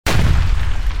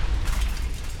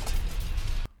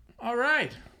All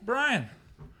right, Bryan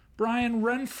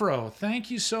Renfro, thank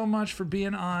you so much for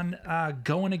being on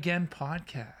Going Again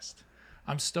podcast.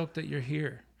 I'm stoked that you're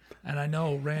here. And I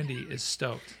know Randy is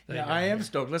stoked. Yeah, I am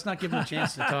stoked. Let's not give him a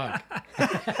chance to talk.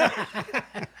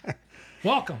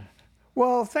 Welcome.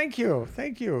 Well, thank you.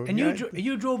 And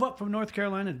you drove up from North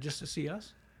Carolina just to see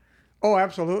us? Oh,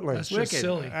 absolutely. That's just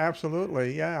silly.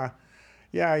 Absolutely, yeah.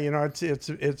 Yeah, you know,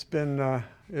 it's been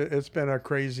a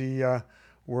crazy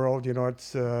world. You know,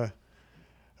 it's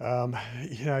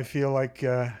I feel like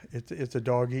it's a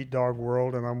dog eat dog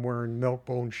world, and I'm wearing milk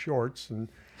bone shorts, and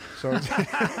so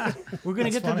we're gonna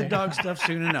get to the dog stuff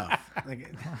soon enough.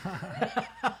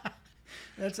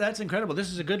 That's incredible.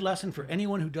 This is a good lesson for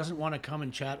anyone who doesn't want to come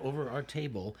and chat over our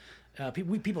table.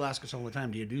 People ask us all the time,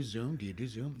 do you do Zoom? Do you do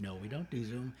Zoom? No, we don't do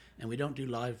Zoom, and we don't do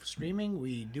live streaming.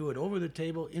 We do it over the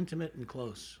table, intimate and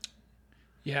close.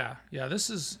 Yeah. This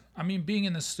is, being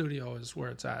in the studio is where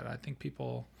it's at. I think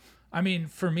people,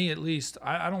 for me at least,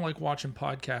 I don't like watching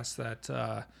podcasts that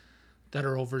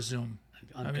are over Zoom.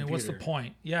 What's the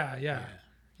point? Yeah,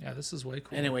 this is way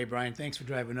cool. Anyway, Bryan, thanks for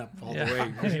driving up all the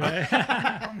way. Anyway.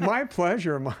 My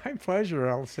pleasure.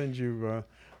 I'll send you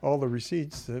all the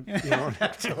receipts.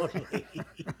 Totally.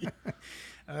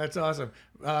 That's awesome.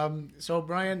 So,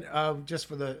 Bryan, just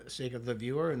for the sake of the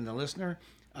viewer and the listener,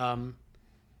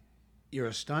 you're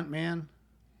a stunt man,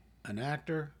 an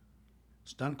actor,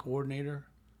 stunt coordinator,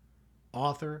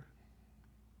 author,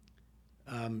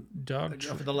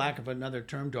 for the lack of another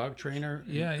term, dog trainer,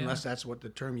 unless that's what the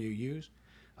term you use.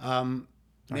 Man.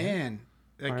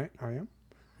 I am.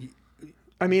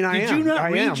 Did you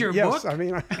not read your book?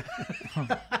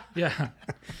 Yeah.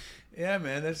 Yeah,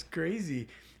 man, that's crazy.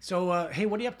 So, hey,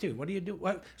 what are you up to? What do you do?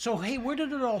 So, hey, where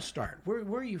did it all start? Where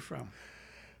are you from?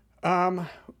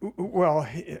 Well,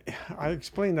 I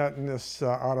explained that in this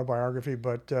autobiography,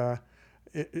 but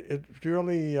it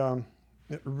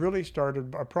really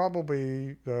started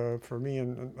probably for me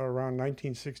in around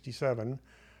 1967.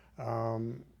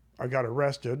 I got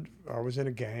arrested. I was in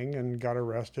a gang and got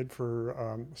arrested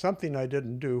for something I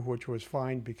didn't do, which was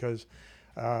fine because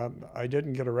I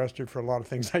didn't get arrested for a lot of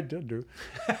things I did do.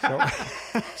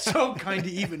 So kind of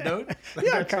evened out?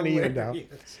 Yeah, kind of evened out.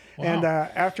 Wow. And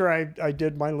after I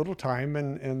did my little time,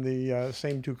 and the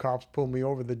same two cops pulled me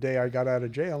over the day I got out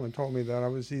of jail and told me that I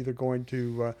was either going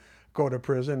to go to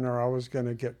prison or I was going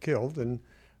to get killed and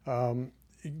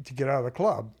to get out of the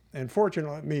club. And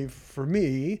fortunately for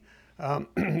me,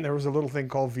 there was a little thing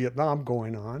called Vietnam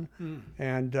going on,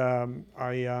 and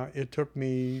it took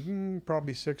me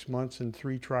probably 6 months and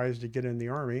 3 tries to get in the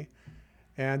Army,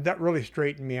 and that really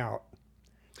straightened me out.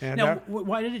 And now,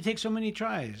 why did it take so many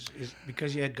tries? Is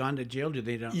because you had gone to jail? Did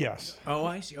they don't? Yes. Oh,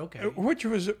 I see. Okay. Which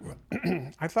was,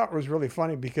 I thought was really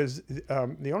funny because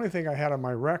the only thing I had on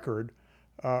my record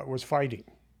was fighting.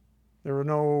 There were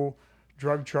no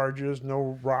drug charges,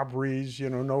 no robberies,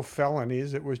 no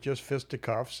felonies. It was just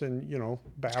fisticuffs and, battery.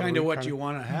 It's kind of what you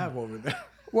want to have over there.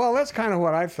 Well, that's kind of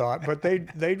what I thought, but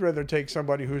they'd rather take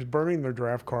somebody who's burning their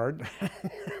draft card.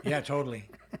 Yeah, totally.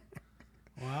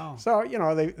 Wow. So,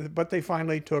 they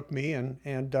finally took me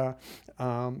and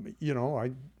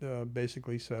I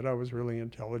basically said I was really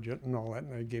intelligent and all that,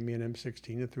 and they gave me an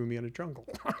M16 and threw me in a jungle.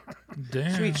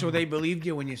 Damn. Sweet. So they believed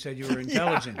you when you said you were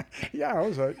intelligent. Yeah, I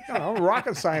was a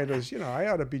rocket scientist. I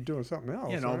ought to be doing something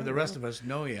else. But the rest of us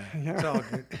know you. Yeah. It's all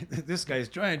good. This guy's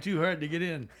trying too hard to get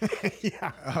in.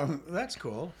 Yeah. That's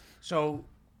cool. So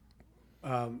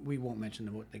we won't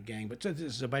mention the gang, but this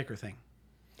is a biker thing.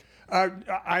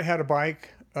 I had a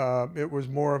bike. It was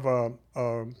more of a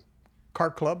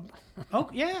car club. Oh,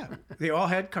 yeah. They all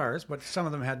had cars, but some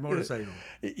of them had motorcycles.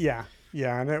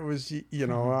 Yeah, and it was,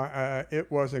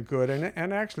 it wasn't good.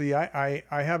 And actually, I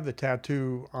have the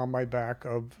tattoo on my back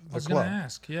of the club. I was going to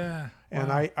ask, yeah. And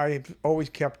wow. I've always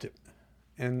kept it.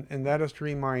 And that is to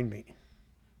remind me,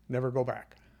 never go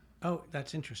back. Oh,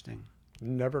 that's interesting.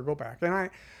 Never go back. And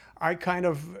I kind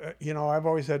of, I've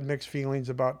always had mixed feelings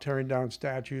about tearing down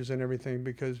statues and everything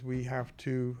because we have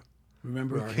to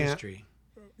remember our history.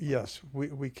 Yes,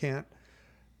 we can't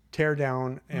tear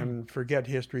down and forget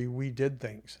history. We did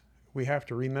things. We have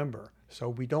to remember so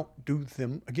we don't do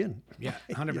them again. Yeah,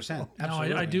 100%.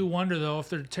 No, I do wonder, though, if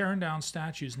they're tearing down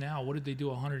statues now, what did they do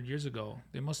 100 years ago?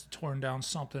 They must have torn down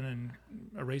something and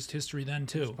erased history then,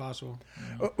 too. It's possible.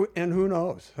 And who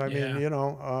knows? I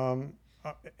mean,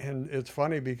 and it's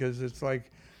funny because it's like,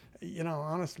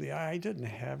 honestly, I didn't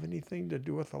have anything to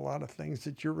do with a lot of things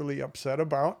that you're really upset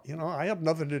about. I had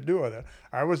nothing to do with it.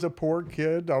 I was a poor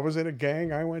kid. I was in a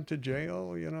gang. I went to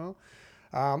jail,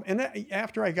 And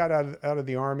after I got out of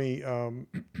the Army,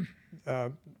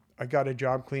 I got a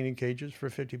job cleaning cages for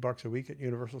 $50 a week at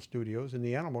Universal Studios in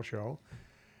the animal show.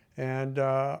 And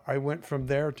I went from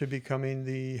there to becoming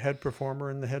the head performer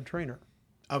and the head trainer.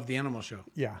 Of the animal show.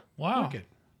 Yeah. Wow. Okay.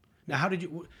 Now,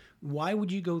 why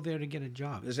would you go there to get a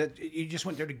job? Is that you just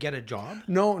went there to get a job?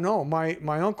 No.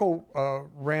 My uncle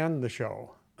ran the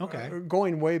show. Okay.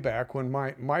 Going way back when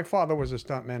my father was a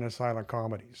stuntman in silent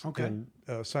comedies. Okay. And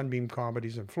Sunbeam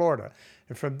Comedies in Florida.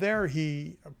 And from there,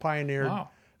 he pioneered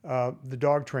the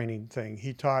dog training thing.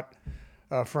 He taught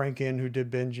Frank Inn, who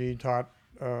did Benji, taught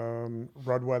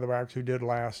Rudd Weatherwax, who did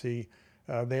Lassie.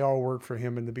 They all worked for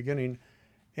him in the beginning.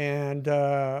 And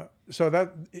and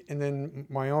then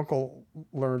my uncle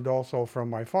learned also from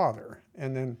my father.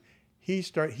 And then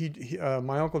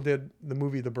my uncle did the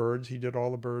movie The Birds. He did all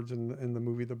the birds in the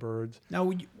movie The Birds.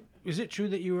 Now, is it true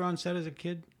that you were on set as a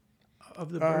kid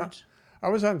of The Birds? I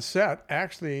was on set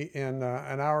actually in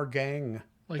an Our Gang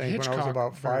Like thing when I was Hitchcock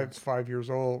about Birds. five years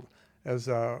old. As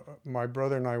my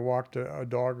brother and I walked a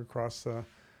dog across the,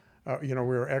 we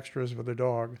were extras with a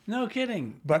dog. No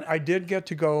kidding. But I did get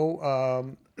to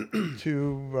go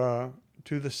to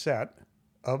the set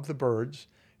of The Birds.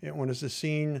 When it's a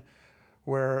scene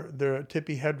where the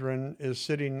Tippi Hedren is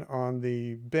sitting on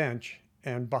the bench,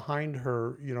 and behind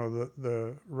her,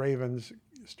 the ravens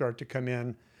start to come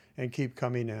in and keep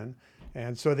coming in.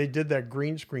 And so they did that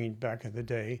green screen back in the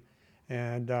day.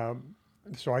 And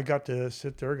so I got to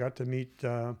sit there, got to meet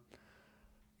the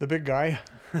big guy,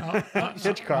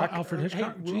 Hitchcock. Alfred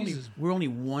Hitchcock. Hey, we're only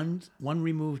one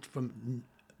removed from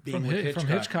being with Hitchcock.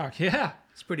 From Hitchcock, yeah.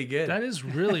 It's pretty good. That is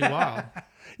really wild.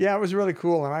 Yeah, it was really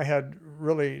cool, and I had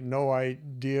really no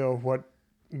idea what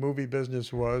movie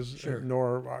business was,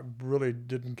 nor I really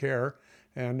didn't care.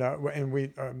 And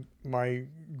we, my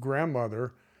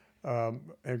grandmother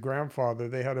and grandfather,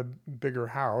 they had a bigger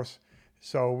house,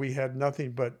 so we had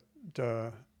nothing but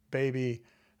baby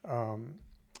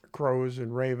crows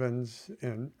and ravens,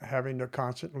 and having to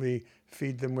constantly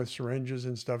feed them with syringes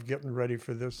and stuff, getting ready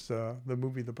for this the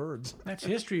movie The Birds. That's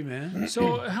history, man.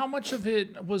 So how much of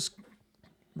it was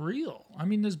real? I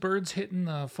mean, there's birds hitting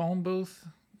the phone booth,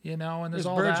 and there's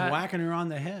all birds that. whacking her on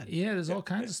the head. Yeah, there's all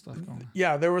kinds of stuff going on.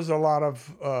 Yeah, there was a lot of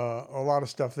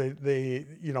stuff. They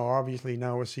obviously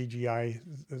now with CGI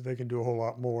they can do a whole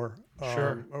lot more.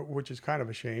 Sure. Which is kind of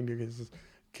a shame because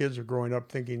kids are growing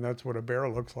up thinking that's what a bear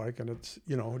looks like, and it's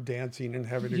dancing and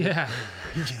having to. Yeah.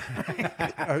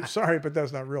 Sorry, but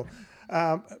that's not real.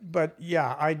 But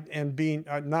yeah, being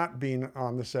not being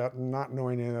on the set and not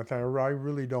knowing anything, I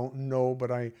really don't know.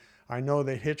 But I know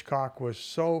that Hitchcock was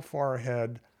so far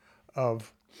ahead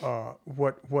of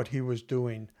what he was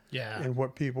doing, and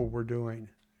what people were doing,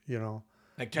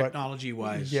 Like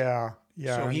technology-wise. Yeah.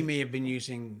 So he may have been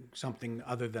using something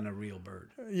other than a real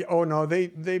bird. Yeah, oh no,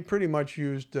 they pretty much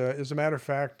used. As a matter of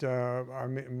fact,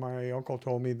 my uncle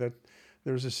told me that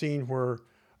there's a scene where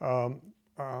I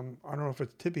don't know if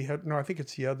it's Tippi Hedren. No, I think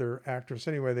it's the other actress.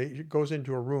 Anyway, he goes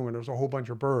into a room and there's a whole bunch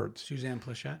of birds. Suzanne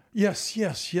Plachette?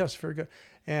 Yes, very good.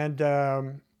 And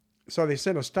so they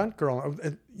sent a stunt girl.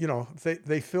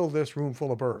 They fill this room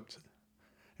full of birds.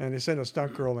 And they sent a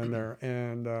stunt girl in there.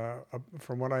 And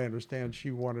from what I understand, she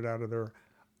wanted out of there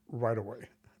right away.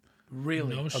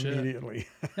 Really? No shit. Immediately.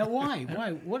 Now, why?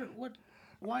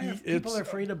 Why are people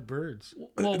afraid of birds?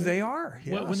 Well, they are.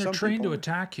 Yeah, when they're some trained people- to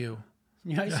attack you.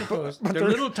 Yeah, I suppose. But They're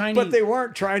little tiny... But they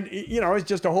weren't trying. It's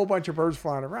just a whole bunch of birds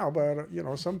flying around. But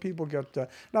some people get.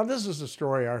 Now this is a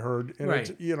story I heard, and Right.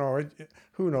 it's,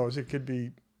 who knows? It could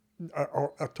be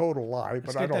a total lie,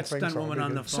 but I don't think so. Woman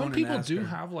on the phone Some and people ask do her.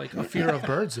 have like a fear of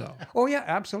birds, though. Oh yeah,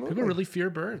 absolutely. People really fear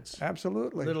birds.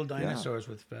 Absolutely. Little dinosaurs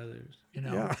with feathers.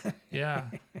 Yeah. Yeah.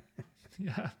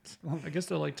 I guess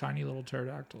they're like tiny little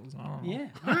pterodactyls. I don't know.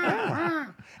 Yeah.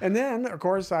 And then, of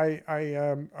course,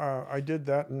 I did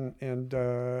that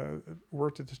and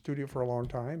worked at the studio for a long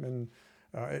time, and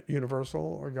at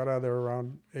Universal, I got out of there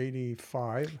around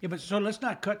 85. Yeah, but so let's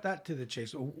not cut that to the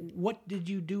chase. What did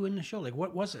you do in the show? Like,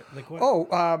 what was it? Like,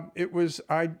 what? It was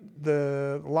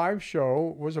the live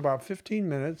show was about 15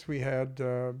 minutes. We had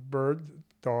bird,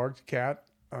 dogs, cat,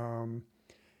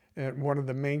 and one of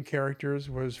the main characters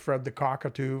was Fred the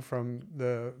cockatoo from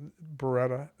the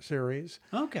Baretta series.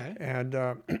 Okay. And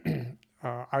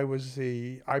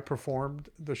I performed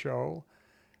the show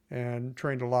and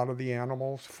trained a lot of the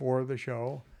animals for the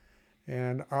show.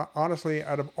 And honestly,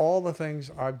 out of all the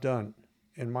things I've done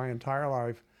in my entire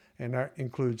life, and that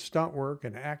includes stunt work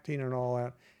and acting and all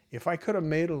that, if I could have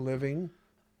made a living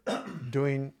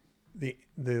doing the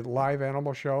live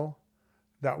animal show,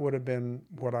 that would have been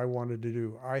what I wanted to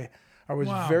do. I was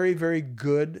very, very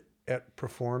good at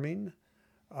performing.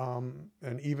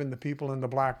 And even the people in the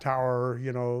Black Tower,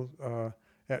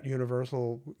 at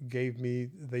Universal gave me,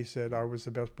 they said I was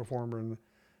the best performer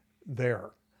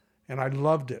there. And I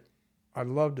loved it. I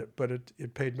loved it, but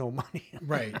it paid no money.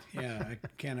 Right. Yeah. I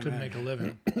can't Couldn't imagine. make a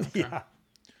living. Okay. Yeah.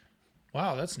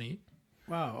 Wow, that's neat.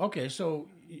 Wow. Okay. So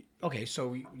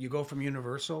you go from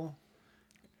Universal.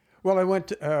 Well, I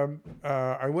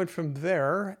went from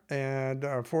there, and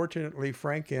fortunately,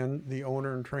 Frank Inn, the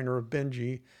owner and trainer of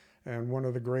Benji, and one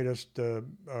of the greatest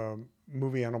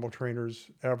movie animal trainers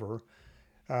ever,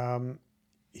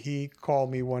 he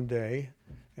called me one day,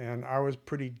 and I was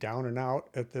pretty down and out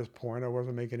at this point. I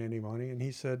wasn't making any money, and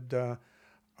he said,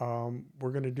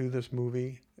 "We're going to do this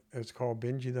movie. It's called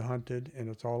Benji the Hunted, and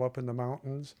it's all up in the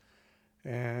mountains,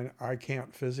 and I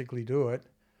can't physically do it,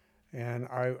 and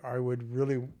I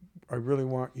really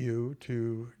want you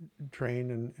to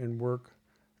train and work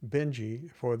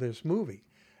Benji for this movie."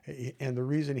 And the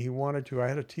reason he wanted to, I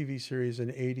had a TV series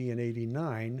in 80 and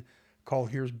 89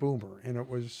 called Here's Boomer. And it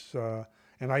was,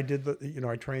 and I did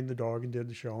I trained the dog and did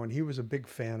the show, and he was a big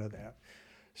fan of that.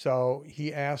 So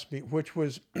he asked me, which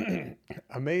was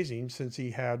amazing since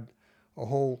he had a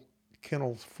whole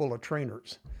kennel full of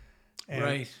trainers. And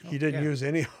Right. he didn't use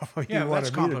any of them. Yeah, He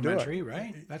that's wanted me to do it. complimentary,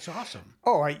 right? That's awesome.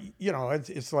 Oh,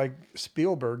 it's like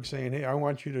Spielberg saying, "Hey, I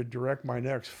want you to direct my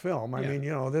next film." I Yeah.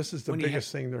 mean, this is the When he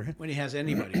biggest thing there. When he has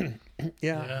anybody.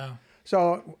 Yeah. Yeah.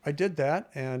 So I did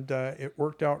that, and it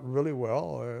worked out really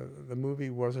well. The movie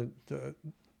wasn't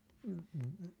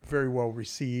very well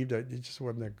received. It just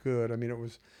wasn't that good. I mean, it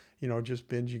was, just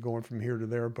Benji going from here to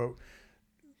there. But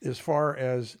as far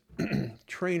as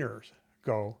trainers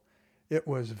go, it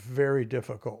was very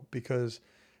difficult because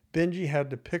Benji had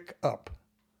to pick up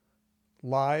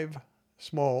live,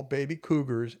 small baby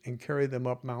cougars and carry them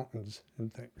up mountains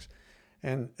and things.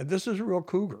 And this is a real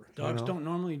cougar. Dogs don't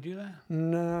normally do that?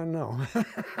 No.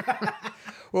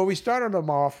 Well, we started them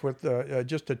off with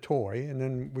just a toy, and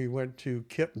then we went to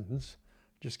kittens,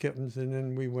 and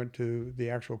then we went to the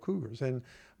actual cougars. And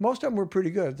most of them were pretty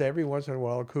good. Every once in a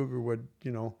while, a cougar would,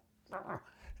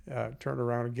 turn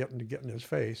around and get in his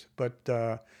face. But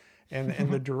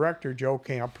and the director, Joe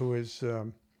Camp, who is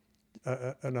an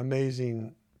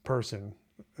amazing person,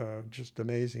 just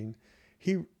amazing.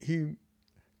 He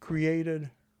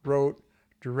created, wrote,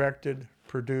 directed,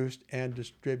 produced, and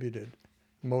distributed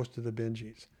most of the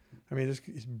Benjis. I mean,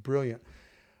 he's brilliant.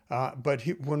 But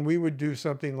when we would do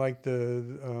something like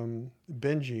the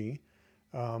Benji,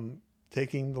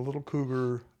 taking the little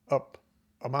cougar up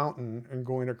a mountain and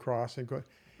going across and going,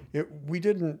 we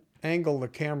didn't angle the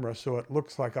camera so it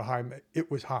looks like it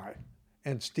was high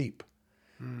and steep.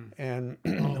 And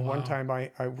one time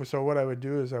so what I would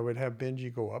do is I would have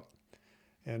Benji go up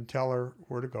and tell her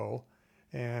where to go,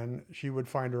 and she would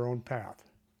find her own path.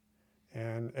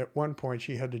 And at one point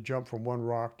she had to jump from one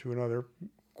rock to another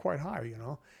quite high,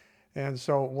 And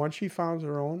so once she found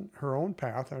her own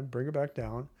path, I'd bring her back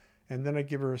down, and then I'd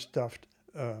give her a stuffed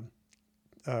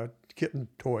kitten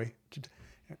toy to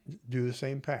do the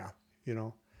same path,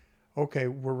 Okay,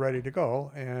 we're ready to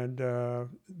go. And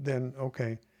then,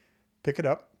 okay, pick it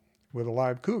up with a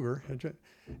live cougar. And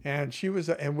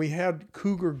and we had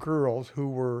cougar girls who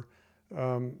were,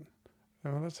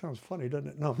 that sounds funny, doesn't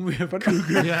it? No. We have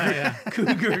cougar. Yeah.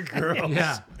 Cougar girls.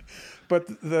 Yeah. But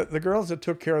the girls that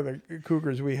took care of the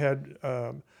cougars, we had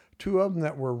two of them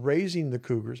that were raising the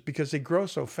cougars because they grow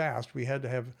so fast. We had to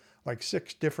have like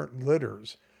 6 different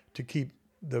litters to keep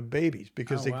the babies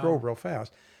because they grow real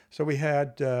fast. So we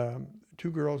had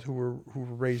 2 girls who were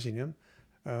raising him,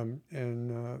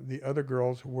 and the other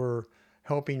girls were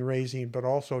helping raising, but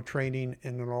also training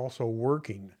and then also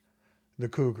working the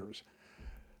cougars.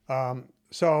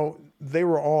 So they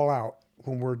were all out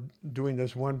when we're doing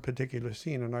this one particular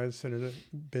scene, and I sent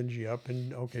Benji up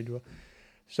and okay, do it.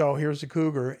 So here's the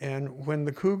cougar, and when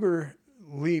the cougar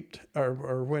leaped,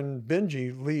 or when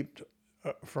Benji leaped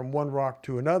from one rock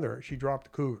to another, she dropped the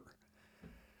cougar.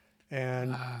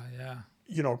 And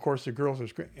of course the girls are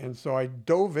screaming, and so I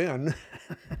dove in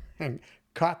and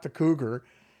caught the cougar,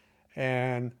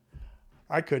 and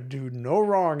I could do no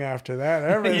wrong after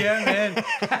that. Yeah, man.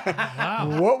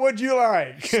 Wow. What would you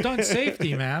like? Stunt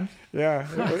safety, man. Yeah,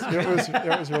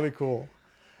 it was really cool.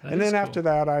 And then after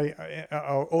that,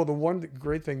 the one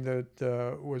great thing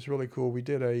that was really cool, we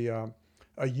did a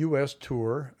U.S.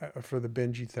 tour for the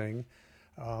Benji thing,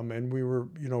 and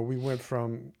we went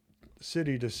from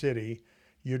city to city.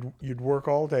 You'd work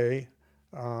all day,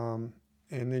 and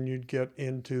then you'd get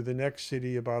into the next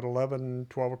city about 11,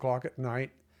 12 o'clock at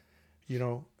night. Get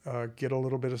a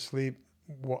little bit of sleep.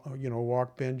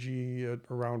 Walk Benji at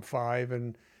around 5,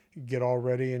 and get all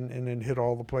ready and then hit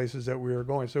all the places that we were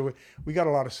going. So we got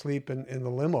a lot of sleep in the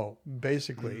limo,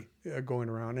 basically, going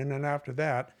around. And then after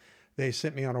that, they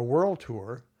sent me on a world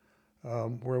tour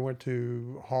where I went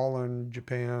to Holland,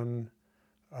 Japan,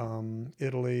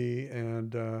 Italy,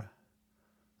 and I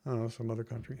don't know, some other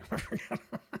country. I forgot.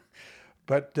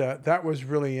 But that was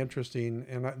really interesting.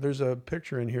 And there's a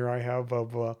picture in here I have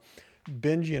of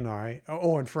Benji and I,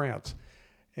 in France.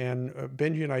 And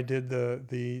Benji and I did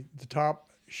the top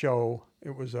show.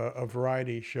 It was a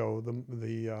variety show,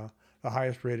 the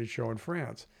highest rated show in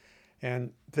France.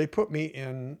 And they put me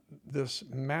in this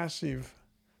massive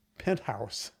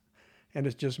penthouse. And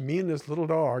it's just me and this little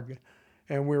dog.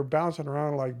 And we were bouncing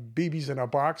around like BBs in a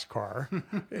boxcar.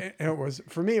 And it was,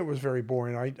 for me, it was very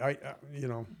boring. I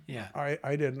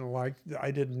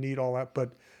didn't need all that,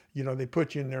 but they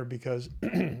put you in there because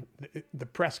the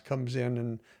press comes in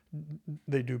and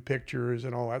they do pictures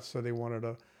and all that. So they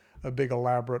wanted a big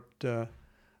elaborate,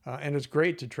 and it's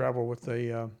great to travel with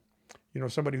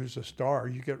somebody who's a star.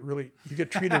 You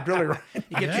get treated really right.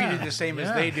 You get treated the same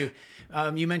as they do.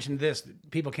 You mentioned this.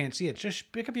 People can't see it.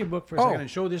 Just pick up your book for a second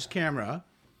and show this camera.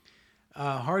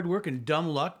 Hard Work and Dumb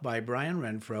Luck by Bryan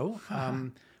Renfro.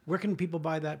 Where can people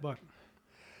buy that book?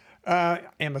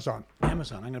 Amazon.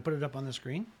 Amazon. I'm going to put it up on the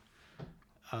screen.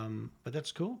 But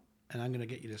that's cool. And I'm going to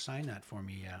get you to sign that for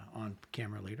me on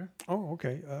camera later. Oh,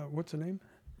 okay. What's the name?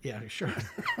 Yeah, sure.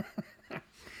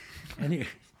 Anyway.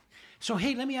 So,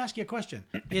 hey, let me ask you a question.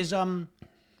 Is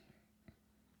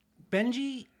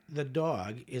Benji the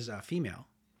dog is a female?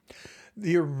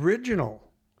 The original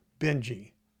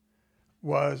Benji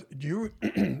was, you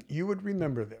would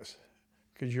remember this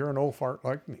because you're an old fart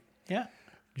like me. Yeah.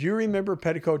 Do you remember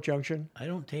Petticoat Junction? I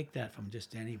don't take that from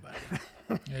just anybody.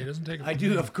 Yeah, he doesn't take it from I do,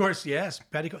 me. of course, yes.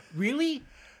 Petticoat. Really?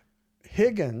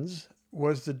 Higgins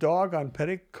was the dog on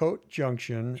Petticoat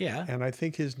Junction. Yeah. And I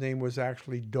think his name was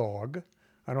actually Dog.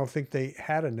 I don't think they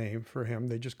had a name for him.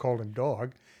 They just called him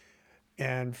Dog.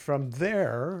 And from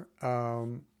there,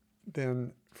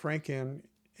 then Frank and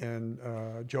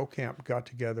Joe Camp got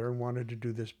together and wanted to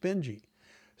do this Benji.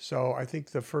 So I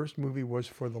think the first movie was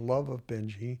For the Love of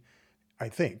Benji, I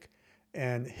think.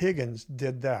 And Higgins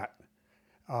did that.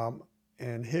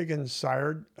 And Higgins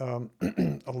sired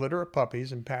a litter of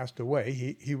puppies and passed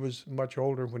away. He was much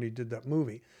older when he did that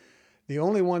movie. The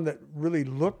only one that really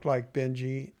looked like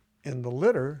Benji in the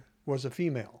litter was a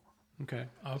female. Okay.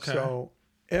 So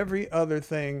every other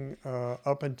thing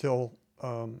up until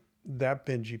that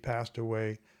Benji passed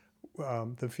away,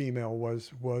 the female was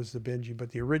the Benji,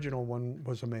 but the original one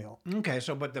was a male. Okay,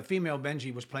 but the female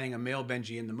Benji was playing a male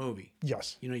Benji in the movie.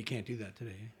 Yes. You can't do that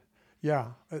today. Yeah.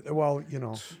 Well,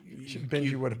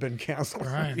 Benji would have been canceled.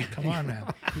 Brian, come on,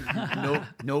 man.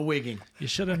 No wigging. You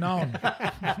should have known.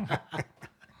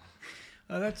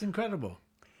 Oh, that's incredible.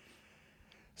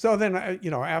 So then,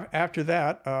 after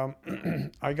that,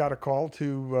 I got a call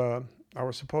to, I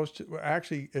was supposed to,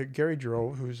 actually, Gary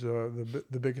Drove, who's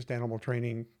the biggest animal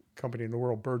training company in the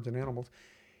world, Birds and Animals,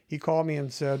 he called me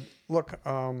and said, look,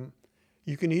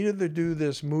 you can either do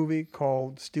this movie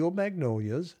called Steel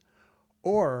Magnolias,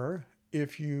 or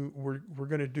if we're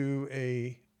going to do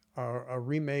a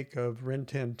remake of Rin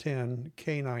Tin Tin,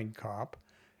 Canine Cop,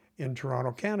 in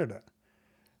Toronto, Canada.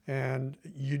 And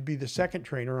you'd be the second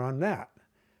trainer on that.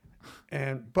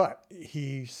 But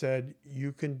he said,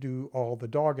 you can do all the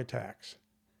dog attacks.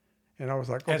 And I was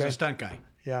like, okay. As a stunt guy.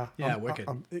 Yeah. Yeah, wicked.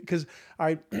 Because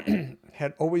I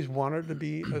had always wanted to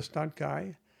be a stunt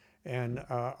guy. And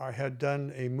I had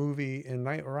done a movie in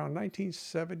around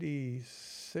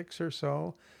 1976 or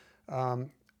so.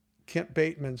 Kent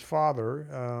Bateman's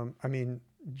father,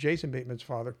 Jason Bateman's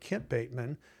father, Kent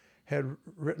Bateman, had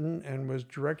written and was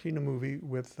directing a movie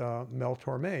with Mel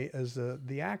Torme as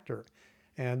the actor.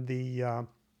 And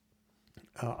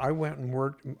I went and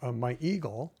worked, my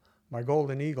eagle, my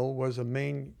golden eagle, was a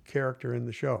main character in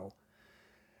the show.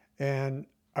 And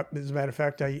as a matter of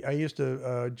fact, I used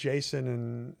to,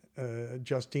 Jason and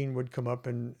Justine would come up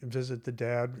and visit the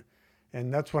dad.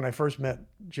 And that's when I first met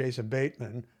Jason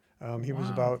Bateman. He was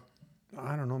about,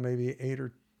 I don't know, maybe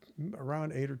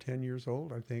around 8 or 10 years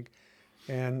old, I think.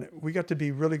 And we got to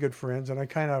be really good friends. And I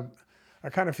kind of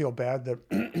feel bad that,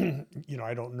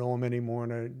 I don't know him anymore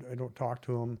and I don't talk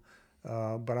to him.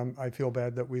 But I feel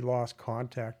bad that we lost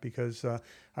contact because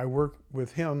I worked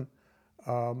with him.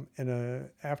 And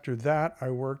after that, I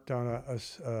worked on a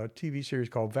TV series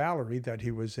called Valerie that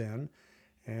he was in.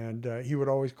 And he would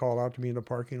always call out to me in the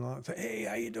parking lot and say, hey,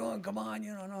 how you doing? Come on,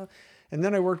 No. And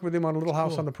then I worked with him on Little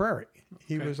House on the Prairie.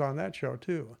 He was on that show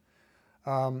too.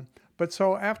 But But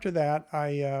so after that,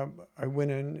 I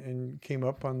went in and came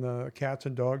up on the Cats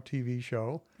and Dog TV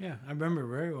show. Yeah, I remember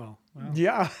very well. Wow.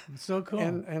 Yeah. It's so cool.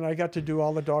 And I got to do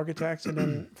all the dog attacks. And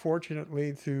then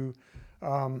fortunately through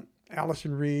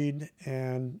Allison Reed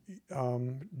and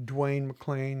Dwayne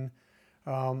McLean,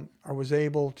 I was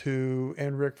able to,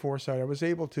 and Rick Forsythe, I was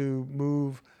able to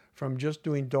move from just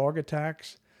doing dog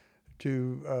attacks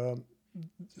to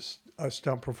a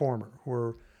stunt performer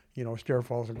where, you know, stair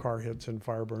falls and car hits and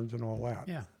fire burns and all that.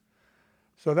 Yeah.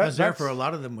 So I was there for a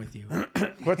lot of them with you.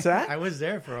 What's that? I was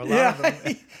there for a lot of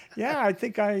them. Yeah, I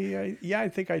think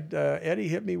Eddie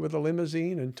hit me with a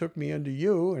limousine and took me into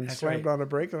you and slammed on the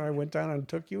brake, and I went down and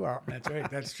took you out. That's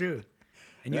right. That's true.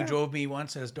 And you drove me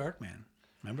once as Darkman.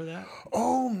 Remember that?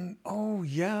 Oh,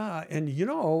 yeah. And you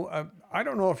know, I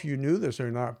don't know if you knew this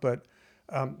or not, but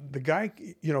the guy,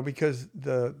 you know, because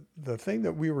the thing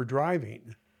that we were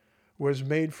driving was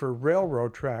made for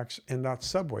railroad tracks and not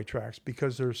subway tracks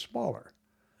because they're smaller.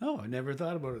 Oh, I never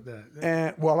thought about that.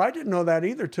 And well, I didn't know that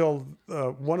either till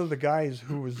one of the guys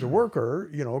who was the worker,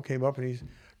 you know, came up and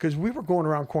because we were going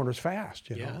around corners fast,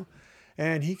 you know,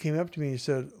 and he came up to me and he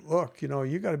said, "Look, you know,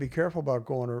 you got to be careful about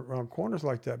going around corners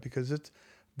like that because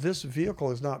this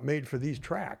vehicle is not made for these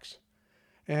tracks."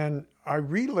 And I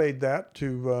relayed that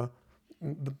to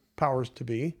the powers to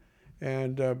be,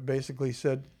 and basically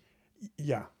said,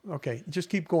 "Yeah, okay, just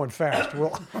keep going fast."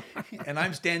 Well, and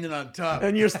I'm standing on top.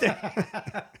 and you're standing.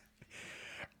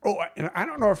 Oh, and I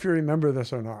don't know if you remember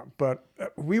this or not, but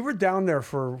we were down there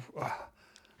for,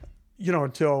 you know,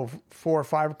 until 4 or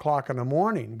 5 o'clock in the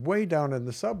morning, way down in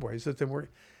the subways.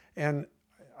 And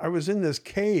I was in this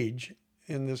cage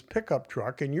in this pickup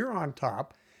truck, and you're on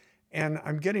top, and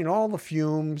I'm getting all the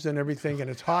fumes and everything, and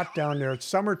it's hot down there. It's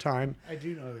summertime. I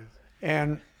do know this.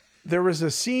 And there was a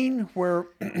scene where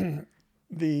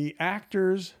the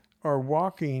actors are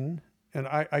walking, and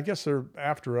I guess they're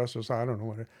after us, or so I don't know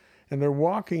what. And they're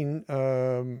walking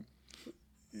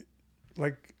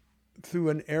like through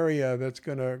an area that's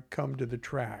going to come to the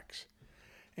tracks.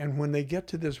 And when they get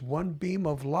to this one beam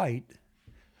of light,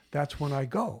 that's when I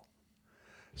go.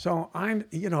 So I'm,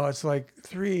 you know, it's like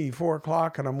 3, 4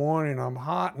 o'clock in the morning. I'm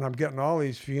hot and I'm getting all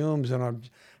these fumes, and I'm,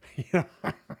 you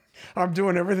know, I'm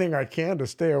doing everything I can to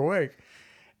stay awake.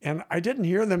 And I didn't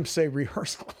hear them say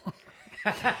rehearsal.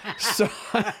 So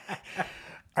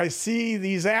I see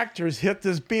these actors hit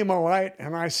this beam of light,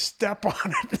 and I step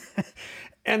on it.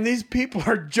 And these people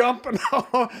are jumping.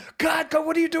 Oh, God,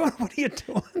 what are you doing? What are you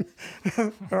doing?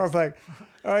 And I was like,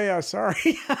 oh, yeah,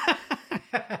 sorry.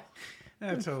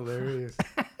 That's hilarious.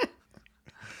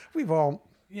 We've all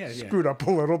screwed up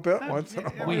a little bit once in a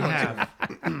while.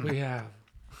 We have.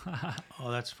 Oh,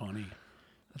 that's funny.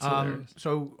 That's hilarious.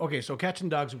 So Cats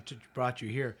and Dogs which brought you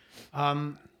here.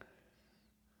 What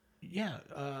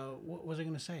was I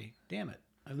going to say? Damn it.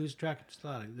 I lose track of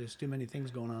thought. There's too many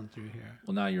things going on through here.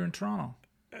 Well, now you're in Toronto.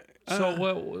 So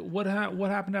what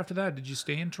happened after that? Did you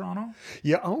stay in Toronto?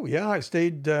 Yeah. Oh, yeah. I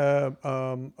stayed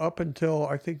up until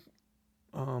I think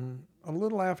a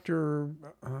little after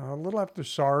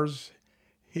SARS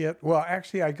hit. Well,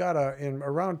 actually, I got in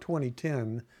around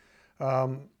 2010.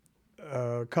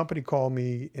 A company called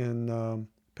me in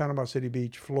Panama City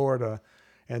Beach, Florida,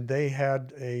 and they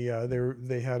had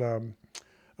a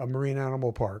marine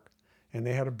animal park, and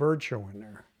they had a bird show in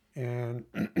there, and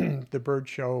the bird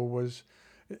show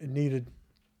needed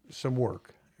some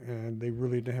work, and they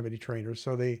really didn't have any trainers,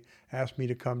 so they asked me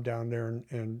to come down there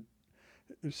and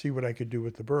see what I could do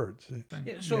with the birds.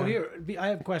 Here, I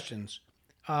have questions.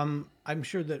 I'm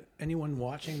sure that anyone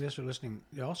watching this or listening,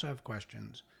 they also have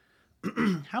questions.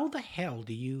 How the hell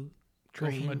do you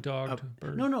train from a dog to a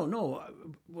bird? No.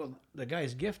 Well, the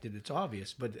guy's gifted. It's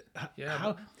obvious. But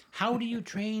how do you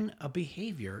train a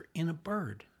behavior in a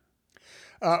bird?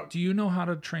 Do you know how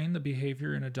to train the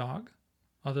behavior in a dog,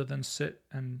 other than sit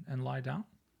and lie down?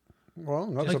 Well,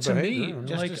 that's Like, a to behavior. me,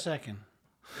 Just a second.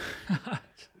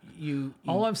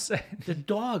 All I'm saying, the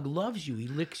dog loves you. He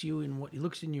licks you, and he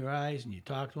looks in your eyes, and you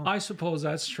talk to him. I suppose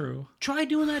that's true. Try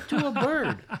doing that to a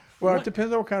bird. Well, it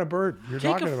depends on what kind of bird you're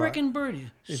Take talking a about. freaking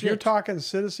bird. If you're talking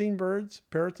citizen birds,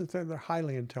 parrots and things, they're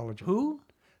highly intelligent. Who?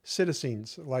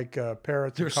 Citizens, like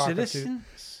parrots They're and cockatoos.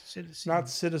 citizens? Not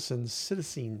citizens,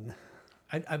 citizen.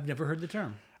 I've never heard the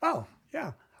term. Oh,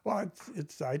 yeah. Well,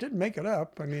 it's I didn't make it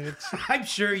up. I mean, it's I'm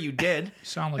sure you did. You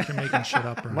sound like you're making shit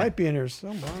up. Right? might be in here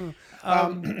somewhere.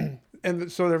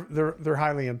 And so they're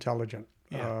highly intelligent.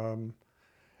 Yeah.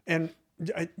 And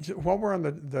while we're on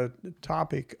the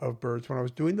topic of birds, when I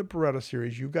was doing the Baretta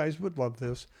series, you guys would love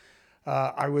this.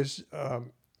 I went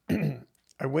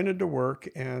into work,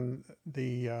 and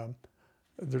the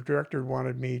director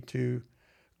wanted me to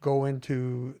go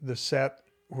into the set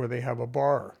where they have a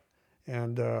bar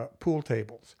and pool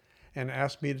tables, and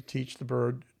asked me to teach the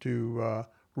bird to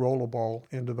roll a ball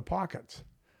into the pockets.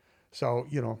 So,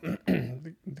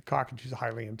 the cockatoo's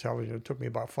highly intelligent. It took me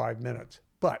about 5 minutes.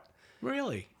 But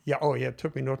Really? yeah, it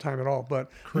took me no time at all. But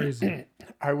Crazy.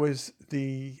 I was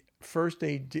the first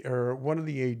AD, or one of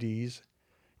the ADs,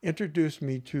 introduced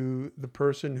me to the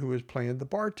person who was playing the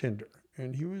bartender.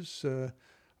 And he was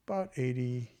about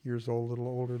 80 years old, a little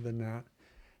older than that.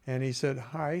 And he said,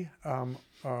 "Hi,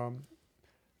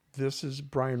 this is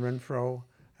Bryan Renfro.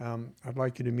 I'd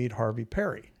like you to meet Harvey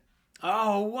Perry."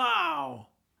 Oh, wow.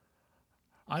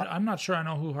 I'm not sure I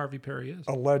know who Harvey Perry is.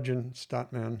 A legend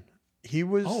stuntman. He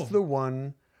was the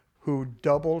one who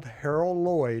doubled Harold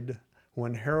Lloyd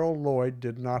when Harold Lloyd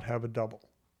did not have a double.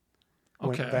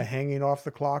 Okay. The hanging off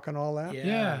the clock and all that.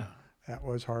 Yeah. That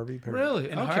was Harvey Perry. Really?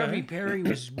 And Okay. Harvey Perry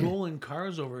was rolling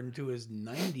cars over into his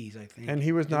 90s, I think. And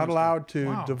he was not allowed to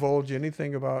Wow. divulge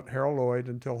anything about Harold Lloyd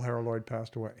until Harold Lloyd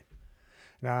passed away.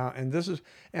 Now, and this is,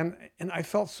 and I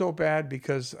felt so bad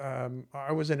because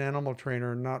I was an animal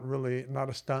trainer, not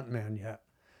a stuntman yet.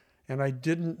 And I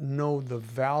didn't know the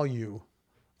value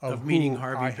of meeting who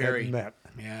Harvey I Perry. had met.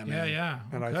 Yeah, man. Yeah, yeah.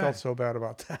 And I Okay. felt so bad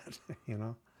about that,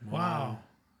 Wow.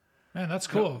 Man, that's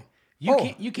cool.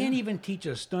 You can't even teach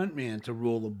a stuntman to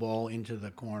roll a ball into the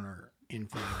corner in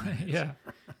 5 minutes. Yeah.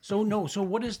 So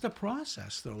what is the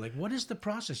process though? Like, what is the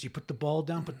process? You put the ball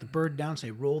down, put the bird down,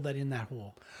 say roll that in that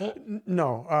hole.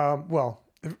 No. Well,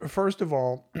 first of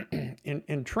all,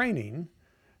 in training,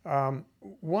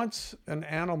 once an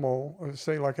animal,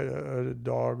 say like a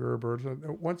dog or a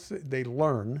bird, once they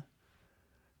learn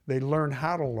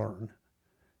how to learn,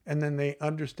 and then they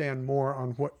understand more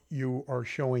on what you are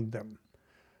showing them.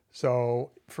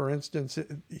 So, for instance,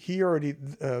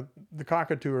 the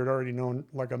cockatoo had already known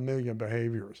like 1 million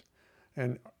behaviors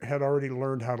and had already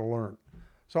learned how to learn.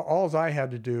 So all I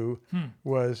had to do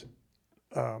was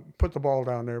put the ball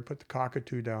down there, put the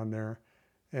cockatoo down there,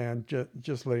 and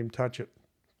just let him touch it,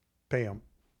 pay him.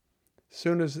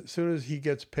 Soon as he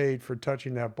gets paid for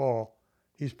touching that ball,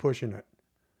 he's pushing it.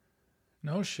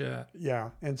 No shit.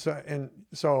 Yeah, and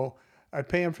so I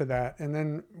pay him for that, and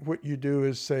then what you do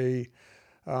is say,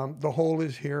 the hole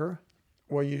is here.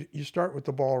 Well, you start with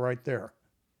the ball right there.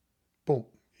 Boom.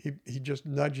 He just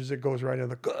nudges it, goes right in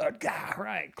the good guy,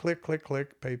 right? Click, click,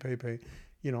 click, pay,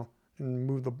 and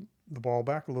move the ball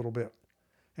back a little bit.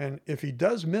 And if he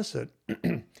does miss it,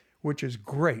 which is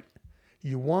great,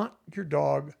 you want your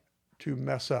dog to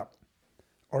mess up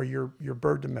or your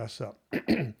bird to mess up.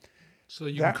 So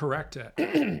you can correct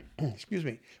it. Excuse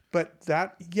me. But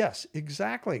yes,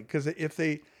 exactly. Because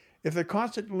if they're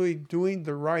constantly doing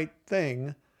the right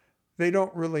thing, they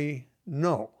don't really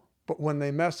know. But when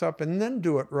they mess up and then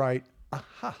do it right,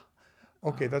 aha.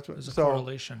 Okay, that's what. There's a so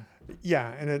correlation.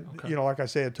 yeah, and it like I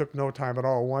say, it took no time at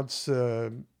all. Once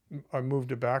I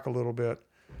moved it back a little bit,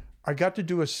 I got to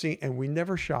do a scene, and we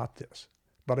never shot this,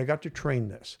 but I got to train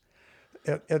this.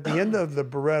 At the end of the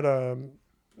Baretta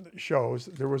shows,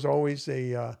 there was always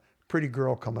a pretty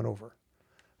girl coming over.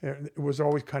 It was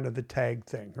always kind of the tag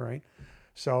thing, right?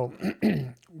 So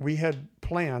we had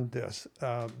planned this.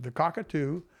 The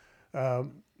cockatoo,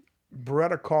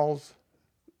 Baretta calls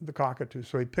the cockatoo.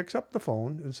 So he picks up the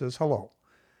phone and says, hello.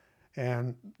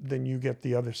 And then you get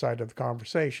the other side of the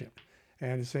conversation.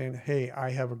 And he's saying, hey, I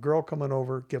have a girl coming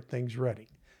over, get things ready.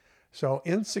 So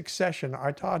in succession,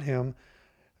 I taught him,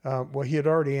 he had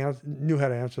already knew how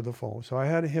to answer the phone. So I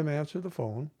had him answer the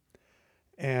phone.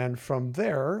 And from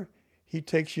there, he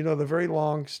takes, the very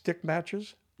long stick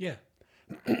matches. Yeah.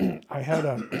 I had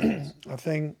a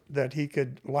thing that he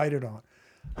could light it on.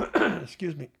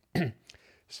 Excuse me.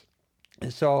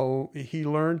 So he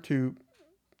learned to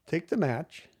take the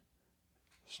match,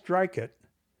 strike it,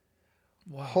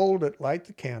 hold it, light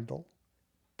the candle,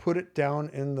 put it down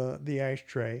in the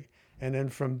ashtray, and then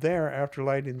from there, after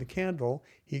lighting the candle,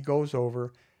 he goes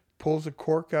over, pulls a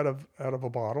cork out of a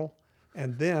bottle,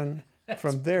 and then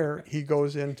from there he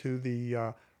goes into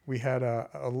the. We had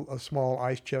a small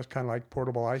ice chest, kind of like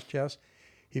portable ice chest.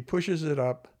 He pushes it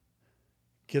up,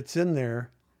 gets in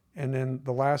there, and then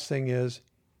the last thing is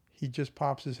he just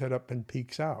pops his head up and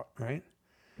peeks out, right?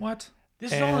 What?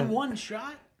 This is all in one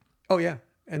shot? Oh, yeah.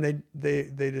 And they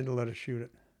didn't let us shoot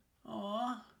it.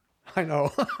 Aw. I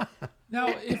know. Now,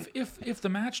 if the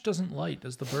match doesn't light,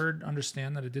 does the bird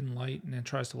understand that it didn't light and then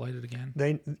tries to light it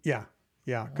again? Yeah.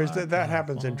 Because that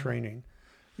happens in training.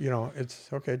 It's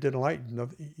okay. It didn't light.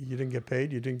 You didn't get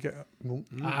paid. You didn't get.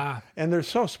 And they're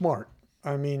so smart.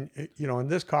 I mean, and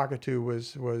this cockatoo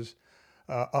was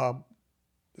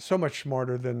so much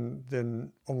smarter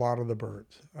than a lot of the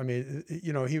birds. I mean,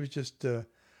 he was just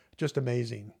just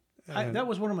amazing. That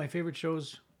was one of my favorite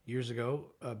shows years ago,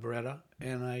 Baretta,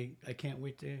 and I can't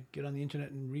wait to get on the internet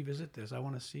and revisit this. I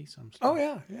want to see some stuff. Oh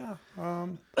yeah.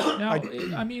 Now,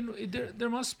 there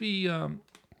must be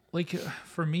like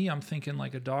for me, I'm thinking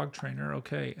like a dog trainer,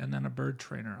 okay, and then a bird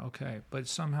trainer, okay, but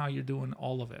somehow you're doing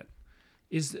all of it.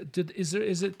 Is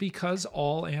it because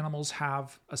all animals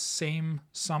have a same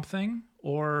something,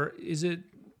 or is it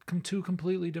two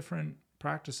completely different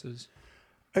practices?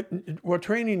 Well,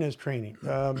 training is training.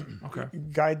 Okay.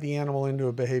 Guide the animal into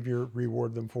a behavior,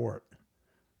 reward them for it.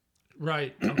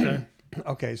 Right. Okay.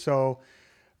 Okay, so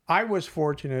I was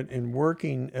fortunate in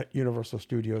working at Universal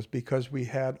Studios because we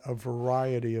had a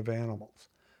variety of animals.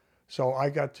 So I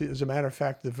got to, as a matter of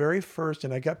fact, the very first,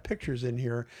 and I got pictures in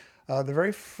here, the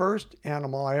very first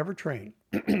animal I ever trained,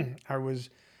 I was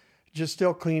just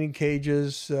still cleaning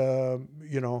cages,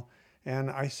 and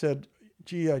I said,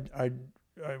 gee, I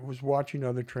was watching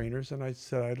other trainers, and I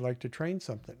said, I'd like to train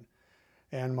something.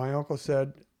 And my uncle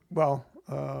said, well,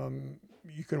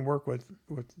 you can work with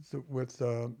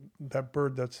that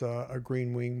bird that's a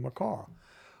green-winged macaw.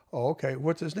 Oh, okay.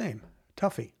 What's his name?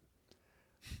 Tuffy.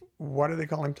 Why do they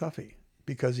call him Tuffy?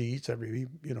 Because he eats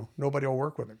nobody will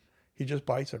work with him. He just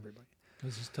bites everybody.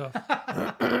 This is tough.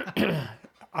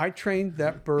 I trained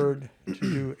that bird to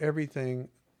do everything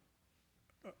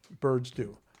birds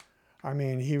do. I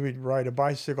mean, he would ride a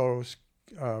bicycle,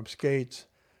 skates,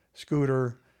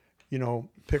 scooter,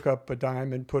 pick up a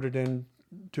diamond, put it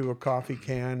into a coffee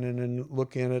can, and then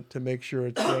look in it to make sure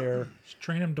it's there. Just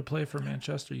train him to play for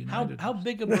Manchester United. How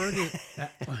big a bird is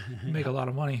that? Make a lot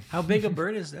of money. How big a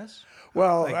bird is this?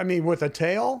 Well, I mean, with a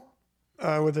tail,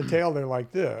 they're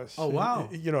like this. Oh, wow.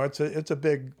 It's a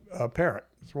big parrot.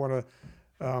 It's one of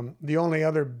the only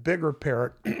other bigger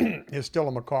parrot is still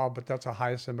a macaw, but that's a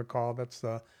hyacinth macaw. That's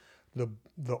the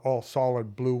all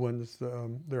solid blue ones.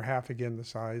 They're half again the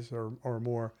size or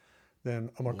more than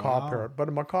a macaw parrot. But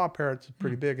a macaw parrot's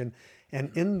pretty big.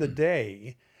 And in the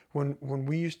day when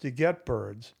we used to get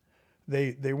birds,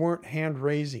 they weren't hand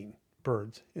raising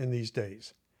birds in these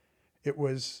days. It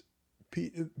was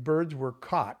birds were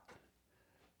caught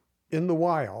in the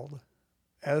wild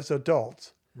as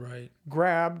adults, right?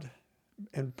 Grabbed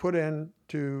and put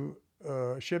into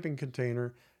a shipping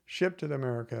container, shipped to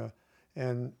America,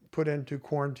 and put into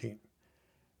quarantine.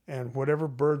 And whatever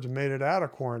birds made it out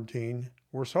of quarantine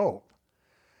were sold.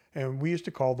 And we used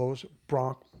to call those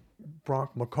bronc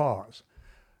macaws.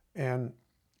 And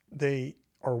they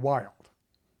are wild.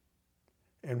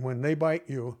 And when they bite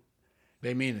you,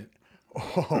 they mean it.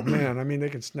 Oh man, I mean, they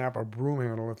can snap a broom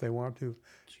handle if they want to.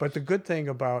 But the good thing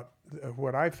about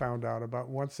what I found out about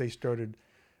once they started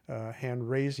hand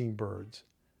raising birds,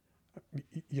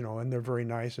 and they're very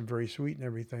nice and very sweet and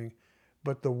everything,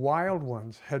 but the wild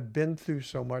ones had been through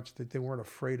so much that they weren't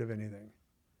afraid of anything.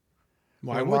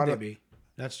 Why would they be?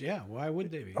 Why would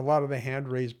they be? A lot of the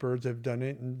hand raised birds have done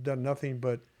it and done nothing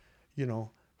but,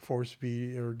 force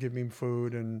feed or give him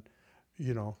food and,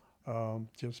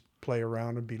 just play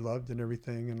around and be loved and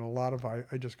everything. And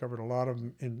I discovered a lot of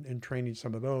them in training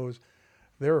some of those.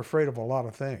 They're afraid of a lot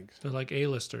of things. They're like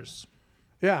A-listers.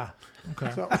 Yeah.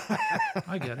 Okay. So.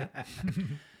 I get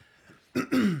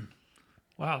it.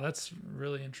 Wow, that's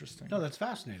really interesting. No, that's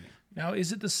fascinating. Now,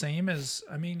 is it the same as,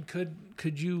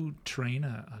 could you train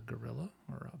a gorilla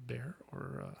or a bear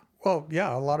or Well,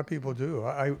 yeah, a lot of people do.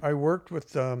 I worked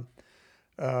with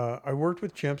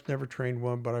chimps, never trained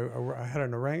one, but I had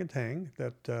an orangutan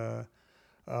that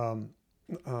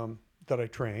I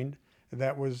trained.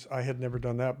 I had never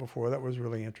done that before. That was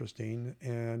really interesting.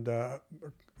 And a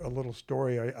little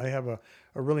story. I have a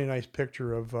really nice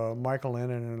picture of Michael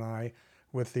Lennon and I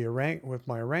with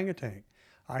my orangutan.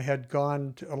 I had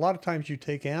gone to, a lot of times you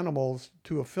take animals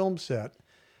to a film set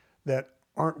that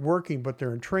aren't working, but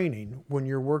they're in training when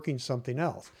you're working something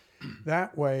else.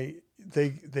 That way they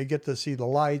get to see the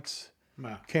lights,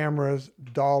 cameras,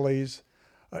 dollies,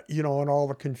 and all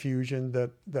the confusion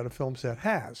that a film set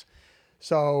has.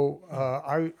 So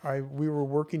we were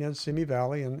working in Simi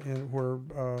Valley and where,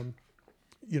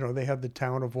 they had the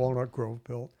town of Walnut Grove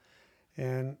built.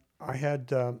 And I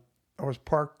was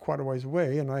parked quite a ways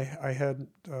away, and I had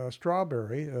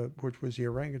Strawberry, which was the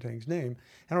orangutan's name,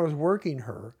 and I was working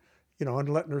her, and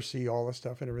letting her see all the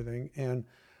stuff and everything. And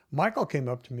Michael came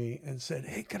up to me and said,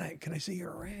 "Hey, can I see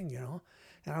your orang?"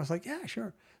 And I was like, "Yeah,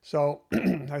 sure." So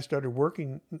I started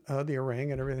working the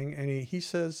orang and everything, and he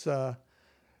says,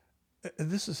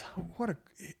 "This is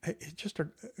just a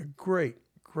great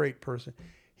person."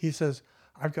 He says,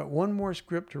 "I've got one more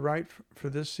script to write for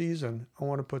this season. I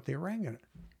want to put the orang in it."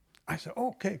 I said, oh,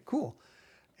 okay, cool.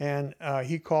 And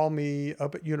he called me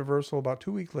up at Universal about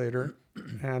 2 weeks later,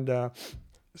 and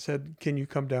said, "Can you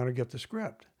come down and get the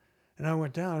script?" And I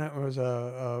went down. It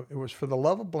was For the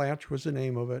Love of Blanche was the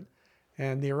name of it,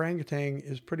 and the orangutan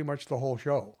is pretty much the whole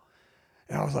show.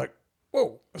 And I was like,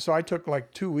 whoa! So I took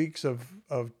like 2 weeks of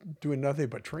doing nothing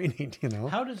but training.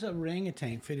 How does a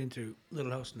orangutan fit into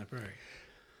Little House on the Prairie?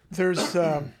 There's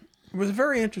it was a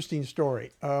very interesting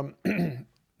story.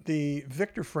 The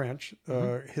Victor French,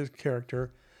 his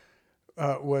character,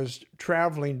 was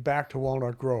traveling back to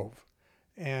Walnut Grove,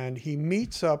 and he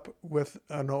meets up with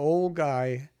an old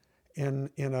guy in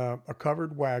a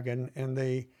covered wagon, and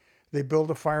they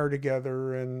build a fire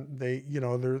together, and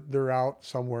they're out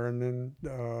somewhere, and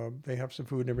then they have some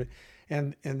food and everything,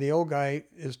 and the old guy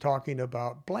is talking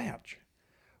about Blanche.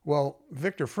 Well,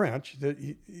 Victor French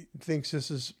he thinks this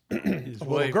is a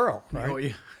little girl, right? Oh,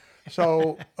 yeah.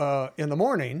 So in the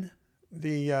morning,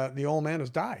 the old man has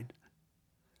died.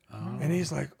 Oh. And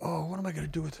he's like, "Oh, what am I going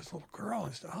to do with this little girl?"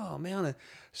 And oh man! And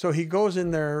so he goes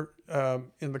in there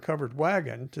in the covered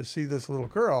wagon to see this little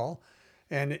girl,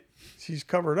 and she's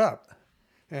covered up.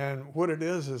 And what it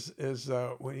is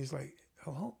when he's like,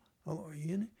 "Hello, are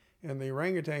you in it?" And the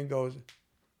orangutan goes,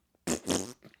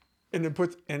 and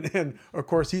then of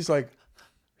course he's like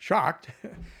shocked.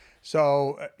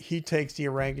 So he takes the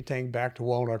orangutan back to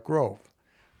Walnut Grove,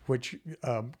 which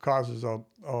causes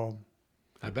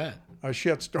I bet. a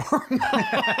shitstorm.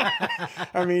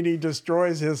 I mean, he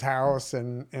destroys his house,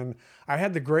 and I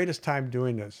had the greatest time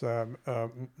doing this.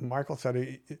 Michael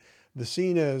said the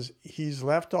scene is he's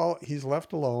left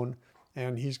alone,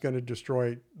 and he's going to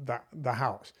destroy the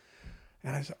house.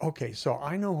 And I said, okay, so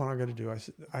I know what I'm going to do.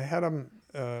 I had him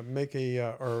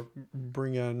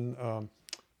bring in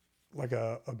like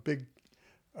a big,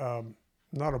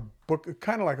 not a book,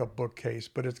 kind of like a bookcase,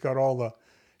 but it's got all the,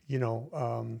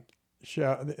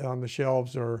 on the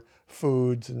shelves are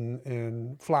foods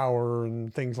and flour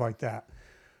and things like that.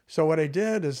 So what I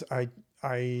did is I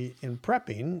in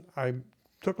prepping, I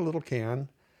took a little can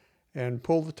and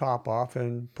pulled the top off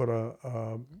and put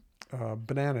a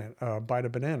bite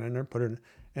of banana in there, put it in,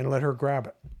 and let her grab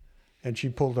it. And she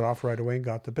pulled it off right away and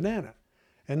got the banana.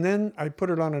 And then I put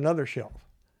it on another shelf,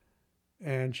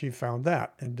 and she found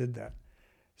that and did that.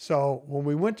 So when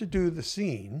we went to do the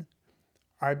scene,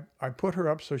 I put her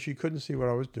up so she couldn't see what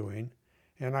I was doing,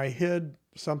 and I hid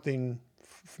something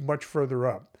much further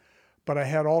up. But I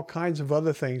had all kinds of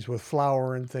other things with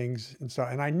flour and things and so,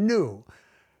 and I knew,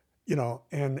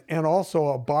 and also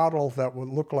a bottle that would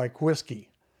look like whiskey,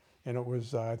 and it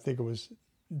was I think it was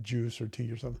juice or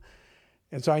tea or something.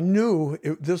 And so I knew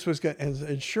this was going,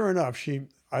 and sure enough,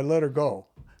 I let her go,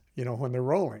 when they're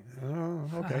rolling. Oh,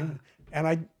 okay. And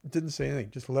I didn't say anything,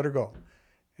 just let her go.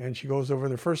 And she goes over,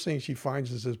 the first thing she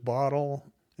finds is this bottle,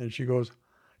 and she goes,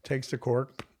 takes the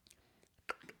cork,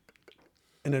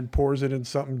 and then pours it in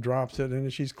something, drops it,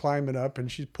 and she's climbing up,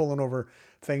 and she's pulling over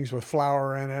things with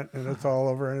flour in it, and it's all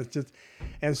over, and it's just,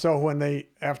 and so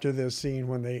after this scene,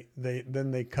 when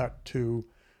they cut to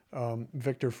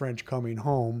Victor French coming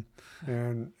home,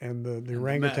 and the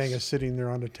orangutan is sitting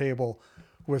there on the table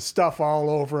with stuff all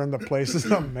over, and the place is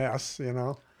a mess,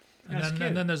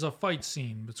 And then there's a fight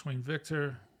scene between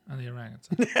Victor and the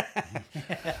orangutan.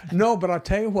 No, but I'll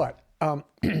tell you what,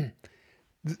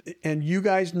 and you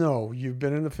guys know, you've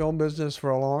been in the film business for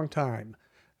a long time.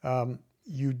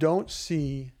 You don't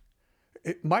see,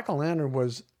 Michael Landon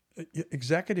was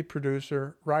executive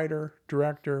producer, writer,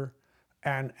 director,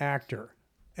 and actor.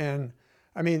 And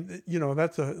I mean,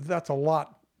 that's a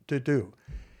lot to do.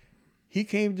 He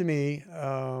came to me,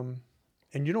 and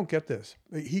you don't get this.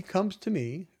 He comes to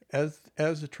me as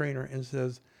a trainer and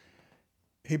says,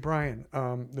 "Hey, Bryan,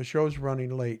 the show's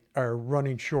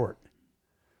running short.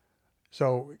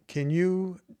 So can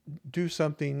you do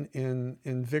something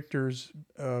in Victor's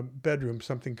bedroom,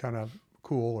 something kind of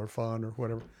cool or fun or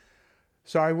whatever?"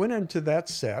 So I went into that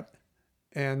set,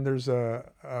 and there's the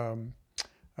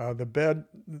bed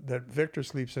that Victor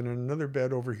sleeps in, and another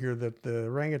bed over here that the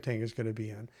orangutan is going to be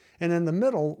in. And in the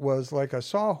middle was like a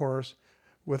sawhorse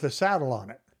with a saddle on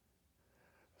it.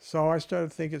 So I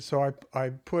started thinking, so I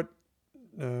put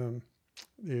the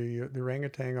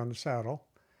orangutan on the saddle,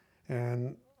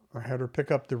 and I had her pick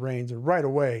up the reins, and right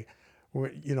away,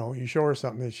 you show her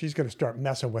something, and she's going to start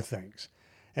messing with things.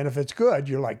 And if it's good,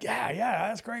 you're like, yeah,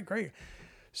 that's great.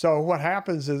 So what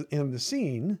happens is in the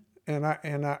scene, and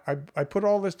I put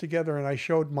all this together, and I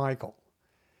showed Michael,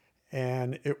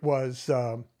 and it was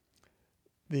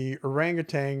the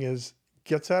orangutan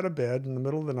gets out of bed in the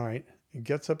middle of the night and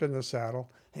gets up in the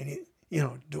saddle, and he,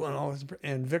 doing all this,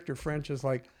 and Victor French is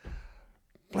like,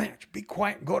 "Blanche, be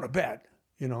quiet and go to bed,"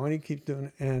 and he keeps doing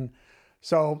it. And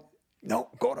so, "No,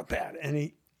 go to bed."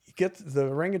 And the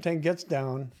orangutan gets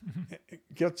down,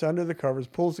 gets under the covers,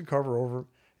 pulls the cover over,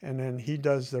 and then he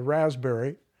does the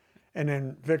raspberry, and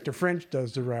then Victor French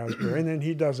does the raspberry, and then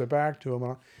he does it back to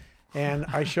him. And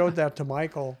I showed that to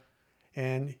Michael,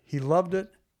 and he loved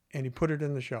it, and he put it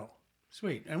in the show.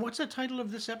 Sweet. And what's the title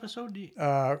of this episode?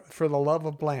 For the Love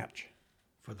of Blanche.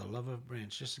 For the Love of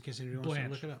Blanche, just in case anyone wants to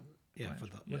look it up. Yeah,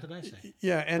 Blanche. what did I say?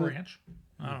 Yeah, and Branch?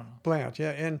 I don't know. Blanche,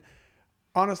 yeah. And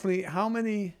honestly, how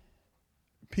many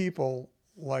people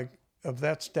like of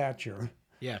that stature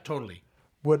Yeah, totally.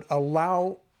 would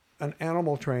allow an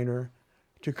animal trainer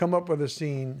to come up with a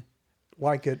scene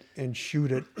like it and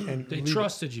shoot it and They leave it?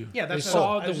 trusted you. Yeah, they that's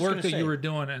saw what I was the work gonna that say. you were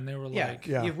doing, and they were like,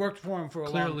 Yeah. You've worked for him for a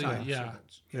Clearly, long time. yeah. So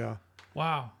that's, Yeah.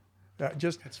 wow.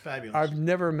 that's fabulous. I've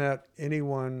never met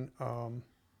anyone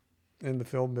in the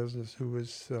film business who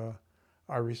was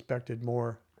I respected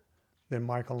more than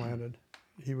Michael Landon.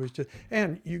 He was just,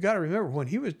 and you got to remember when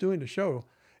he was doing the show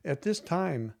at this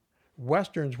time,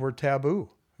 westerns were taboo.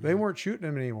 They weren't shooting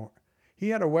them anymore. He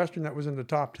had a western that was in the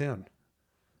top 10.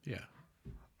 yeah.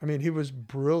 I mean, he was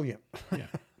brilliant. Yeah.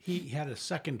 He had a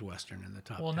second Western in the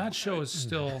top. Well, and 10. that show is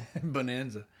still,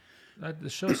 Bonanza. the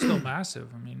show's still massive.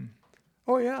 I mean,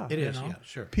 Oh yeah, It is, know? yeah,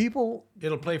 sure. people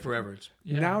It'll play forever. It's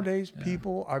yeah. nowadays.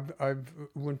 People, I've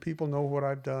when people know what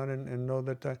I've done and know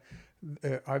that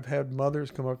I've had mothers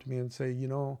come up to me and say,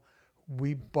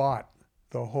 we bought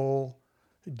the whole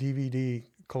DVD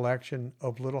collection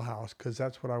of Little House because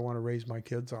that's what I want to raise my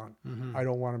kids on. I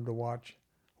don't want them to watch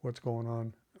what's going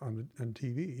on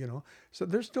TV, So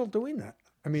they're still doing that.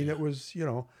 I mean, it was,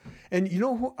 and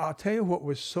I'll tell you what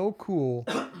was so cool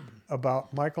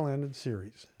about Michael Landon's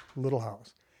series, Little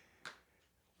House.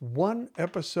 One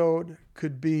episode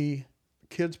could be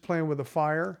kids playing with a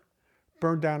fire,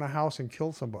 burn down a house and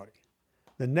kill somebody.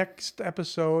 The next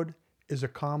episode is a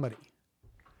comedy.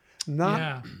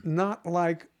 Not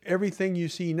like everything you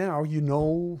see now,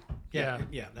 Yeah.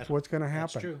 That's what's going to happen.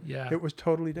 That's true. Yeah. It was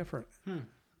totally different.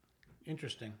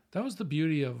 Interesting. That was the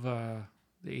beauty of the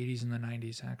 80s and the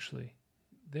 90s, actually.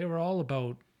 They were all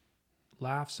about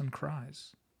laughs and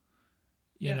cries.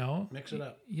 You know? Mix it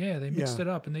up. Yeah, they mixed it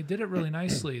up, and they did it really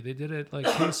nicely. They did it like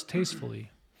tastefully.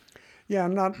 Yeah,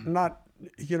 not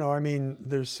I mean,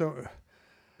 there's so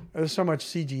much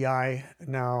CGI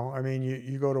now. I mean,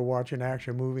 you go to watch an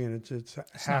action movie and it's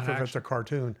half of it's a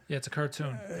cartoon. Yeah, it's a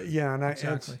cartoon. Yeah, and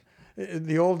Exactly. in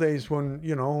the old days when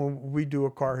we do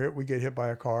a car hit, we get hit by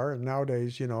a car, and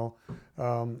nowadays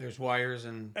There's wires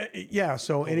and yeah,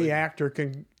 so any actor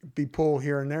can be pulled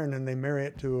here and there, and then they marry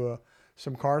it to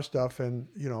some car stuff, and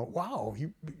wow,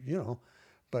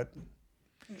 but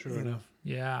true enough.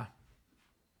 Yeah.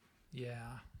 Yeah.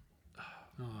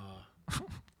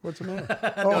 what's the matter?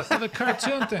 The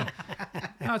cartoon thing.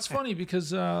 No, it's funny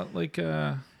because a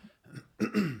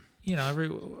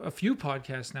few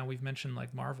podcasts now we've mentioned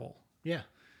like Marvel, Yeah.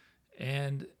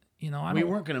 and We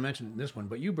weren't going to mention this one,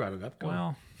 but you brought it up. Go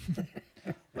on.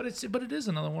 but it is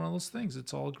another one of those things.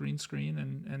 It's all green screen,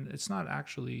 and it's not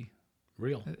actually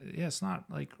Real. yeah, it's not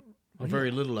like Well,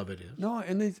 very little of it is. No,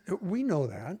 and we know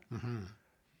that.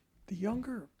 The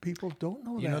younger people don't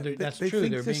know that. That's they true.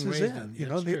 think They're this being is raised it. on-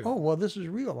 that's true. This is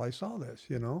real. I saw this.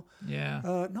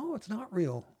 yeah. No, it's not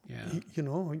real. Yeah.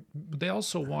 But they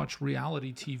also watch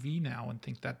reality TV now and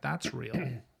think that that's real,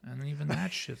 and even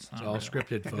that shit's not It's all real.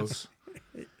 scripted, folks.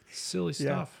 Silly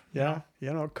Yeah, stuff.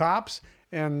 yeah. Cops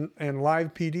and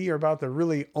live PD are about the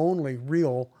really only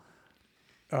real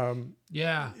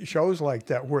Yeah. shows like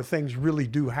that where things really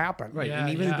do happen. Right. Yeah, and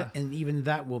even yeah. and even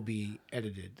that will be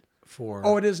edited for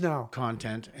Oh, it is now.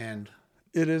 content and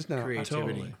It is now.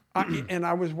 creativity. Totally. And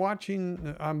I was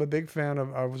watching. I'm a big fan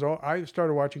of. I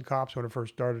started watching Cops when it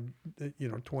first started.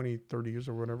 20, 30 years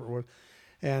or whatever it was.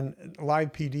 And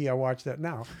live PD, I watch that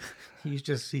now. He's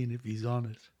just seeing if he's on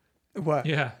it. What?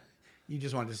 Yeah. You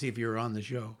just wanted to see if you were on the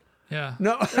show. Yeah.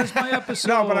 No, There's my episode.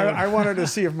 no, but I wanted to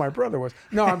see if my brother was.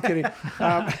 No, I'm kidding.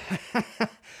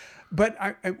 But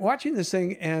I'm watching this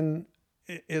thing, and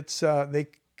it's they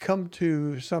come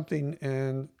to something,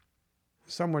 and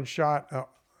someone shot,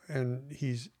 and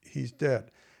he's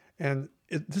dead, and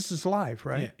this is live,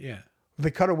 right? Yeah.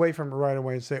 They cut away from it right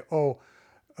away and say, "Oh,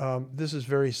 this is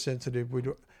very sensitive. We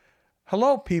do."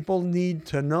 Hello, people need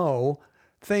to know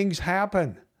things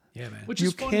happen. Yeah, man. Which You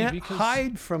is funny can't because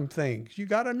hide from things. You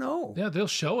got to know. yeah, they'll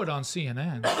show it on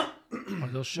CNN. Or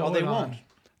they'll show Well, it they on. won't.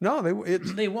 No,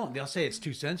 They won't. They'll say it's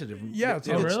too sensitive. Yeah, it's,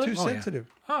 Oh, it's really? too Oh, yeah.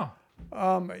 sensitive.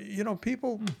 Oh,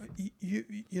 People,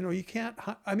 you can't.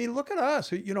 I mean, look at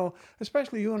us.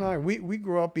 Especially you and I. We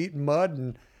grew up eating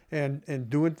mud and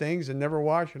doing things and never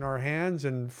washing our hands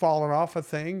and falling off of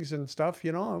things and stuff.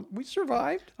 We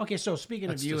survived. Okay, so speaking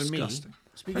that's of you disgusting. and me,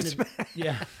 Speaking of,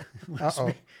 yeah.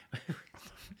 Uh-oh.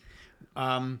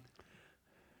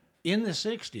 In the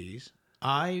 60s,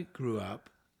 I grew up,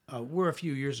 we're a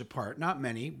few years apart, not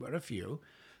many, but a few.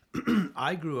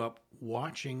 I grew up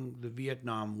watching the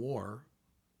Vietnam War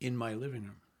in my living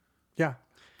room. Yeah.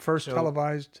 First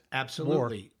televised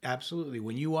Absolutely. war. Absolutely.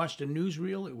 When you watched a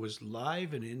newsreel, it was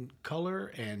live and in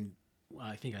color, and well,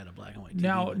 I think I had a black and white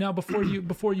TV. Now,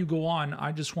 before you go on,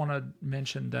 I just want to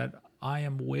mention that I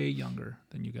am way younger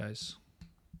than you guys.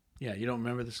 Yeah, you don't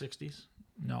remember the 60s?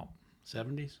 No.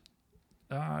 70s?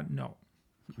 No.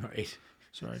 Right.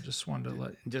 Sorry, I just wanted to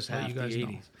let half you guys the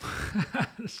know. 80s.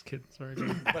 Just kidding. Sorry. Go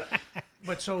ahead.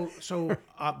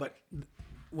 But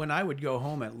when I would go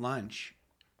home at lunch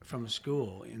from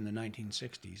school in the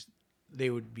 1960s, they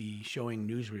would be showing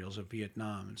newsreels of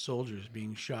Vietnam and soldiers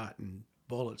being shot and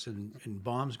bullets and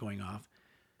bombs going off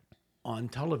on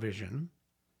television,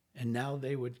 and now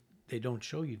they don't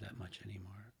show you that much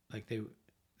anymore. Like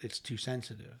it's too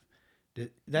sensitive.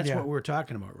 That's what we're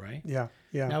talking about, right? Yeah,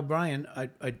 yeah. Now, Bryan,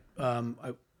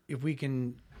 if we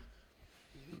can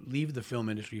leave the film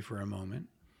industry for a moment,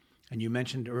 and you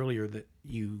mentioned earlier that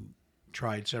you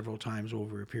tried several times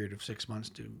over a period of 6 months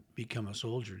to become a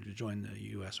soldier, to join the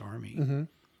U.S. Army.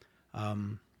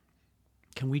 Mm-hmm.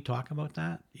 Can we talk about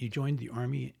that? You joined the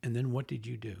Army, and then what did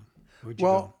you do? Where'd you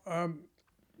go?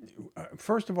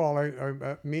 First of all,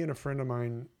 me and a friend of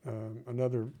mine,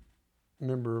 another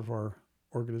member of our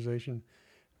organization,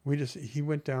 he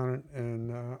went down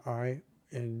and I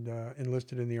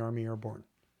enlisted in the Army Airborne.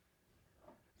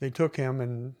 They took him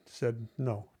and said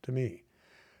no to me.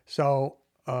 So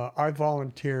I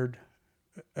volunteered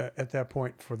at that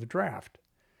point for the draft.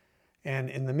 And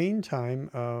in the meantime,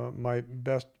 my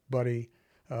best buddy,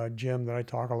 Jim, that I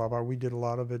talk a lot about, we did a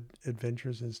lot of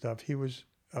adventures and stuff. He was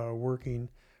working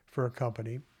for a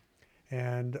company,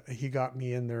 and he got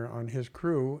me in there on his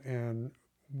crew, and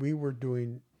we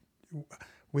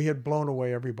had blown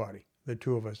away everybody, the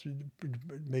two of us,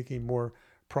 making more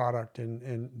product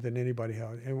and than anybody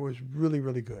had. And it was really,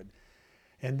 really good.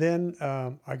 And then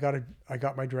I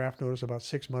got my draft notice about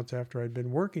 6 months after I'd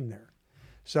been working there.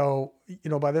 So,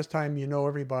 by this time,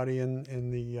 everybody in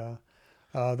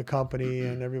the company,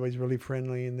 and everybody's really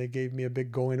friendly, and they gave me a big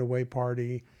going away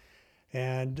party.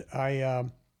 And I,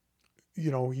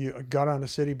 you got on a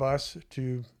city bus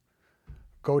to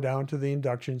go down to the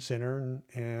induction center,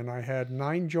 and I had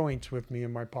 9 joints with me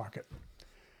in my pocket.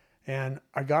 And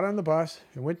I got on the bus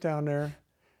and went down there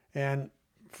and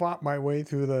fought my way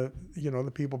through the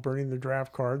people burning the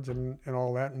draft cards and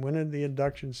all that, and went into the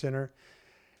induction center.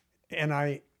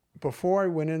 And before I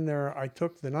went in there, I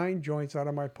took the 9 joints out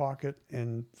of my pocket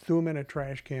and threw them in a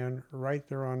trash can right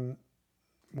there on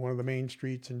one of the main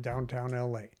streets in downtown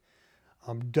LA.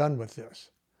 I'm done with this.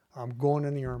 I'm going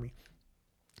in the Army.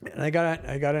 And I got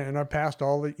it, and I passed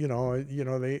all the,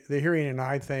 the hearing and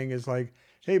eye thing is like,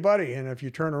 hey, buddy. And if you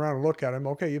turn around and look at him,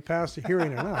 okay, you passed the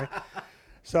hearing and eye.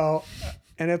 So,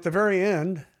 and at the very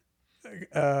end,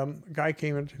 a guy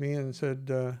came up to me and said,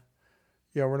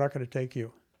 yeah, we're not going to take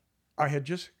you. I had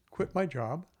just quit my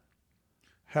job,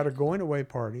 had a going away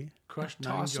party. Crushed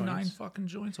Toss 9 9 joints. fucking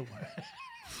joints away.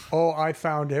 Oh, I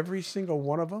found every single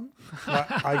one of them.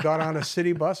 I got on a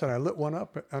city bus and I lit one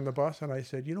up on the bus and I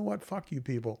said, you know what? Fuck you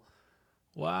people.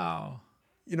 Wow.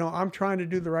 I'm trying to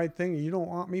do the right thing. You don't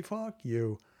want me? Fuck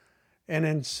you. And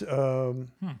then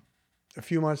a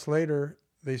few months later,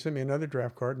 they sent me another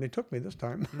draft card and they took me this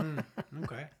time.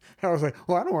 Okay. I was like,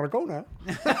 well, I don't want to go now.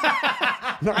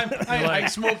 I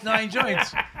smoked 9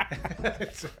 joints.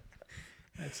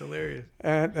 That's hilarious.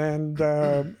 And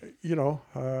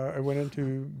I went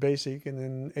into basic and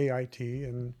then AIT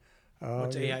and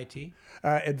What's AIT?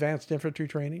 Advanced Infantry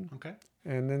Training. Okay.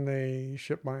 And then they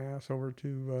shipped my ass over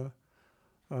to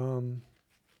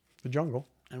the jungle.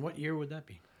 And what year would that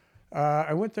be?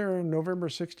 I went there in November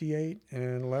 68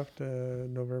 and left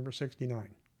November 69.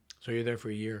 So you're there for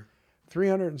a year.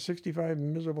 365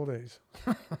 miserable days.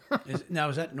 Is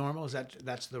that normal?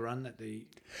 That's the run that they?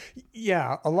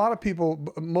 Yeah, a lot of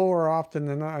people, more often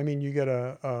than not, you get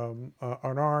an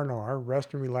R&R,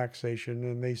 rest and relaxation,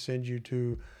 and they send you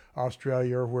to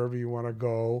Australia or wherever you want to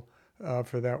go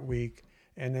for that week,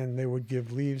 and then they would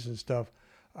give leaves and stuff.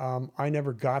 I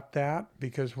never got that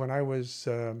because when I was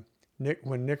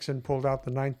when Nixon pulled out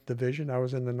the 9th Division, I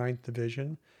was in the 9th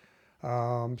Division,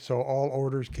 so all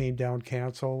orders came down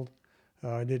canceled.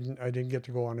 I didn't get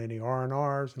to go on any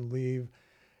R&Rs and leave,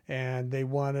 and they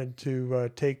wanted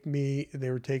to take me. They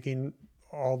were taking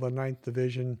all the 9th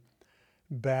Division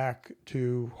back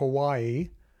to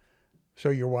Hawaii, so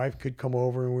your wife could come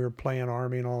over, and we were playing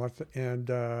Army and all that.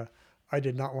 And I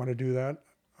did not want to do that.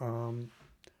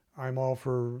 I'm all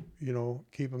for,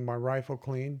 keeping my rifle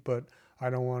clean, but I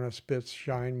don't want to spit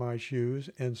shine my shoes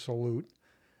and salute.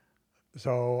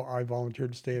 So I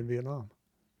volunteered to stay in Vietnam.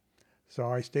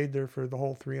 So I stayed there for the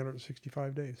whole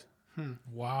 365 days.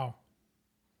 Wow.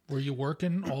 Were you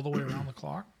working all the way around the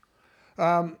clock?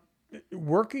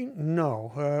 Working?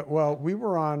 No. Well, we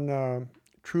were on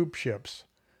troop ships.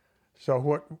 So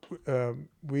what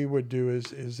we would do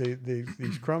is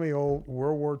these crummy old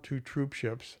World War II troop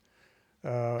ships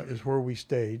is where we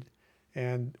stayed.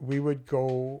 And we would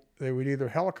go, they would either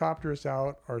helicopter us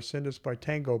out or send us by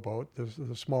tango boat,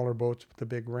 the smaller boats with the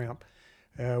big ramp.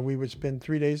 We would spend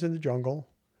 3 days in the jungle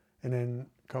and then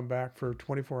come back for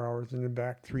 24 hours and then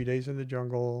back 3 days in the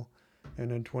jungle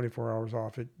and then 24 hours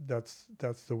off. That's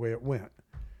the way it went.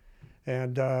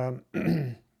 And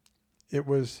it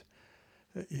was,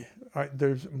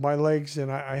 there's my legs,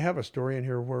 and I have a story in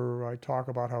here where I talk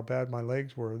about how bad my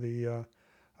legs were. The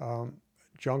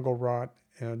jungle rot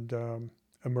and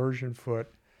immersion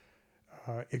foot,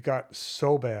 it got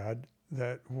so bad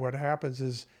that what happens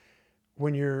is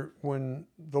when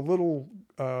the little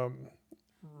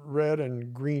red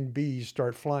and green bees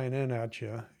start flying in at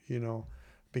you,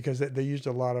 because they used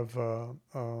a lot of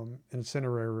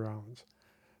incinerator rounds,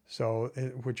 so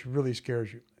which really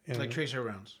scares you. And, like tracer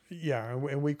rounds. Yeah,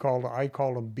 and I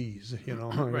call them bees,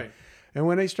 Right. And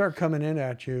when they start coming in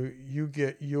at you,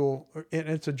 and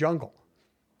it's a jungle.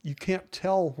 You can't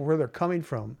tell where they're coming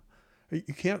from.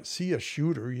 You can't see a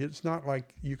shooter. It's not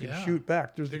like you can shoot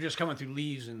back. They're just coming through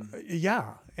leaves and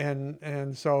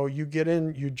and so you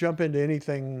jump into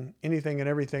anything and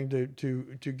everything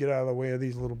to get out of the way of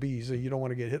these little bees. So you don't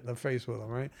want to get hit in the face with them,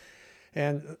 right?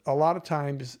 And a lot of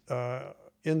times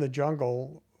in the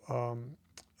jungle,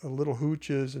 little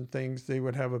hooches and things, they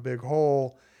would have a big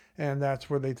hole, and that's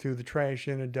where they threw the trash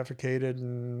in and defecated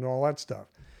and all that stuff.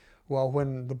 Well,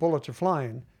 when the bullets are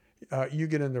flying, you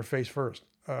get in their face first.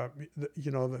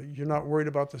 You're not worried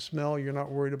about the smell. You're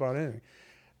not worried about anything.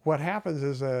 What happens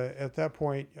is at that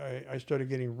point, I started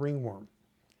getting ringworm.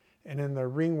 And then the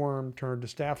ringworm turned to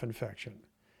staph infection.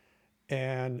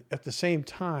 And at the same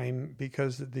time,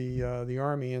 because the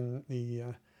Army and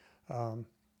in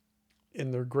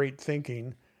their great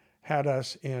thinking, had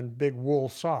us in big wool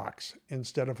socks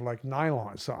instead of like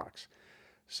nylon socks.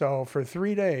 So for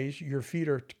 3 days, your feet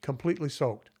are completely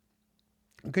soaked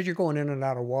because you're going in and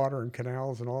out of water and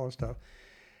canals and all this stuff.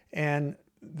 And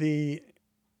the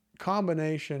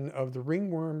combination of the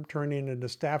ringworm turning into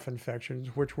staph infections,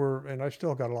 and I've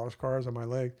still got a lot of scars on my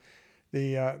leg,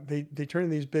 they turn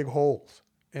into these big holes.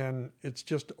 And it's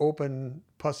just open,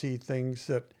 pussy things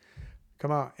that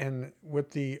come out. And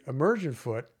with the immersion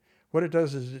foot, what it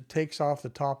does is it takes off the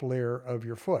top layer of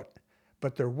your foot,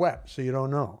 but they're wet, so you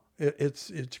don't know. It's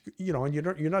and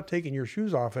you're not taking your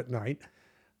shoes off at night.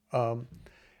 And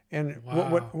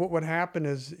Wow. what would happen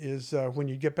is when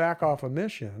you get back off a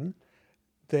mission,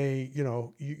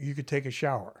 you could take a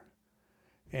shower,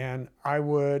 and I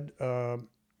would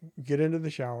get into the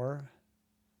shower,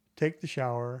 take the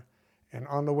shower, and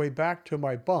on the way back to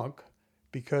my bunk,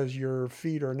 because your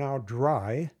feet are now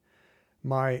dry,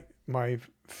 my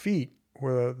feet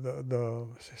where the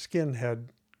skin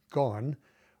had gone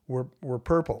were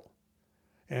purple.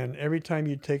 And every time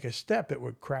you'd take a step, it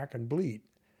would crack and bleed.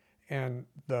 And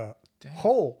the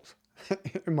holes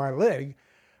in my leg,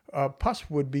 pus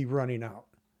would be running out.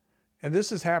 And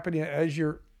this is happening as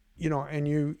you're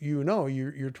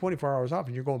 24 hours off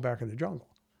and you're going back in the jungle.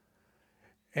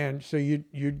 And so you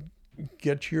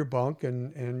get to your bunk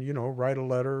and write a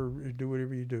letter, do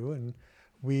whatever you do. And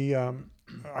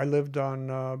I lived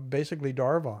on basically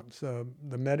Darvons.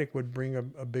 The medic would bring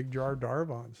a big jar of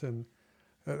Darvons, and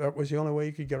that was the only way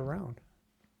you could get around.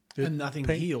 And nothing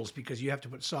heals because you have to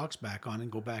put socks back on and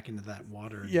go back into that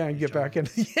water. And get back in.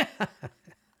 Yeah.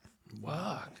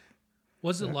 Wow.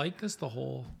 Was it like this the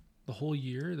whole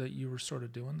year that you were sort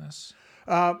of doing this?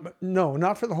 No,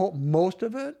 not for most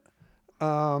of it.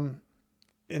 And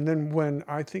then when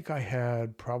I think I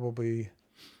had probably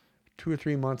 2 or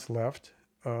 3 months left,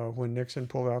 when Nixon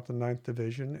pulled out the 9th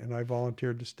Division, and I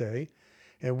volunteered to stay.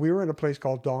 And we were in a place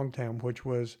called Dong Tam, which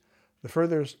was the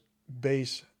furthest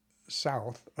base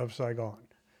south of Saigon.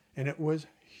 And it was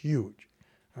huge.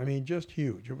 I mean, just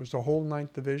huge. It was the whole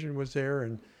 9th Division was there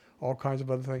and all kinds of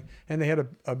other things. And they had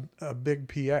a big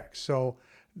PX. So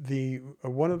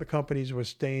one of the companies was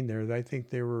staying there. I think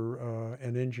they were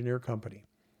an engineer company.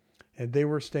 And they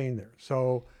were staying there.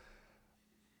 So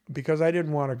because I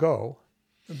didn't want to go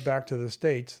back to the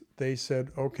States, they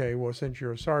said, okay, well, since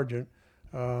you're a sergeant,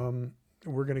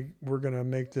 we're gonna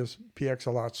make this PX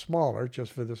a lot smaller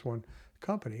just for this one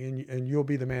company, and you'll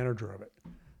be the manager of it.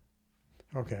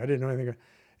 Okay, I didn't know anything.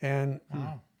 And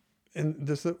Wow.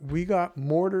 and we got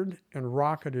mortared and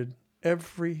rocketed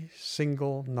every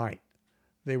single night.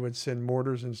 They would send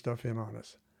mortars and stuff in on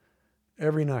us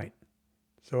every night.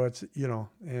 So it's,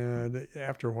 and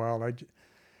after a while,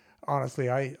 honestly,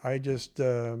 I just,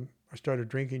 I started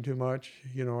drinking too much.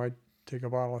 I'd take a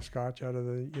bottle of scotch out of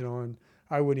and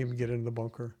I wouldn't even get into the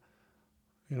bunker.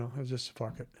 I was just,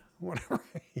 fuck it, whatever,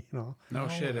 No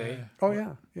shit, eh? way. Oh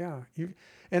yeah. Yeah.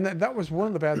 And that was one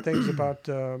of the bad things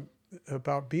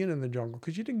about being in the jungle,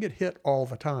 because you didn't get hit all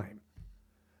the time.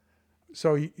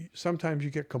 So sometimes you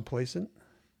get complacent,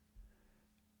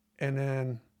 and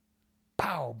then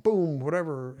pow, boom,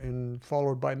 whatever, and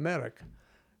followed by medic.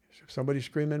 Somebody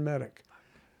screaming medic.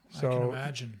 So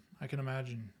I can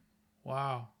imagine.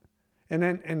 Wow.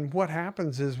 and what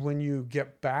happens is when you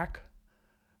get back,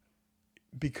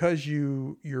 because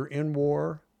you're in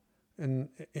war, and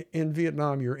in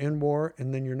Vietnam you're in war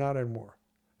and then you're not in war.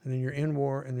 And then you're in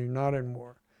war and then you're not in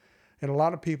war. And a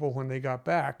lot of people, when they got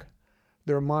back,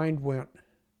 their mind went,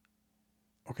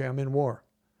 okay, I'm in war.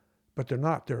 But they're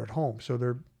not. They're at home.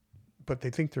 But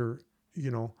they think they're,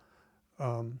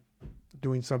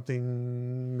 doing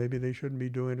something maybe they shouldn't be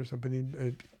doing or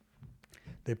something.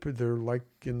 They're like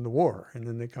in the war, and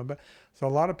then they come back. So a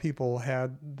lot of people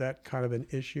had that kind of an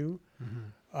issue.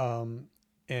 Mm-hmm.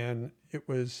 And it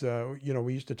was,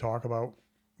 we used to talk about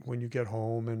when you get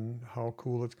home and how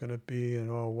cool it's going to be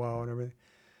and oh, wow, and everything.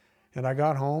 And I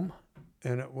got home,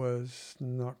 and it was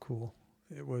not cool.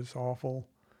 It was awful.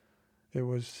 It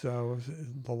was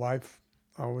the life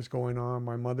was going on.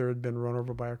 My mother had been run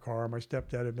over by a car. My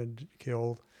stepdad had been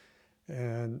killed.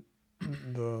 And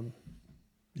the,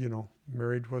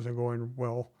 marriage wasn't going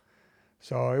well.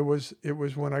 So it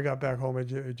was when I got back home,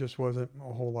 it just wasn't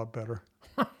a whole lot better.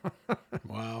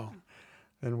 Wow.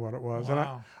 Than what it was.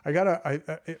 Wow. And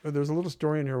there's a little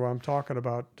story in here where I'm talking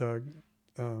about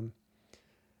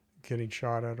getting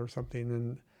shot at or something.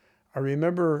 And I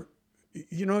remember,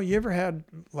 you ever had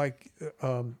like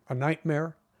a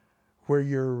nightmare where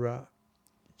you're,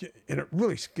 and it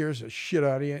really scares the shit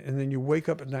out of you. And then you wake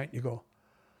up at night and you go,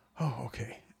 oh,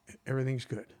 okay, everything's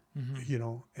good.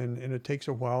 Mm-hmm. And it takes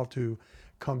a while to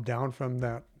come down from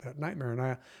that nightmare.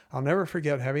 And I'll never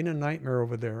forget having a nightmare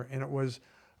over there. And it was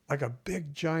like a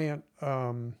big giant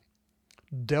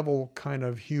devil kind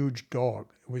of huge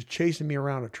dog. It was chasing me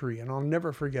around a tree, and I'll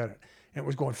never forget it. And it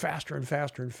was going faster and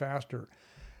faster and faster.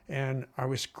 And I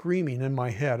was screaming in my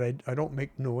head. I don't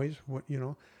make noise, but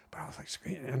I was like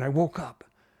screaming. And I woke up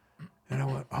and I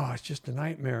went, oh, it's just a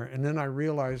nightmare. And then I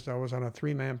realized I was on a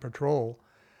 3-man patrol,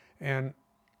 and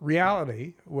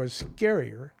reality was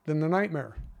scarier than the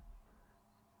nightmare.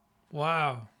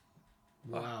 Wow.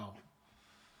 Wow.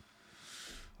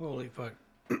 Holy fuck.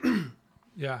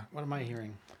 Yeah. What am I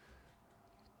hearing?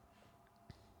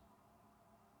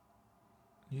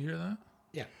 You hear that?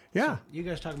 Yeah. Yeah. So you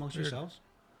guys talk amongst yourselves?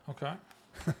 Okay.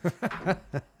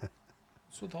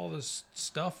 What's with all this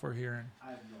stuff we're hearing?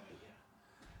 I have no idea.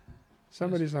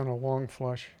 Somebody's on a long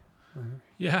flush.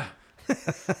 Yeah.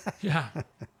 Yeah.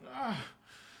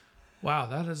 Wow,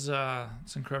 that is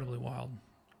it's incredibly wild.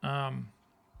 How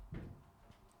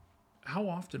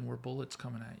often were bullets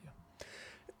coming at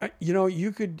you?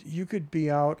 You could be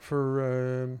out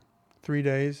for 3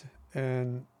 days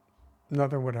and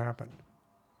nothing would happen.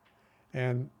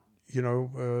 And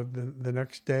the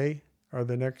next day or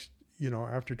the next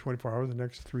after 24 hours, the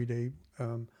next 3 day,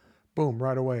 boom,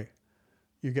 right away,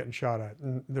 you're getting shot at.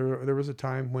 And there was a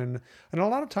time when, and a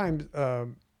lot of times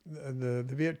the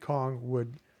Viet Cong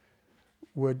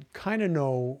would kind of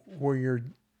know where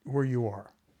you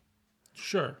are.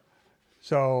 Sure.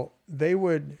 So they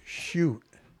would shoot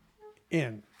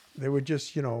in. They would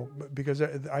just, because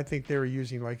I think they were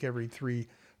using like every 3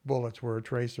 bullets were a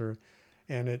tracer.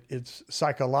 And it's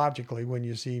psychologically, when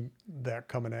you see that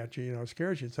coming at you, it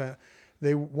scares you.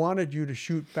 They wanted you to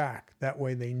shoot back. That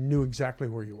way they knew exactly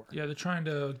where you were. Yeah, they're trying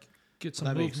to get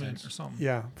some movement or something.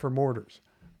 Yeah, for mortars.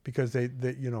 Because they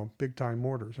big time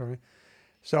mortars, right?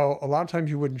 So a lot of times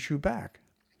you wouldn't shoot back.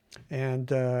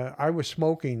 And I was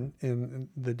smoking in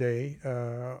the day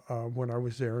when I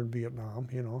was there in Vietnam.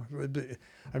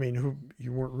 I mean,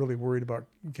 you weren't really worried about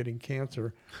getting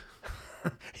cancer.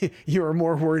 You were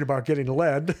more worried about getting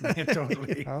lead. Yeah,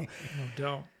 totally. No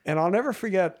doubt. And I'll never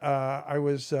forget. I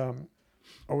was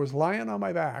lying on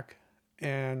my back,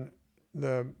 and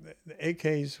the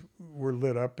AKs were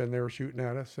lit up, and they were shooting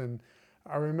at us. And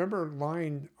I remember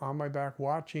lying on my back,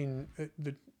 watching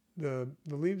the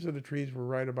leaves of the trees were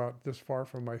right about this far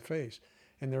from my face,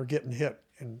 and they're getting hit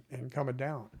and coming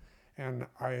down. And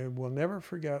I will never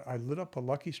forget, I lit up a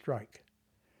Lucky Strike.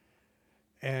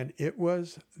 And it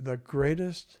was the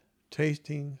greatest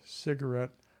tasting cigarette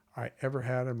I ever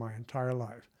had in my entire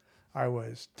life. I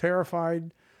was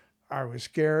terrified. I was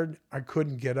scared. I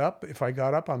couldn't get up. If I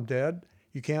got up, I'm dead.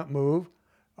 You can't move.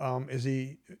 Is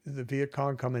the Viet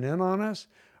Cong coming in on us?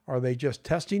 Are they just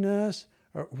testing us?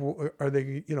 Are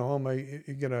they, am I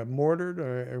going to mortared,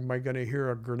 or am I going to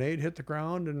hear a grenade hit the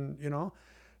ground? And,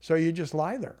 so you just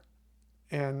lie there.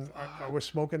 And I was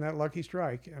smoking that Lucky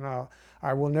Strike, and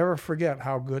I will never forget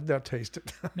how good that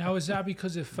tasted. Now, is that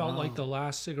because it felt like the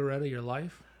last cigarette of your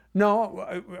life?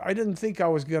 No, I didn't think I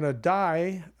was going to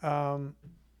die,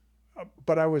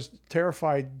 but I was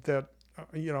terrified that,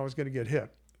 I was going to get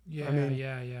hit. Yeah, I mean,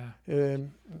 yeah.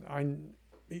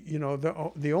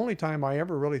 The only time I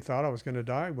ever really thought I was going to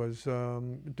die was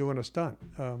doing a stunt,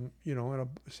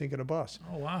 sinking a bus.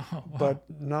 Oh, wow. But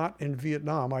not in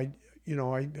Vietnam. I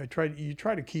tried. You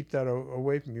try to keep that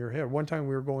away from your head. One time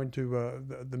we were going to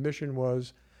the mission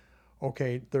was,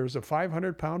 okay, there's a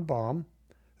 500-pound bomb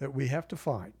that we have to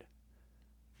find.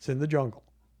 It's in the jungle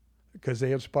because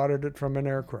they had spotted it from an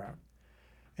aircraft,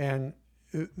 and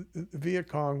the Viet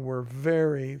Cong were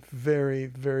very, very,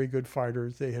 very good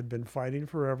fighters. They had been fighting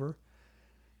forever.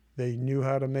 They knew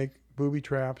how to make booby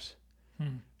traps.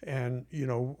 And,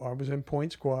 I was in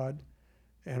point squad,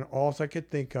 and all I could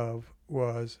think of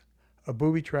was a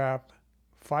booby trap,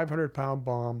 500-pound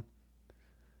bomb.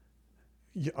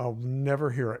 I'll never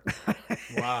hear it.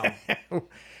 Wow.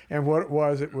 And what it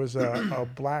was a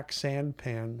black sand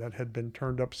pan that had been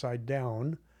turned upside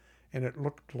down, and it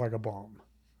looked like a bomb.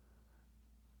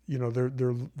 They're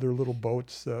little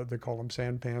boats. They call them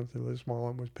sand pans. They're really small.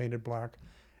 It was painted black,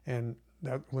 and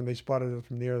that when they spotted it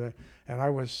from the air, and I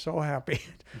was so happy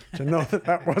to know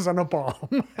that wasn't a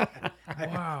bomb.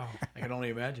 Wow! I can only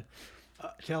imagine.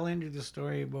 Tell Andrew the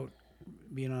story about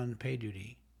being on pay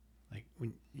duty. Like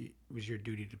when it was your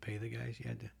duty to pay the guys, you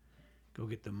had to go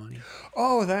get the money.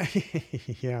 Oh,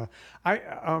 yeah. I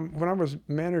when I was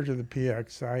manager of the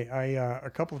PX, a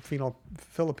couple of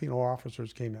Filipino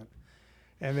officers came in.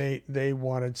 And they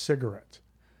wanted cigarettes.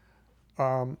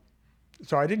 So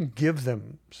I didn't give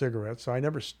them cigarettes. So I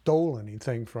never stole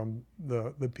anything from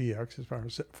the PX as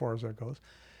far as that goes.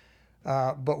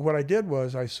 But what I did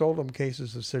was I sold them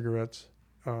cases of cigarettes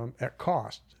at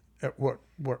cost, at what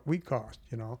we cost,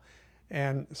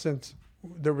 And since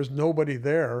there was nobody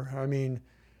there, I mean,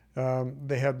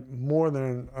 they had more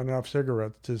than enough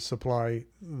cigarettes to supply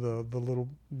the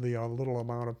little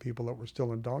amount of people that were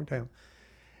still in Dogtown.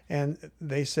 And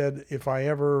they said if I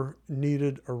ever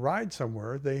needed a ride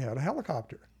somewhere, they had a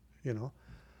helicopter,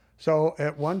 So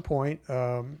at one point,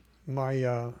 my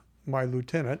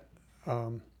lieutenant,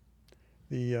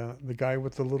 the guy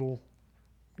with the little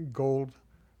gold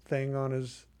thing on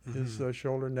his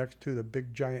shoulder next to the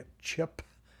big giant chip.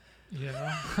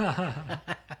 Yeah.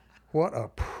 What a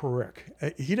prick.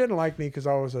 He didn't like me because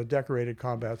I was a decorated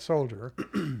combat soldier,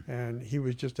 and he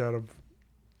was just out of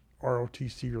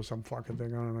ROTC or some fucking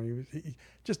thing. I don't know. He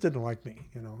just didn't like me,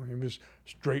 He was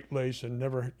straight-laced and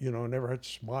never had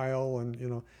smile,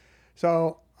 and,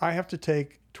 So I have to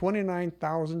take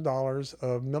 $29,000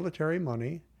 of military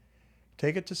money,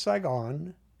 take it to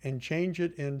Saigon, and change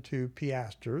it into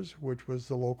piastres, which was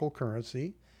the local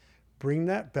currency, bring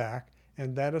that back,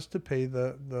 and that is to pay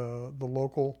the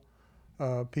local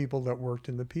people that worked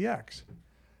in the PX.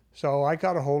 So I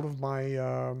got a hold of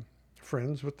my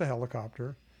friends with the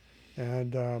helicopter,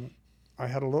 and I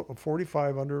had a little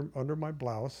 45 under my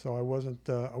blouse, so I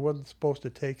wasn't supposed to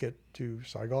take it to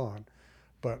Saigon,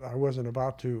 but I wasn't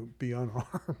about to be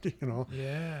unarmed,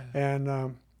 Yeah.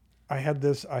 And I had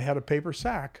a paper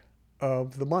sack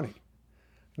of the money.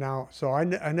 Now, so I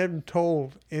never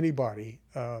told anybody,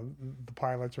 the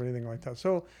pilots or anything like that.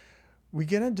 So we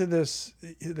get into this.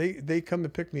 They come to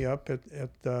pick me up at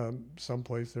some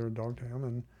place there in Dogtown,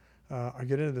 and I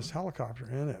get into this helicopter,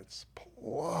 and it's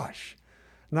plush.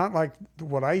 Not like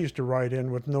what I used to ride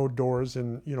in with no doors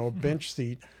and, a bench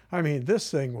seat. I mean, this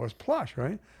thing was plush,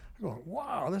 right? I'm going,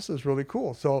 wow, this is really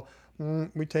cool. So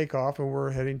we take off, and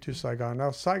we're heading to Saigon. Now,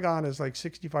 Saigon is like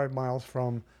 65 miles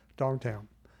from Dogtown,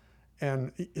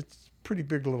 and it's a pretty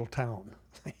big little town,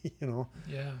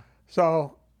 Yeah.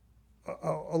 So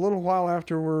a little while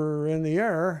after we're in the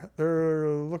air, they're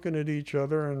looking at each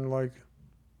other and like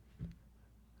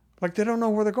they don't know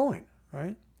where they're going,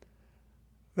 right?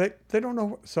 They don't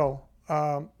know. So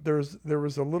there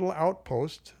was a little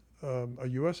outpost, a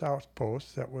U.S.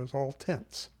 outpost that was all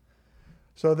tents.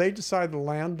 So they decided to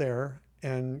land there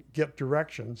and get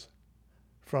directions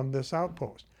from this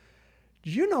outpost. Do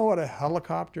you know what a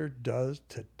helicopter does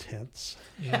to tents?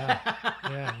 Yeah.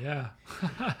 Yeah.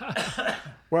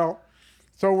 Well,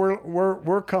 So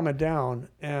we're coming down,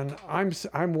 and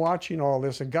I'm watching all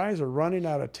this, and guys are running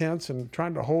out of tents and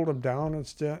trying to hold them down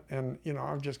and you know,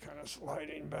 I'm just kind of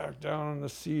sliding back down on the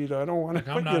seat. I don't want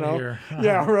to, I'm not you know, here.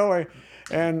 yeah, really.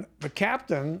 And the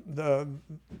captain,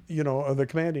 the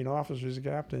commanding officer is the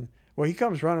captain. Well, he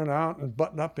comes running out and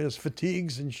button up his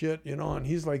fatigues and shit, you know, and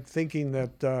he's like thinking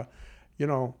that,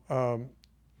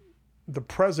 the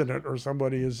president or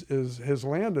somebody has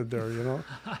landed there, you know.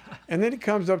 And then he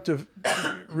comes up to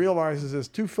realizes there's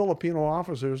 2 Filipino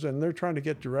officers and they're trying to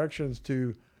get directions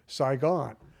to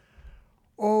Saigon.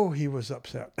 Oh, he was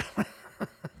upset.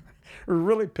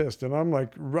 Really pissed. And I'm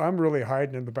really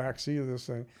hiding in the back seat of this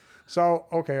thing. So,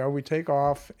 okay, we take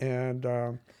off and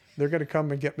they're going to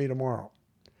come and get me tomorrow.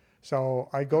 So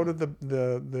I go to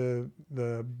the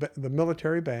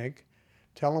military bank,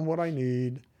 tell them what I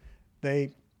need.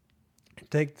 They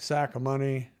take the sack of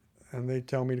money, and they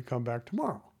tell me to come back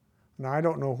tomorrow. Now, I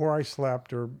don't know where I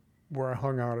slept or where I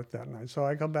hung out at that night. So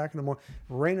I come back in the morning,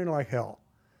 raining like hell.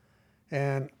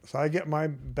 And so I get my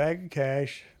bag of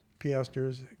cash,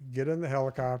 piasters, get in the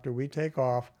helicopter, we take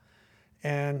off,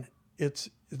 and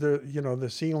the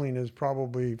ceiling is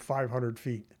probably 500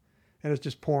 feet, and it's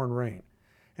just pouring rain.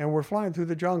 And we're flying through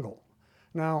the jungle.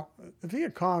 Now, the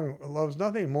Viet Cong loves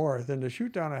nothing more than to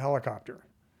shoot down a helicopter.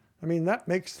 I mean, that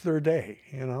makes their day,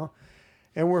 you know.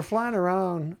 And we're flying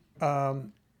around,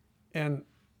 and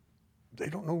they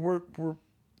don't know where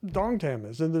Dong Tam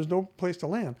is, and there's no place to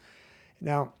land.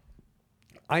 Now,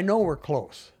 I know we're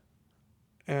close,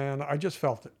 and I just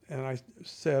felt it. And I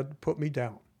said, put me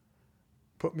down.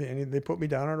 And they put me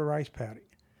down on a rice paddy.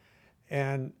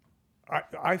 And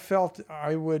I felt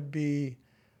I would be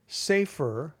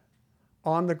safer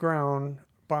on the ground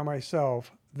by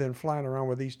myself than flying around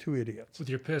with these 2 idiots. With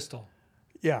your pistol.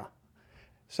 Yeah.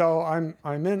 So I'm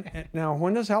in now.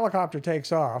 When this helicopter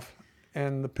takes off,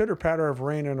 and the pitter patter of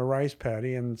rain in a rice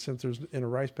paddy, and since there's in a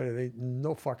rice paddy, there's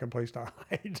no fucking place to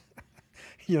hide.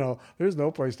 You know, there's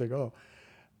no place to go.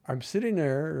 I'm sitting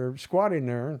there or squatting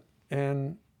there,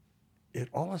 and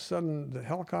all of a sudden the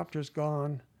helicopter's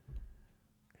gone.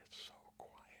 It's so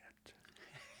quiet,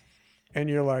 and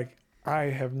you're like, I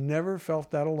have never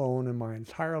felt that alone in my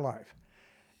entire life.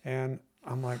 And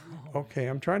I'm like, okay,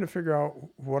 I'm trying to figure out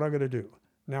what I'm going to do.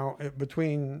 Now,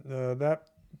 between that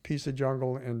piece of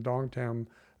jungle and Dong Tam,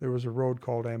 there was a road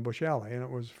called Ambush Alley, and it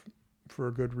was for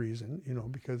a good reason, you know,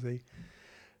 because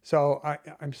so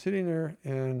I'm sitting there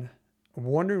and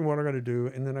wondering what I'm going to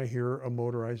do, and then I hear a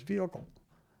motorized vehicle.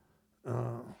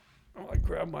 I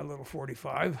grab my little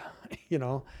 45, you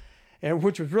know, and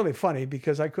which was really funny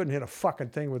because I couldn't hit a fucking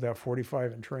thing with that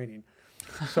 45 in training.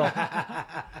 So,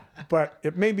 but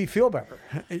it made me feel better,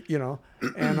 you know,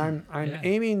 and I'm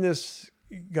aiming this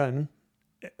gun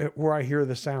at where I hear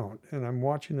the sound, and I'm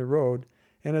watching the road,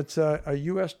 and it's a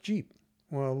U.S. Jeep,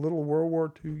 well, a little World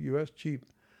War II U.S. Jeep.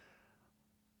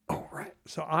 Oh, right.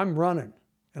 So I'm running,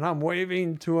 and I'm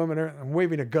waving to him, and I'm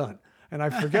waving a gun, and I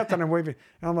forget that I'm waving,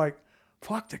 and I'm like,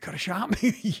 fuck, they could have shot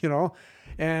me, you know.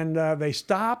 And they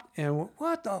stopped and,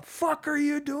 what the fuck are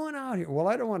you doing out here? Well,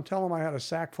 I don't want to tell them I had a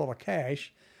sack full of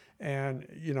cash. And,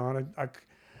 you know, and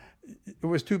it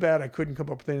was too bad I couldn't come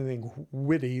up with anything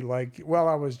witty like, well,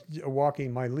 I was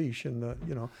walking my leash in the,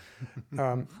 you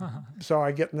know. So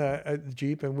I get in the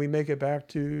Jeep and we make it back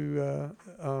to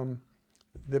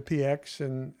the PX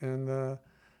and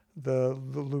the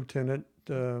lieutenant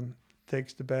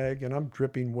takes the bag, and I'm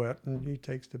dripping wet, and he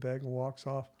takes the bag and walks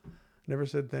off. Never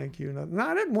said thank you. Nothing. No,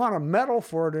 I didn't want a medal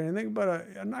for it or anything, but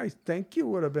a nice thank you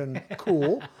would have been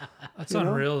cool. That's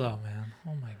unreal, though, man.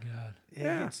 Oh my God.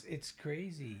 Yeah. It's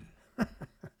crazy.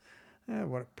 Yeah,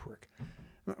 what a prick.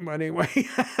 But anyway.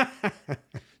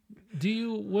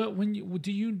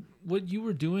 What you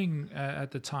were doing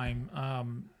at the time?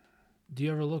 Do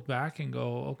you ever look back and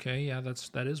go, okay, yeah,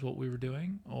 that is what we were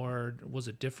doing, or was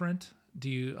it different? Did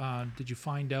you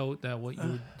find out that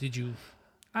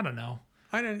I don't know.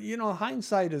 I don't, you know,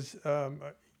 hindsight is,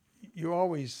 you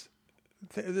always,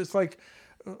 it's like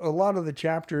a lot of the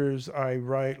chapters I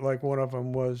write, like one of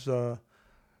them was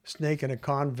Snake and a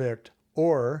Convict,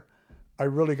 or I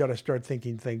really got to start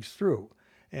thinking things through.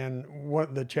 And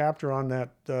what the chapter on that,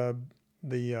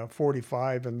 the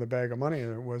 45 and the bag of money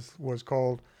was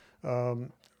called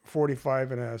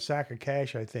 45 and a sack of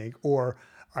cash, I think, or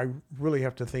I really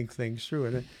have to think things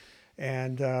through.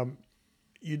 And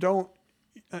you don't,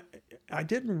 I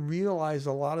didn't realize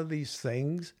a lot of these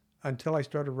things until I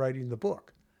started writing the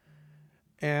book.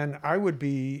 And I would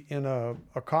be in a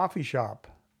coffee shop,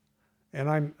 and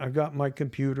I've got my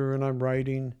computer and I'm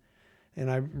writing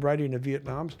a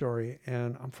Vietnam story,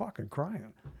 and I'm fucking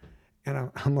crying. And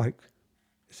I'm like,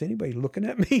 is anybody looking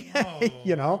at me? Oh,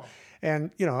 You know, wow.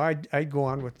 and you know, I'd go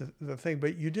on with the thing,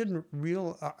 but I didn't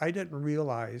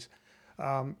realize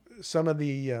some of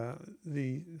the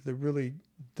really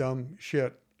dumb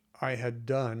shit I had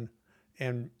done,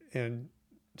 and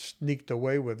sneaked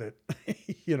away with it.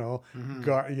 You know,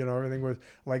 got, you know, everything was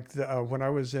like when I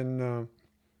was in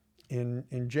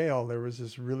jail, there was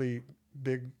this really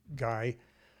big guy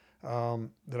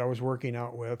that I was working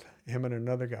out with, him and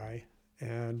another guy,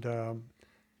 and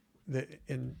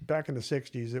back in the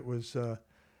 60s, it was a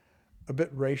bit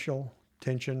racial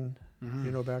tension,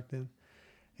 you know, back then.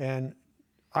 And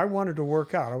I wanted to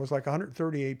work out. I was like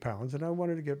 138 pounds, and I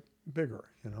wanted to get bigger,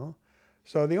 you know.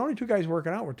 So the only two guys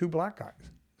working out were two black guys.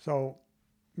 So,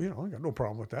 you know, I got no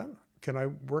problem with that. Can I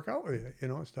work out with you, you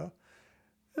know, and stuff?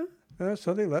 Yeah.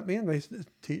 So they let me in. They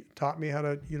taught me how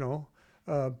to, you know,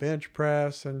 bench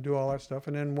press and do all that stuff.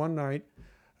 And then one night,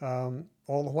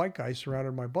 all the white guys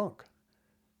surrounded my bunk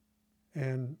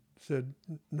and said,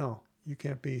 "No, you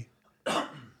can't be.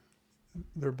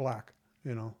 They're black,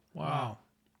 you know." Wow.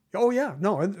 Oh yeah,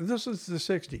 no, this is the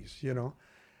 60s, you know.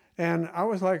 And I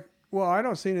was like, well, I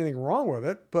don't see anything wrong with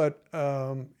it, but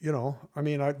you know, I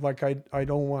mean, I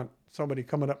don't want somebody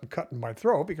coming up and cutting my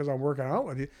throat because I'm working out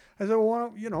with you. I said,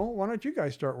 well, why don't you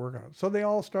guys start working out? So they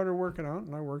all started working out,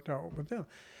 and I worked out with them.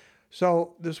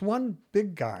 So this one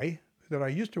big guy that I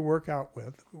used to work out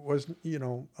with was, you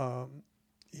know,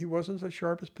 he wasn't the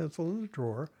sharpest pencil in the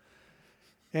drawer.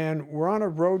 And we're on a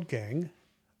road gang,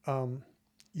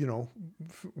 you know,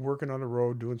 working on the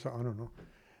road, doing something, I don't know.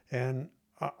 And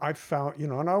I found, you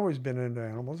know, and I've always been into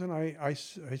animals, and I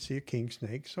see a king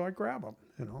snake, so I grab him,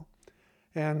 you know.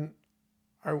 And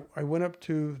I went up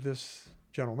to this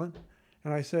gentleman,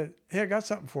 and I said, "Hey, I got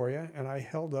something for you." And I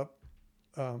held up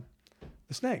the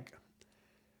snake.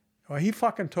 Well, he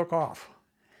fucking took off,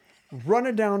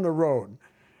 running down the road.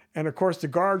 And of course, the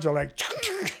guards are like,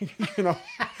 you know.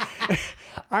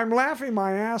 I'm laughing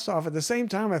my ass off. At the same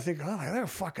time, I think, oh, I gotta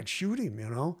fucking shoot him, you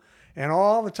know. And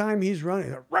all the time he's running,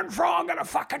 he's like, "Renfro, I'm gonna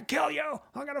fucking kill you.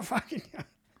 I'm gonna fucking."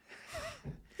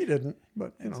 He didn't,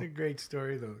 but you know. It's a great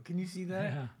story, though. Can you see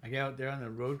that? Yeah. I get out there on the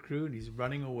road crew, and he's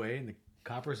running away, and the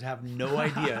coppers have no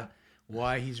idea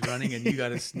why he's running, and you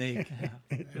got a snake.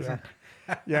 Yeah.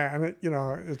 Yeah, and you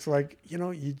know, it's like, you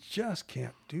know, you just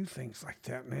can't do things like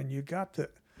that, man. You got to,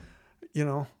 you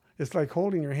know, it's like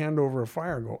holding your hand over a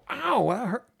fire and go, "Ow, that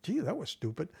hurt." Gee, that was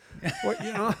stupid. What,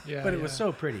 you know? Yeah, But it was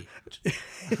so pretty.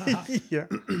 Yeah.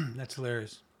 That's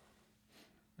hilarious.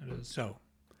 It is.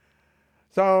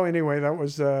 So anyway, that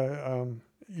was,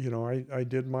 you know, I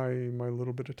did my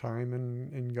little bit of time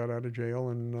and got out of jail.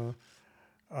 And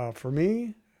for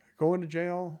me, going to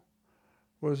jail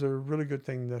was a really good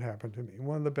thing that happened to me.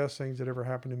 One of the best things that ever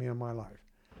happened to me in my life,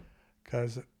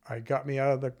 because I got me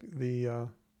out of the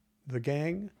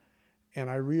gang, and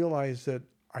I realized that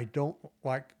I don't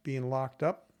like being locked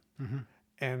up,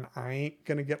 and I ain't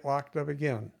gonna get locked up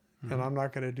again, and I'm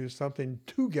not gonna do something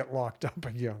to get locked up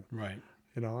again. Right.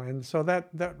 You know, and so that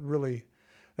really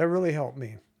helped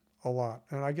me a lot.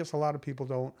 And I guess a lot of people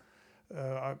don't.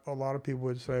 A lot of people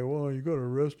would say, "Well, you got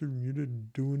arrested and you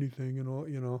didn't do anything," and all,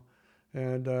 you know.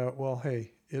 And well,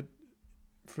 hey, it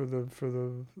for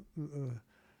the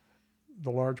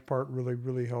large part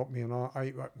really helped me. And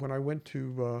I when I went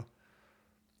to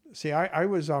see, I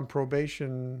was on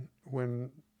probation when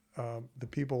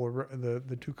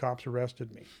the two cops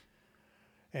arrested me,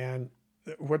 and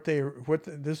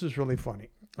this is really funny.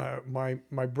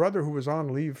 My brother, who was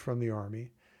on leave from the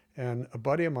Army, and a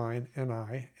buddy of mine and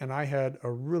I had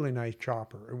a really nice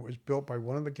chopper. It was built by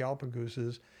one of the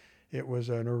Galpagooses. It was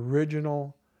an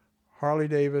original Harley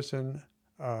Davidson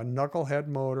knucklehead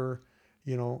motor,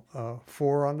 you know,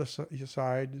 4 on the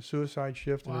side, suicide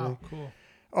shift. And Wow, everything. cool.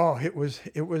 Oh, it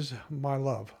was my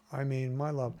love. I mean, my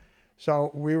love.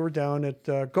 So we were down at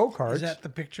go-karts. Is that the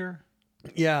picture?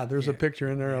 Yeah, there's a picture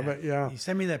in there of it. Yeah. You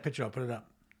send me that picture. I'll put it up.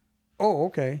 Oh,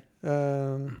 okay.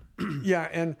 Yeah,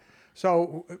 and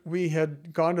so we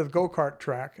had gone to the go-kart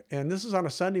track, and this is on a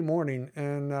Sunday morning,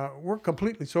 and we're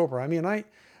completely sober. I mean,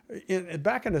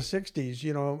 back in the 60s,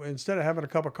 you know, instead of having a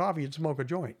cup of coffee, you'd smoke a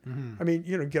joint. I mean,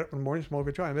 you know, get up in the morning, smoke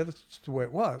a joint. I mean, that's the way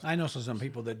it was. I know some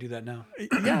people that do that now.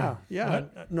 Yeah.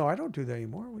 No, I don't do that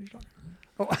anymore. What are you talking about?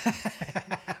 Oh.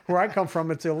 Where I come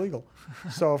from, it's illegal.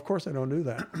 So, of course, I don't do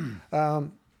that.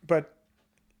 But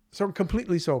so we're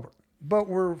completely sober. But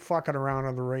we're fucking around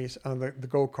on the race, on the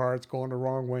go-karts, going the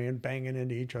wrong way and banging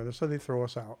into each other. So they throw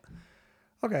us out.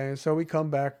 Okay, so we come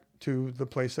back to the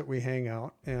place that we hang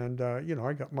out. And, you know,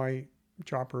 I got my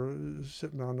chopper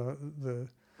sitting on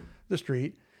the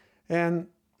street. And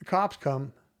the cops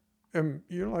come. And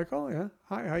you're like, "Oh, yeah.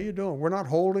 Hi, how you doing?" We're not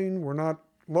holding. We're not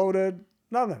loaded,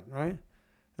 nothing, right?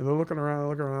 And they're looking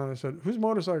around. I said, whose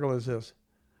motorcycle is this?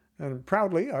 And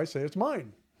proudly, I say, it's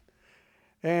mine.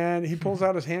 And he pulls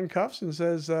out his handcuffs and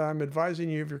says, I'm advising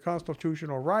you of your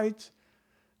constitutional rights.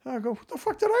 And I go, what the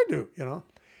fuck did I do? You know,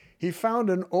 he found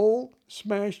an old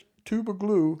smashed tube of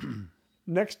glue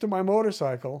next to my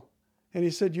motorcycle. And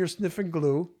he said, you're sniffing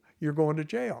glue. You're going to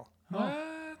jail. What?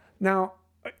 Now,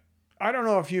 I don't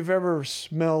know if you've ever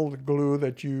smelled glue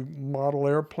that you model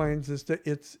airplanes.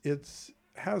 It's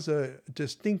has a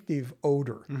distinctive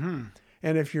odor. Mm-hmm.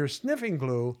 And if you're sniffing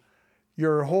glue,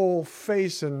 your whole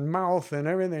face and mouth and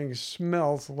everything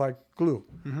smells like glue.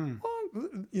 Mm-hmm. Well,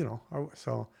 you know,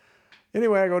 so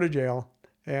anyway, I go to jail,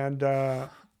 and I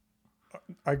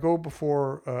go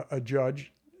before a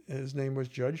judge. His name was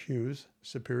Judge Hughes,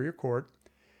 Superior Court,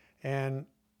 and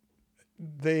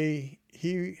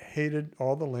he hated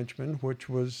all the lynchmen, which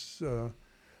was,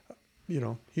 you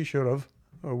know, he should have.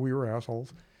 We were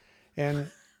assholes.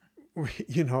 And,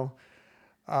 you know,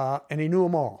 and he knew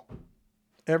them all,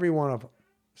 every one of them.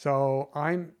 So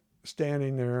I'm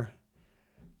standing there,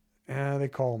 and they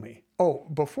call me. Oh,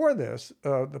 before this,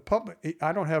 the public,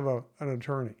 I don't have an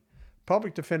attorney.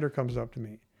 Public defender comes up to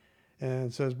me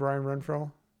and says, Bryan Renfro,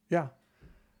 yeah,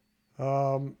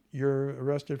 you're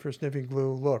arrested for sniffing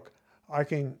glue. Look, I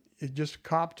can just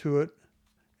cop to it,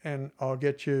 and I'll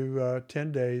get you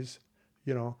 10 days,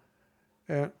 you know.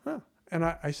 And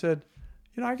I said,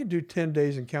 you know, I could do 10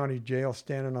 days in county jail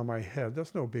standing on my head.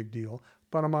 That's no big deal.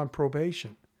 But I'm on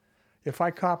probation. If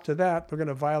I cop to that, they're going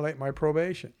to violate my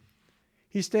probation.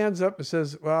 He stands up and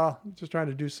says, well, I'm just trying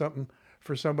to do something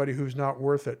for somebody who's not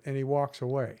worth it. And he walks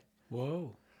away.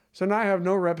 Whoa. So now I have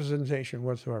no representation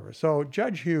whatsoever. So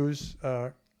Judge Hughes,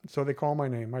 so they call my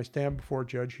name. I stand before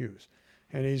Judge Hughes.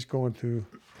 And he's going through,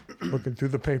 looking through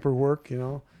the paperwork, you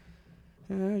know.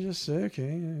 And I just say,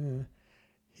 okay.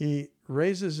 He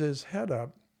raises his head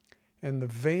up, and the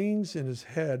veins in his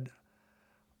head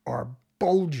are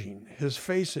bulging. His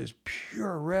face is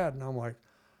pure red. And I'm like,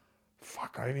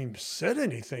 fuck, I haven't even said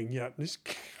anything yet. And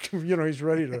you know, he's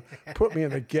ready to put me in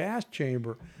the gas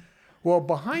chamber. Well,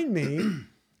 behind me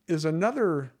is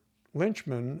another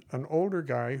lynchman, an older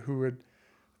guy who had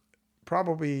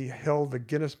probably held the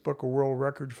Guinness Book of World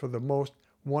Records for the most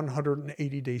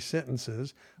 180-day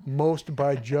sentences, most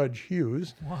by Judge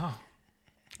Hughes. Wow.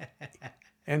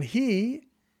 And he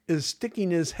is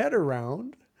sticking his head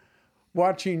around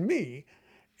watching me,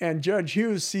 and Judge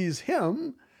Hughes sees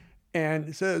him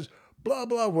and says, blah,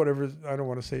 blah, whatever. I don't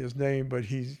want to say his name, but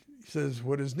he says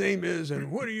what his name is and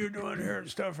what are you doing here and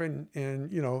stuff. And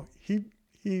you know, he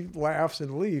laughs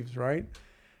and leaves, right?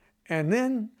 And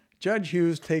then Judge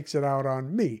Hughes takes it out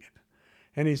on me.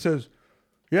 And he says,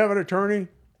 you have an attorney?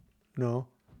 No.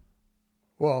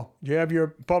 Well, do you have your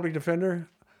public defender?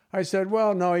 I said,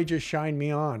 well, no, he just shined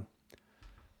me on.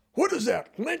 What is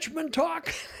that, lynchman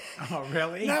talk? Oh,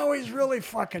 really? Now he's really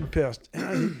fucking pissed.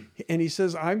 And he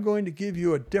says, I'm going to give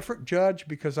you a different judge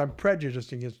because I'm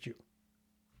prejudiced against you.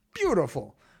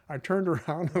 Beautiful. I turned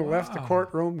around and left the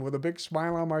courtroom with a big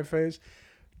smile on my face.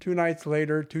 2 nights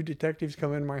later, 2 detectives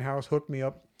come in my house, hook me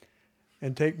up,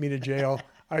 and take me to jail.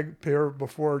 I appear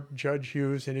before Judge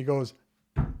Hughes, and he goes,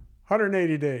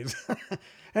 180 days.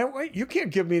 And wait, you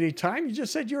can't give me any time. You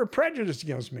just said you were prejudiced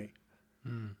against me.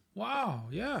 Wow.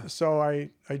 Yeah. So I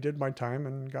did my time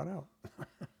and got out.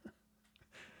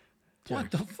 What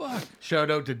the fuck?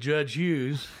 Shout out to Judge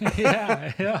Hughes.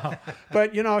 Yeah.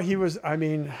 But, you know, he was, I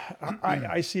mean,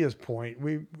 I see his point.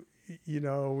 We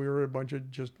were a bunch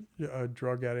of just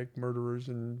drug addict murderers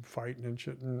and fighting and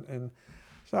shit. And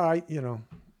so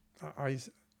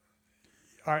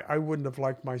I wouldn't have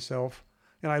liked myself.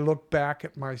 And I look back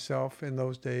at myself in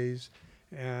those days,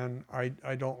 and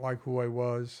I don't like who I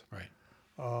was. Right.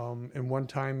 And one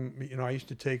time, you know, I used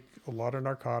to take a lot of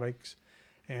narcotics,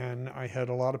 and I had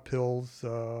a lot of pills.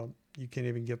 You can't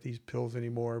even get these pills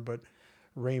anymore, but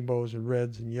rainbows and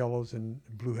reds and yellows and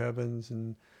blue heavens.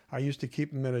 And I used to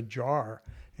keep them in a jar.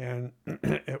 And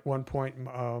at one point,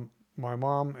 my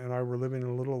mom and I were living in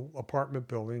a little apartment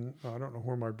building. I don't know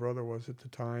where my brother was at the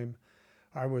time.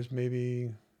 I was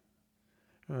maybe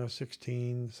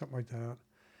 16, something like that.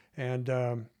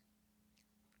 And,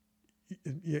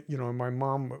 you know, my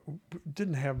mom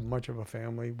didn't have much of a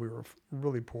family. We were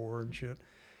really poor and shit.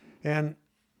 And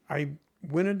I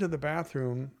went into the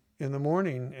bathroom in the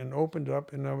morning and opened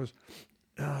up, and I was,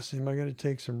 so am I going to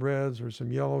take some reds or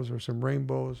some yellows or some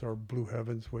rainbows or blue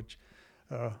heavens, which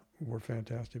were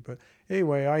fantastic. But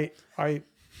anyway,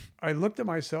 I looked at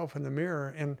myself in the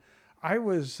mirror, and I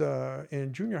was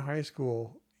in junior high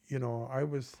school. You know, I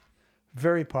was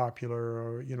very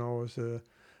popular. You know, I was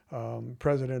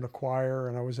president of choir,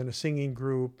 and I was in a singing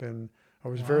group, and I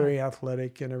was Wow. very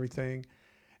athletic and everything.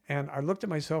 And I looked at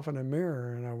myself in a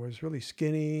mirror, and I was really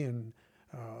skinny and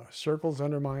circles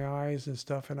under my eyes and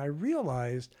stuff. And I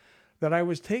realized that I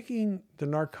was taking the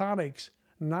narcotics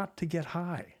not to get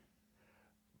high,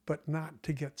 but not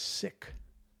to get sick.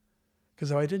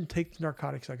 Because if I didn't take the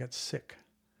narcotics, I got sick.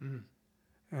 Mm.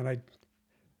 And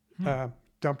I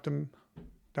dumped them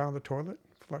down the toilet,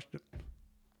 flushed it.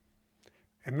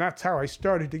 And that's how I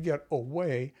started to get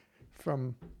away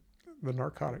from the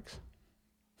narcotics.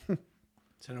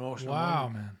 It's an emotional Wow,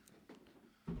 moment.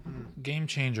 man. Game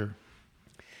changer.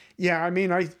 Yeah, I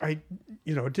mean, I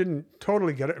didn't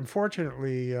totally get it.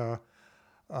 Unfortunately, I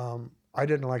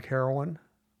didn't like heroin.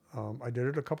 I did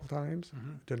it a couple times.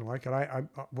 Didn't like it.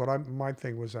 My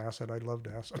thing was acid. I loved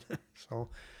acid. So,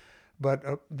 but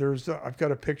I've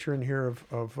got a picture in here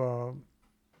of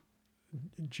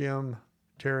Jim,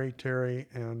 Terry,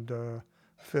 and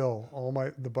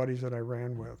Phil, the buddies that I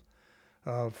ran with.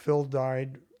 Phil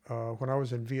died when I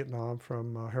was in Vietnam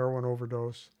from heroin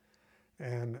overdose,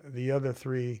 and the other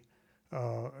three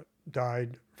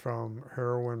died from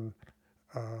heroin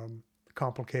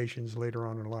complications later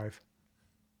on in life.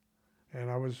 And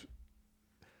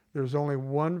there's only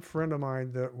one friend of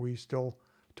mine that we still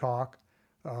talk.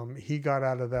 He got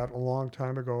out of that a long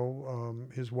time ago.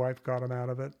 His wife got him out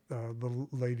of it, the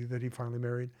lady that he finally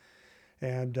married,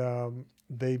 and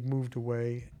they moved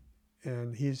away.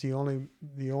 And he's the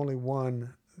only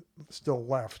one still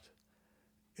left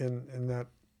in that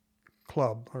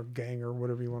club or gang or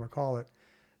whatever you want to call it.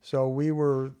 So we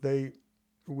were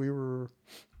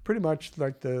pretty much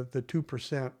like the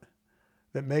 2%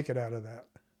 that make it out of that.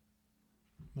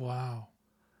 Wow.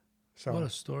 So What a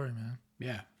story, man.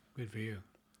 Yeah, good for you.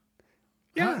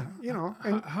 yeah,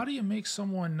 How do you make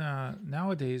someone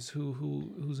nowadays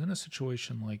who's in a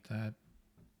situation like that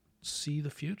see the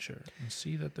future and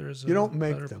see that there's a You don't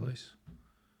make better them. place?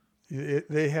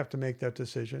 They have to make that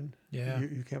decision. Yeah.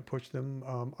 You can't push them.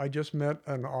 I just met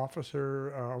an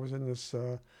officer. I was in this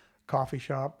coffee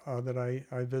shop that I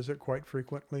visit quite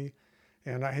frequently,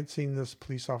 and I had seen this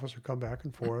police officer come back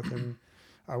and forth, and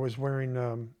I was wearing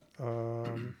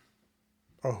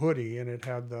a hoodie, and it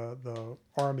had the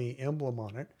Army emblem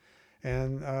on it,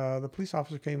 and the police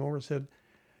officer came over and said,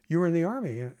 "You were in the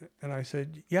Army?" And I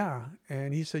said, "Yeah."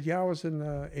 And he said, "Yeah, I was in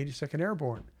the 82nd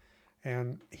Airborne."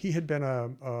 And he had been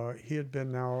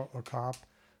now a cop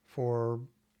for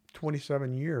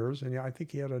 27 years, and I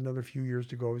think he had another few years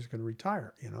to go. He was going to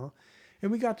retire, And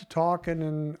we got to talking,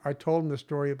 and I told him the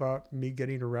story about me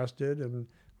getting arrested, and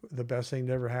the best thing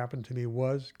that ever happened to me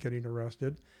was getting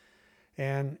arrested.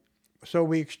 And so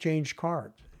we exchanged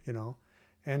cards, And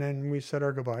then we said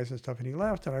our goodbyes and stuff, and he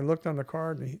left, and I looked on the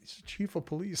card, and he's chief of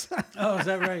police. Oh, is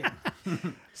that right?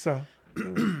 So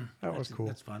that was cool.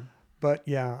 That's fun. But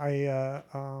yeah,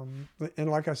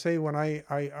 and like I say, when I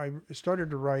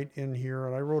started to write in here,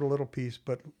 and I wrote a little piece,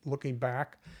 but looking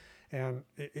back, and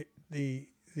I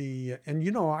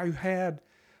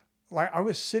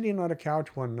was sitting on a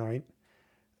couch one night,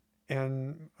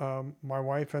 and my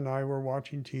wife and I were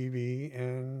watching TV,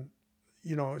 and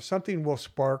something will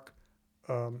spark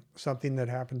something that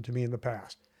happened to me in the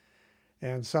past,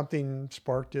 and something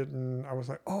sparked it, and I was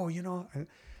like, oh, and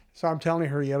so I'm telling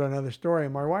her yet another story,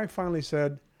 and my wife finally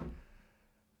said,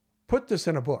 "Put this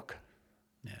in a book.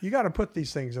 Yeah. You got to put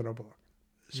these things in a book."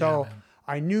 So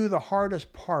I knew the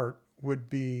hardest part would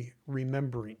be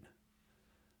remembering,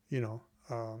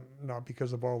 not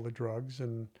because of all the drugs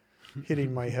and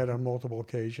hitting my head on multiple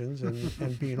occasions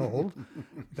and being old.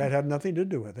 That had nothing to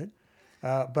do with it.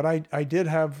 But I did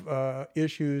have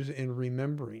issues in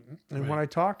remembering. And when I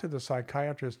talked to the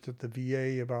psychiatrist at the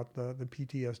VA about the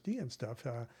PTSD and stuff,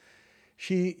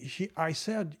 I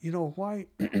said, why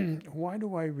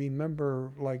do I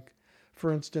remember, like,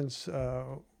 for instance,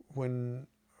 when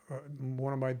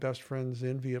one of my best friends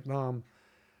in Vietnam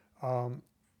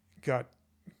got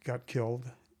killed,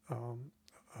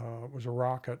 it was a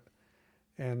rocket,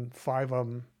 and 5 of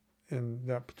them in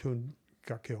that platoon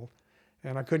got killed.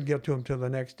 And I couldn't get to him till the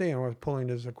next day. I was pulling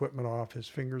his equipment off. His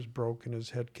fingers broke, and his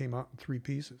head came out in 3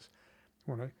 pieces.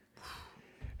 And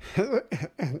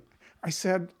I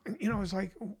said, it's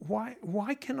like,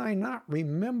 why can I not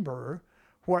remember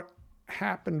what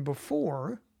happened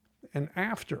before and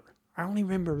after? I only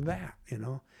remember that,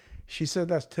 She said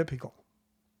that's typical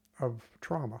of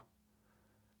trauma.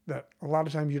 That a lot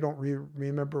of times you don't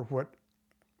remember what,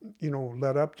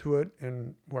 led up to it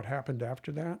and what happened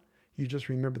after that. You just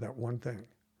remember that one thing.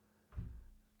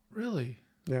 Really?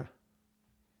 Yeah.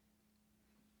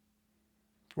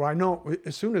 Well, I know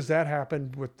as soon as that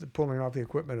happened with the pulling off the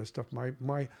equipment and stuff,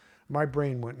 my my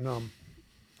brain went numb.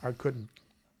 I couldn't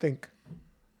think.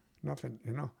 Nothing,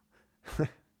 you know.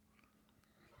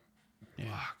 Yeah.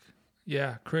 Fuck.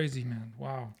 Yeah, crazy, man.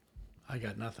 Wow. I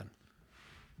got nothing.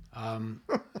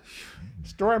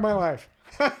 Story of my life.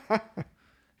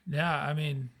 Yeah, I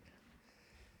mean,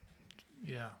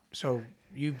 yeah. So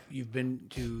you've been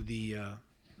to the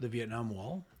Vietnam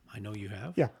Wall. I know you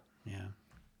have. Yeah. Yeah.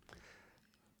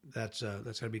 That's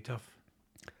gotta be tough.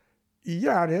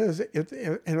 Yeah, it is.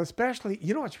 And especially,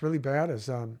 you know, what's really bad is,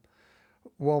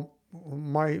 well,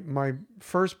 my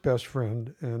first best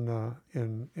friend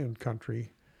in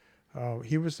country,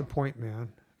 he was the point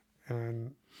man,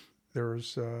 and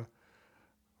there's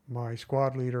my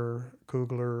squad leader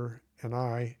Kugler and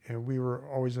I, and we were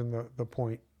always in the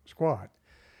point squad,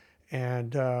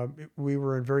 and we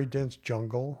were in very dense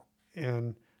jungle,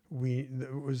 and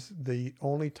it was the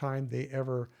only time they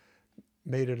ever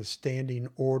made it a standing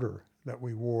order that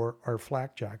we wore our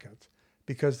flak jackets,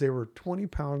 because they were 20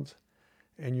 pounds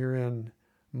and you're in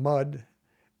mud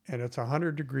and it's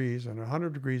 100 degrees and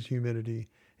 100 degrees humidity.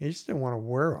 And you just didn't want to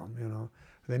wear them, you know.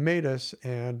 They made us,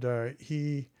 and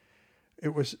the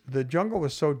jungle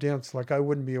was so dense, like I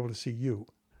wouldn't be able to see you.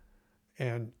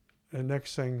 And the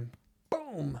next thing,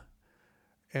 boom,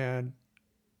 and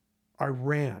I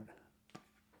ran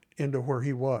into where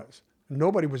he was.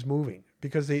 Nobody was moving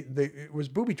because it was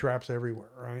booby traps everywhere,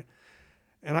 right?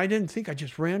 And I didn't think. I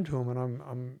just ran to him, and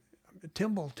I'm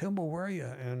Timble, where are you?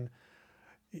 And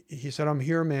he said, I'm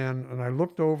here, man. And I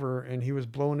looked over, and he was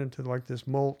blown into like this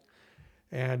molt,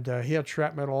 and he had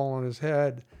shrapnel all on his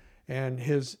head, and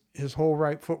his whole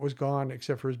right foot was gone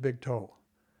except for his big toe.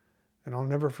 And I'll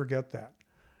never forget that.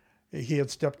 He had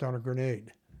stepped on a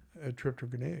grenade, tripped a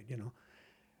grenade, you know.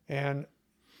 And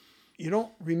you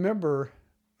don't remember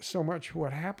so much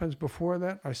what happens before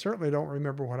that. I certainly don't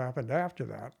remember what happened after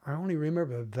that. I only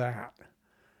remember that,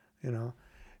 you know.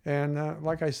 And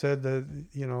like I said, the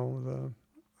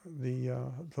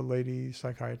lady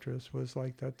psychiatrist was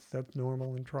like, that's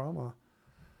normal in trauma,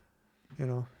 you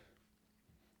know.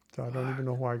 So I don't even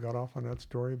know why I got off on that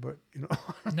story, but you know.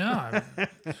 No.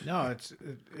 No,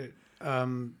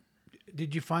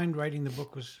 did you find writing the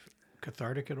book was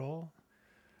cathartic at all?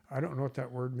 I don't know what that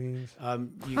word means.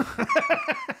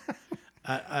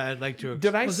 I'd like to.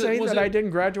 Did I say that I didn't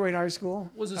graduate high school?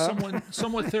 Was it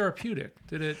somewhat therapeutic?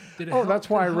 Did it? Oh, that's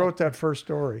why I wrote that first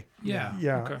story. Yeah.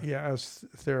 Yeah. Okay. Yeah. As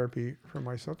therapy for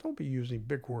myself. Don't be using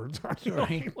big words.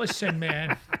 Sorry. Listen,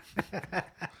 man. I'll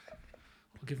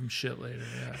give him shit later.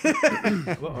 Yeah.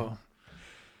 Uh-oh.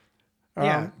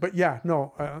 Yeah. But yeah,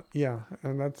 no. Yeah.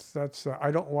 And that's.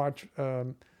 I don't watch.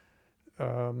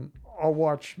 I'll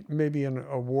watch maybe in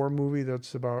a war movie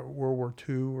that's about World War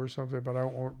II or something, but I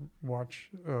won't watch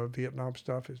Vietnam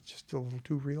stuff. It's just a little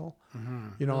too real,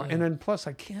 you know. Really? And then plus,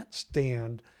 I can't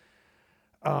stand,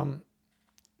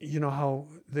 you know, how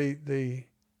they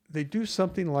do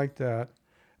something like that,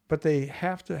 but they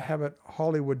have to have it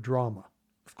Hollywood drama.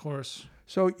 Of course.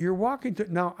 So you're walking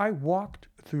now. I walked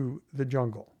through the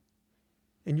jungle,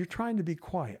 and you're trying to be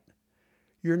quiet.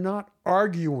 You're not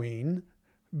arguing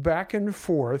back and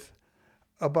forth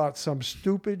about some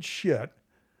stupid shit,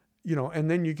 you know, and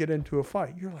then you get into a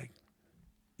fight. You're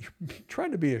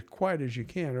trying to be as quiet as you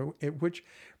can, which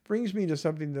brings me to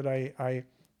something that I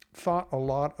thought a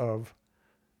lot of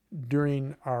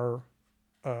during our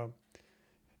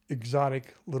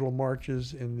exotic little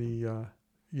marches in the,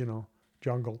 you know,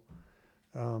 jungle.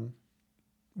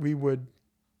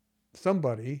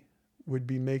 Somebody would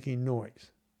be making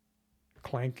noise,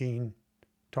 clanking,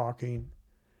 talking.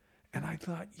 And I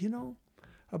thought, you know,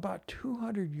 about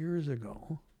 200 years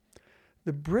ago,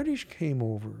 the British came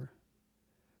over,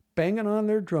 banging on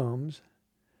their drums,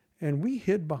 and we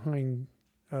hid behind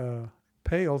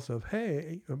piles of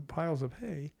hay,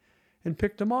 and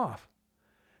picked them off.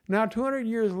 Now, 200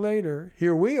 years later,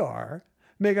 here we are,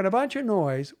 making a bunch of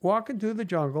noise, walking through the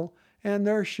jungle, and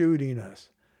they're shooting us.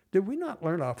 Did we not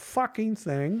learn a fucking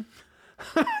thing?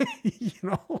 You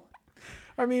know?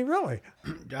 I mean, really.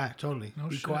 Yeah, totally. No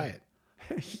Be shit. quiet.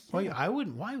 Well, I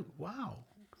wouldn't. Why? Wow.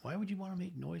 Why would you want to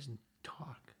make noise and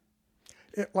talk?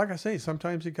 Like I say,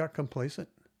 sometimes it got complacent.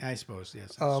 I suppose,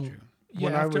 yes, that's true. Yeah,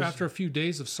 after a few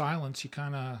days of silence, you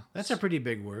kind of... That's a pretty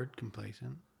big word,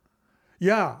 complacent.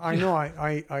 Yeah, I know.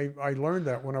 I learned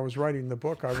that when I was writing the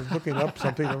book. I was looking up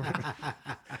something.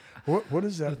 What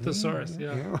is that? The thesaurus,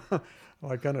 yeah. You know,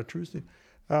 like on a Tuesday.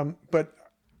 But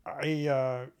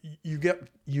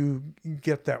you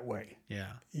get that way. Yeah.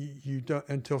 You don't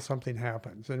until something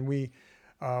happens. And when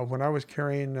I was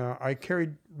I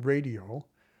carried radio.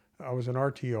 I was an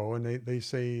RTO, and they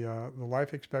say the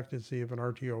life expectancy of an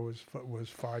RTO was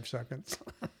 5 seconds.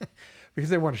 because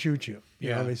they want to shoot you. You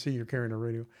know, Yeah. they see you're carrying a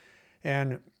radio.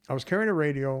 And I was carrying a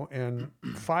radio, and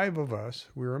 5 of us,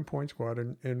 we were in point squad,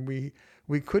 and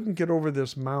we couldn't get over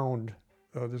this mound,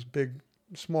 this big,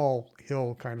 small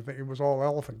hill kind of thing. It was all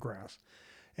elephant grass.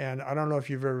 And I don't know if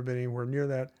you've ever been anywhere near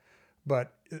that,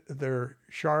 but they're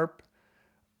sharp,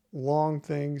 long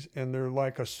things, and they're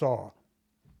like a saw.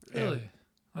 Really?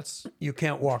 That's You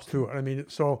can't walk through it. I mean,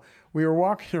 so we were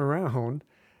walking around,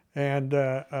 and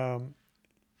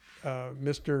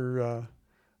Mr.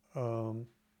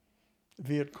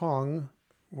 Viet Cong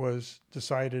was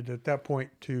decided at that point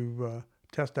to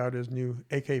test out his new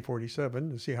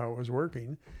AK-47 to see how it was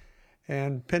working,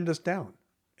 and pinned us down.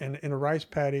 And in a rice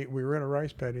paddy, we were in a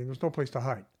rice paddy, and there was no place to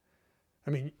hide. I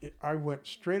mean, I went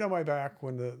straight on my back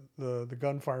when the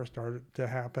gunfire started to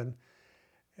happen,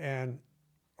 and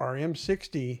our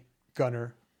M60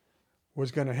 gunner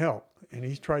was going to help, and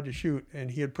he tried to shoot,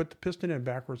 and he had put the piston in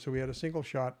backwards, so we had a single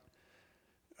shot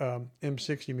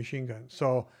M60 machine gun.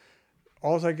 So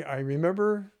I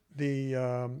remember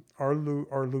our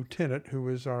lieutenant, who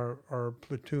was our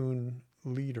platoon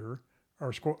leader,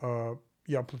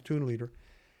 platoon leader.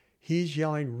 He's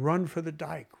yelling, "Run for the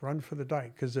dike, run for the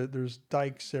dike," because there's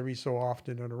dikes every so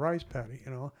often in a rice paddy,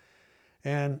 you know.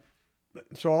 And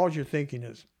so all you're thinking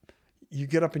is, you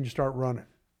get up and you start running,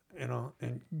 you know,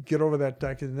 and get over that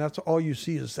dike, and that's all you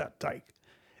see is that dike.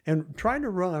 And trying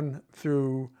to run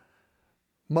through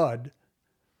mud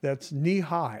that's knee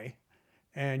high,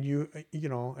 and you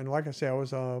know, and like I say, I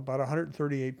was about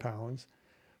 138 pounds,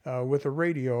 with a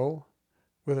radio,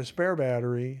 with a spare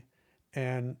battery,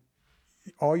 and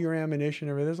all your ammunition,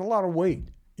 everything. There's a lot of weight,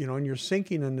 you know, and you're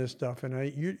sinking in this stuff.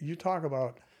 And you talk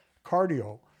about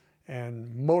cardio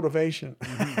and motivation,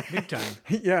 Big time.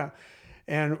 yeah.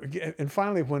 And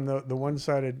finally, when the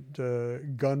one-sided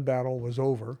gun battle was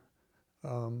over,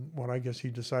 when I guess he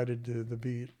decided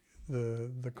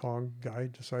the Kong guy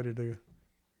decided to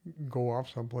go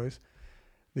off someplace,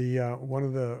 one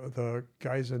of the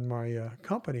guys in my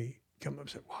company came up and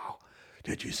said, "Wow,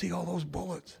 did you see all those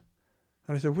bullets?"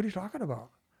 And I said, "What are you talking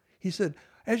about?" He said,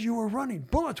 "As you were running,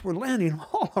 bullets were landing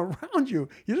all around you.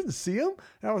 You didn't see them?"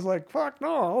 And I was like, "Fuck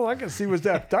no, all I could see was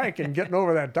that dike and getting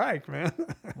over that dike, man."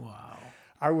 Wow.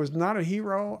 I was not a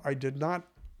hero. I did not,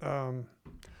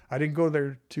 I didn't go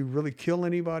there to really kill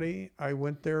anybody. I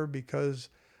went there because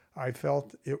I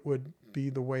felt it would be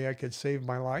the way I could save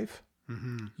my life.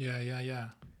 Mm-hmm. yeah.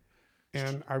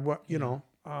 And I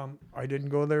didn't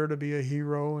go there to be a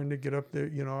hero and to get up there.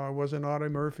 You know, I wasn't Audie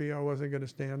Murphy. I wasn't going to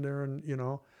stand there and, you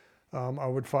know, I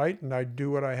would fight and I'd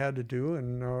do what I had to do,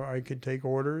 and I could take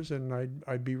orders, and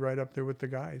I'd be right up there with the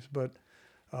guys. But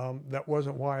that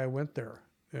wasn't why I went there.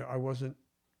 I wasn't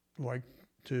like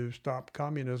to stop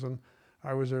communism.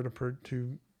 I was there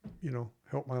to you know,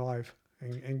 help my life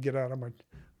and get out of my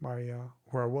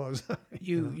where I was.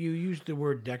 You used the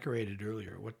word decorated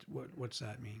earlier. What's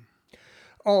that mean?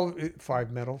 Oh,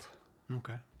 5 medals.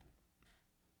 Okay.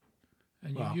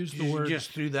 And Well, you used the word,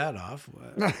 just threw that off.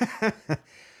 and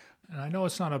I know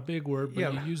it's not a big word, but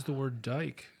Yeah. you used the word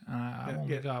dike. I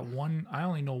only got one. I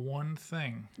only know one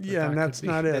thing. Yeah, and that's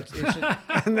not it. It's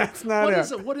And that's not What it.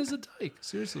 is it? What is a dike?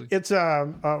 Seriously. It's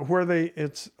a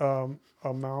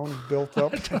mound built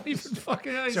up. I don't even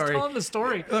fucking know. He's Sorry. telling the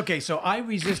story. Okay, so I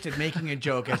resisted making a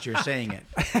joke as you're saying it.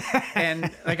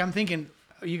 And like I'm thinking,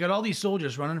 you got all these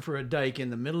soldiers running for a dike in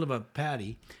the middle of a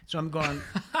paddy. So I'm going,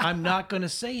 I'm not going to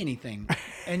say anything.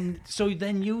 And so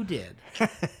then you did.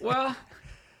 Well,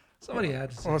 somebody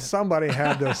had to say Well, it. somebody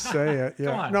had to say it. Yeah.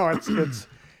 Come on. No,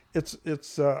 it's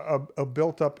a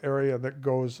built up area that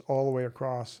goes all the way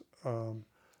across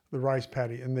the rice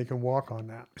paddy, and they can walk on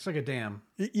that. It's like a dam.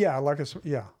 Yeah,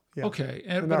 yeah. Okay,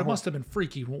 And but that it must have been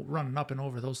freaky running up and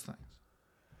over those things.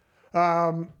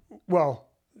 Well,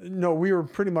 no, we were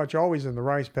pretty much always in the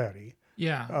rice paddy.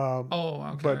 Yeah.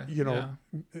 Okay. But you know,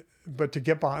 but to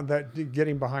get behind that,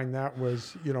 getting behind that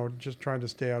was, you know, just trying to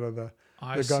stay out of the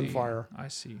gunfire. I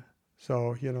see.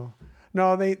 So, you know,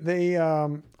 no, I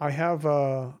have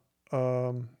a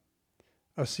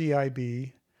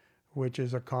CIB, which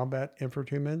is a combat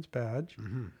infantryman's badge.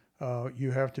 Mm-hmm.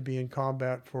 You have to be in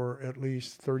combat for at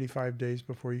least 35 days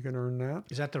before you can earn that.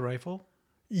 Is that the rifle?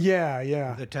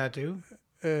 Yeah. The tattoo?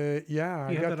 Yeah,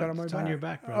 I got that on my it's back. on your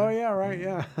back, brother. Oh yeah, right,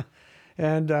 yeah.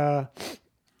 And I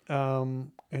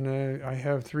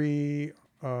have 3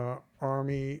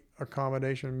 Army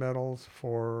accommodation medals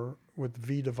with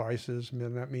V devices,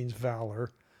 and that means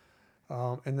valor.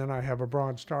 And then I have a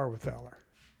Bronze Star with valor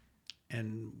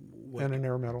And and an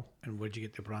air medal. And what'd you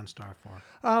get the Bronze Star for?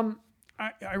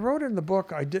 I wrote in the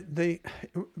book.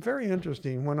 Very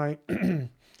interesting. When I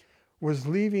was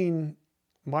leaving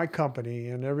my company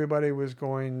and everybody was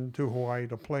going to Hawaii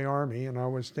to play Army and I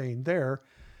was staying there,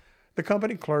 the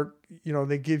company clerk,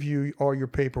 they give you all your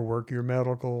paperwork, your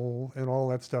medical and all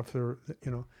that stuff there,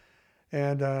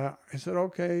 And I said,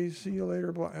 okay, see you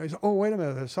later. I said, oh, wait a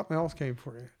minute, there's something else came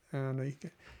for you.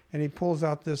 And he pulls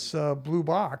out this blue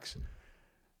box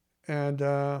and,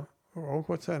 oh,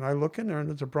 what's that? And I look in there and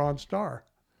it's a Bronze Star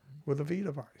with a V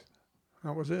device.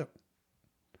 That was it.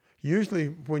 Usually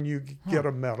when you get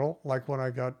a medal, like when I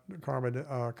got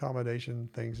accommodation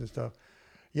things and stuff,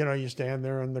 you stand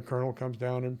there and the colonel comes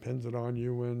down and pins it on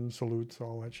you and salutes,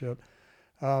 all that shit.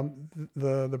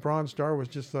 The Bronze Star was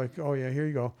just like, oh yeah, here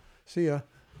you go. See ya.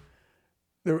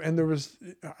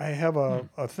 I have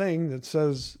a thing that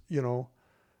says,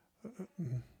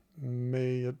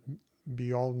 may it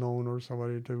be all known or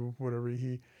somebody to whatever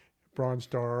Bronze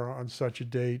Star on such a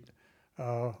date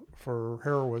for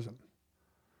heroism.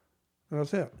 And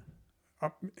that's it.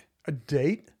 A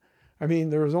date? I mean,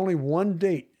 there was only one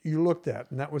date you looked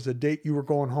at, and that was the date you were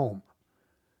going home.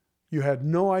 You had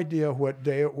no idea what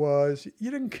day it was. You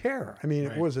didn't care. I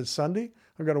mean, was it Sunday?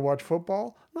 I'm going to watch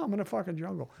football? No, I'm in a fucking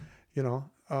jungle,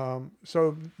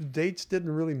 So dates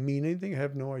didn't really mean anything. I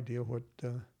have no idea what,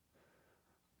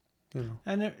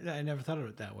 I never thought of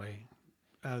it that way.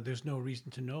 There's no reason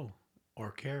to know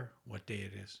or care what day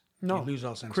it is. No. You lose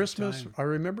all sense Christmas, of time. I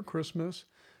remember Christmas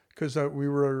because we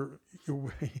were...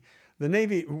 The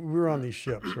Navy, we were on these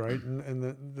ships, right? And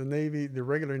the Navy, the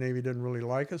regular Navy didn't really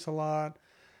like us a lot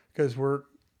because we're,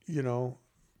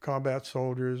 combat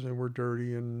soldiers and we're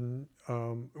dirty and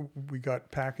we got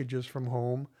packages from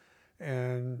home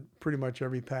and pretty much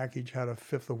every package had a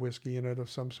fifth of whiskey in it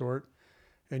of some sort.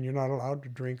 And you're not allowed to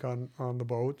drink on the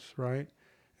boats, right?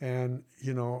 And,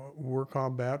 we're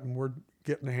combat and we're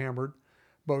getting hammered,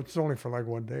 but it's only for like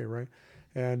one day, right?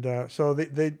 And so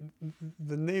the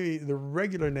Navy, the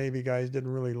regular Navy guys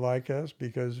didn't really like us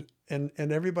because, and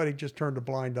everybody just turned a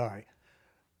blind eye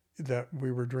that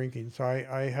we were drinking. So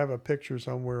I have a picture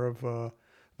somewhere of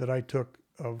that I took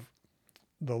of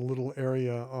the little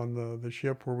area on the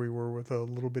ship where we were with a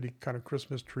little bitty kind of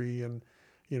Christmas tree and,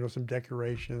 some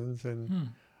decorations and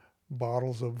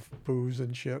bottles of booze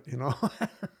and shit,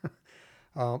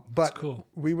 But cool.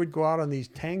 We would go out on these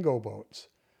tango boats.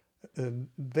 And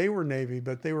they were Navy,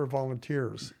 but they were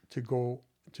volunteers to go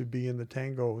to be in the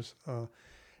tangos.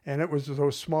 And it was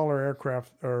those smaller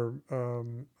aircraft or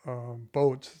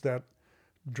boats that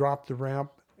drop the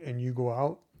ramp and you go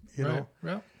out, know.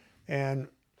 Right. And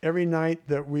every night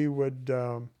that we would,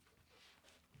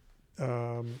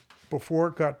 before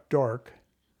it got dark,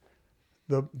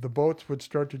 the boats would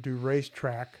start to do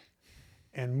racetrack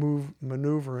and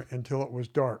maneuver until it was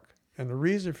dark. And the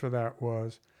reason for that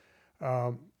was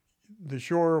the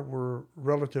shore were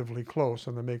relatively close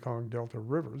on the Mekong Delta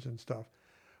rivers and stuff.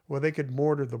 Well, they could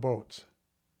mortar the boats.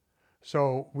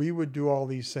 So we would do all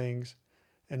these things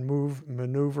and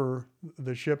maneuver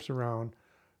the ships around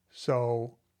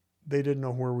so they didn't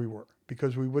know where we were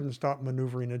because we wouldn't stop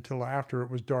maneuvering until after it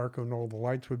was dark and all the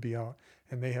lights would be out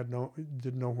and they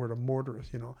didn't know where to mortar us,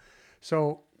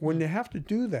 So when you have to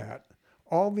do that,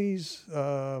 all these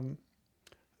little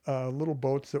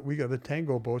boats that we got, the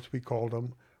tango boats we called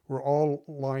them, were all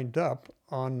lined up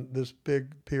on this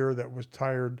big pier that was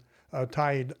tied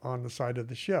on the side of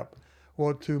the ship.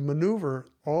 Well, to maneuver,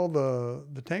 all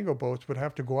the tango boats would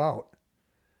have to go out,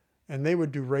 and they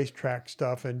would do racetrack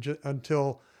stuff, and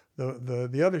until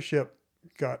the other ship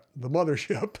the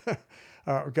mothership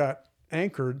got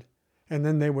anchored, and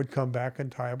then they would come back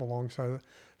and tie up alongside.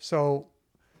 So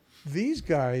these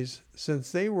guys,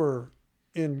 since they were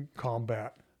in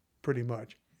combat, pretty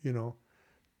much,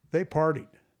 they partied.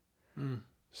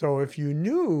 So if you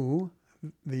knew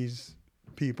these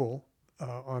people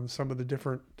on some of the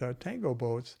different tango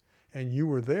boats and you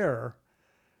were there,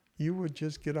 you would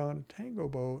just get on a tango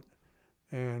boat,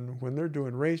 and when they're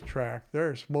doing racetrack,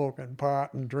 they're smoking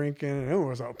pot and drinking, and it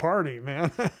was a party,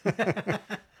 man.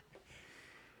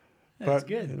 That's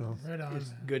good. Right on.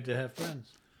 It's good to have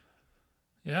friends.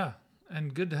 Yeah,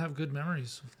 and good to have good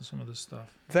memories of some of this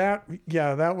stuff. That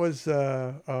was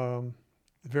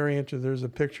very interesting. There's a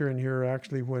picture in here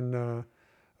actually when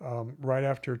right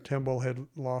after Timble had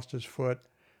lost his foot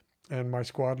and my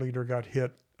squad leader got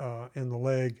hit in the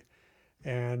leg,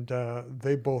 and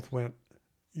they both went,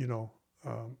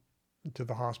 to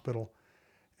the hospital.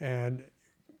 And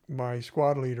my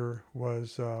squad leader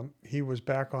was, he was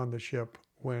back on the ship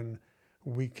when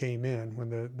we came in,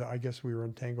 when I guess we were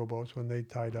in tango boats when they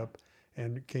tied up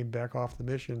and came back off the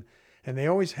mission. And they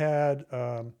always had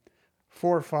 4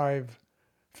 or 5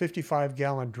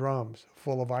 55-gallon drums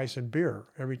full of ice and beer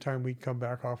every time we'd come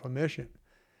back off a mission.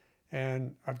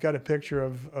 And I've got a picture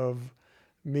of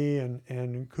me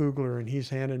and Kugler, and he's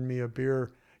handing me a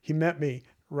beer. He met me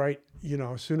right,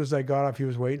 as soon as I got off, he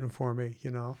was waiting for me,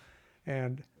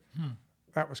 and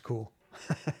that was cool.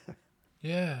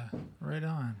 Yeah, right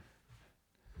on.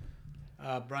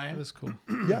 Brian? That was cool.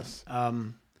 Yes.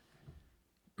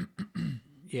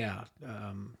 Yeah.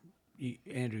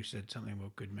 Andrew said something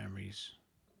about good memories.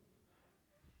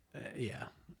 Yeah.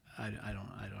 I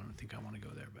don't think I want to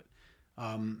go there, but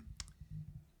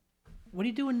what are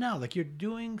you doing now? Like, you're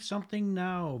doing something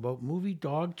now about movie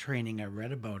dog training. I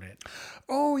read about it.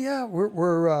 Oh yeah,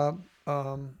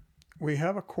 we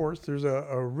have a course. There's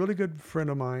a really good friend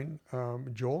of mine,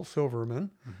 Joel Silverman,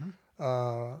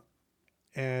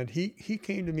 and he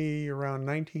came to me around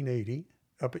 1980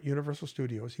 up at Universal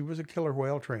Studios. He was a killer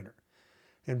whale trainer,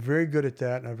 and very good at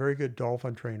that, and a very good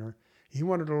dolphin trainer. He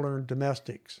wanted to learn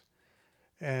domestics.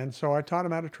 And so I taught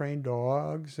him how to train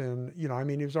dogs, and he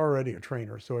was already a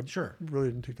trainer, so it Sure. really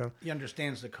didn't take that. He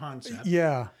understands the concept.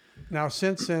 Yeah. Now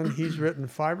since then, he's written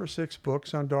 5 or 6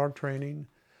 books on dog training.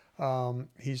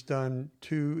 He's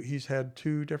had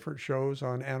 2 different shows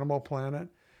on Animal Planet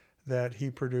that he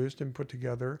produced and put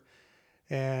together,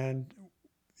 and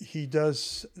he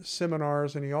does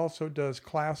seminars, and he also does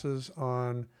classes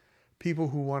on people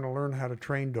who want to learn how to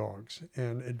train dogs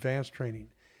and advanced training.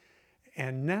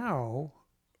 And now,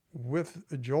 with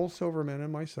Joel Silverman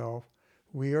and myself,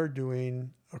 we are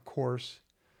doing a course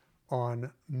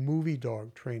on movie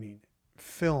dog training,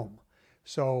 film.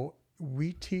 So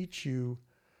we teach you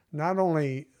not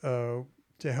only to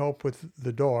help with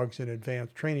the dogs and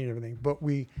advanced training and everything, but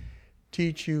we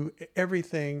teach you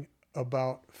everything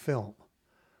about film.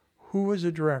 Who is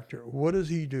a director? What does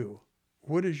he do?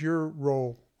 What is your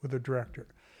role with a director,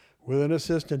 with an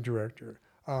assistant director?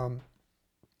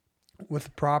 With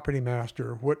the property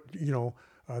master,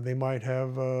 they might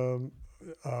have a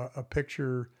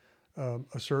picture,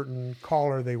 a certain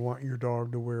collar they want your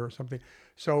dog to wear or something.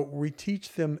 So we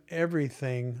teach them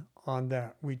everything on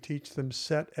that. We teach them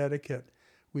set etiquette.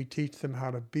 We teach them how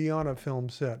to be on a film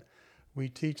set. We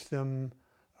teach them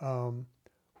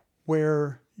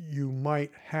where you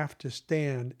might have to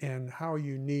stand and how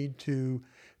you need to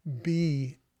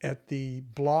be at the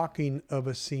blocking of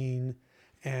a scene,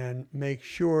 and make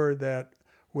sure that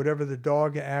whatever the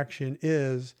dog action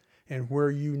is and where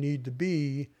you need to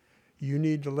be, you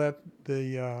need to let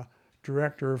the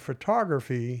director of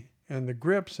photography and the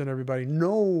grips and everybody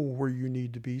know where you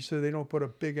need to be, so they don't put a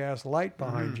big ass light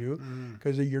behind you,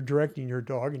 because you're directing your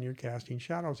dog and you're casting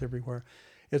shadows everywhere.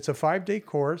 It's a 5-day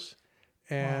course,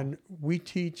 and we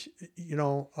teach,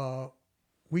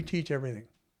 we teach everything.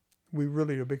 We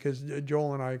really do, because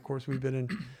Joel and I, of course, we've been in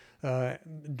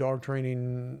dog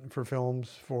training for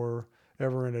films for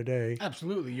ever and a day.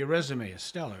 Absolutely. Your resume is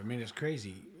stellar. I mean, it's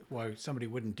crazy why somebody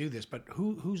wouldn't do this, but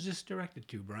who's this directed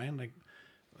to, Brian?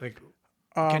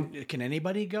 Can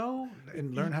anybody go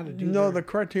and learn how to do No, the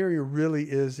criteria really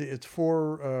is, it's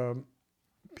for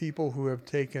people who have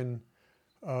taken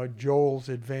Joel's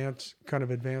advanced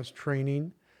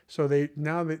training. So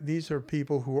these are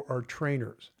people who are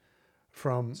trainers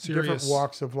from different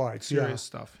walks of life. Serious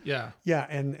stuff. Yeah. Yeah,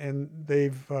 and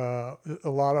they've a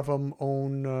lot of them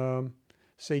own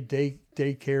say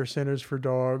daycare centers for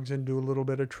dogs and do a little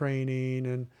bit of training,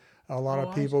 and a lot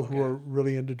of people who are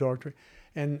really into dog training.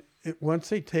 And once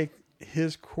they take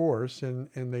his course and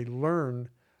they learn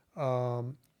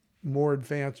more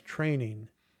advanced training,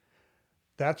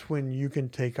 that's when you can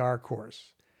take our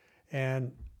course.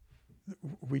 And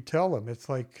we tell them, it's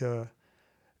like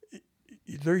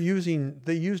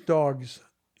they use dogs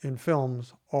in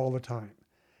films all the time,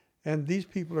 and these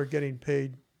people are getting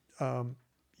paid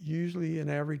usually an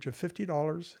average of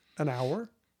 $50 an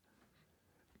hour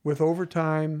with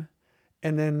overtime.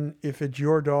 And then if it's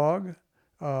your dog,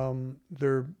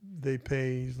 they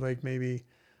pay like maybe,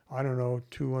 I don't know,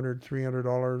 $200,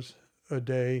 $300 a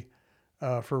day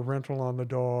for rental on the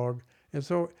dog. And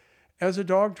so as a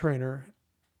dog trainer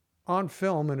on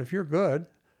film, and if you're good,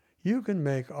 you can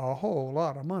make a whole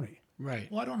lot of money.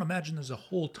 Right. Well, I don't imagine there's a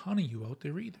whole ton of you out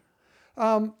there either.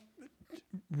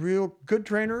 Real good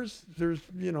trainers, there's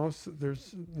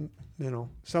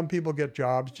some people get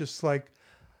jobs just like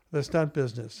the stunt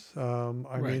business.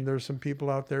 I mean, there's some people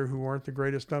out there who aren't the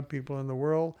greatest stunt people in the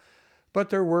world, but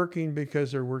they're working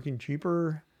because they're working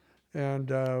cheaper, and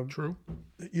True.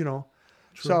 True.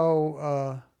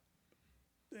 So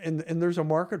and there's a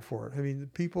market for it. I mean,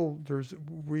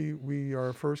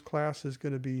 our first class is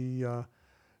going to be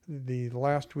the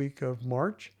last week of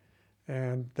March,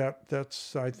 and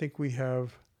that's I think we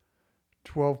have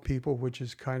 12 people, which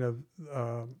is kind of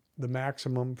the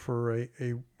maximum for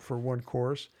one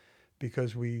course.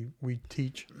 because we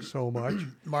teach so much.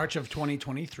 March of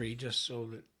 2023, just so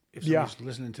that if Yeah. somebody's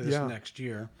listening to this Yeah. next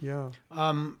year. Yeah.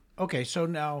 Okay, so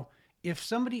now if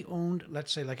somebody owned,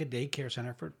 let's say, like a daycare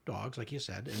center for dogs, like you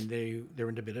said, and they're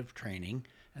in a bit of training,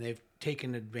 and they've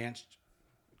taken advanced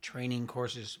training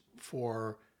courses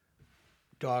for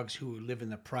dogs who live in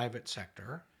the private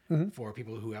sector, for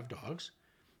people who have dogs,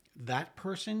 that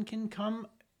person can come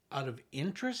out of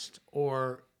interest,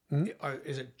 or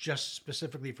is it just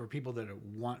specifically for people that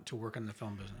want to work in the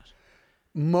film business?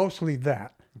 Mostly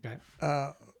that. Okay.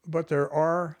 But there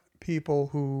are people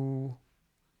who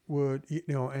would,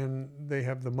 and they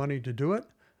have the money to do it.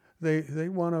 They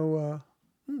want to,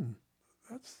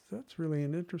 that's really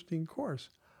an interesting course.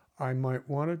 I might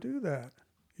want to do that.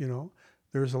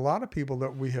 There's a lot of people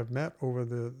that we have met over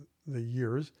the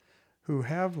years who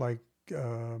have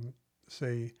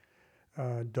say,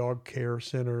 dog care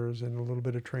centers and a little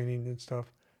bit of training and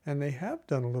stuff. And they have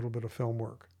done a little bit of film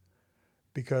work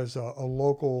because a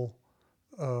local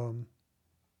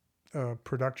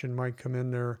production might come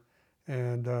in there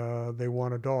and they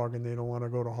want a dog and they don't want to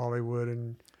go to Hollywood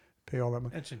and pay all that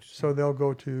money. That's interesting. So they'll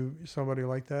go to somebody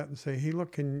like that and say, hey,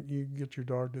 look, can you get your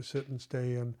dog to sit and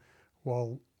stay and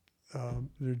while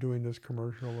they're doing this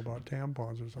commercial about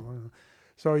tampons or something.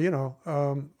 So,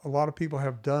 a lot of people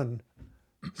have done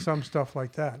some stuff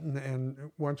like that.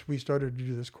 And once we started to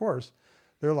do this course,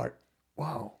 they're like,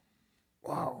 wow,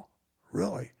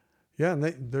 really? Yeah, and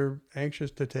they're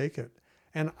anxious to take it.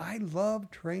 And I love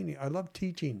training. I love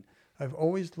teaching. I've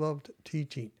always loved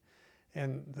teaching.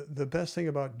 And the best thing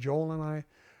about Joel and I,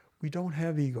 we don't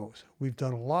have egos. We've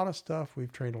done a lot of stuff.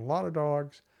 We've trained a lot of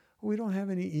dogs. We don't have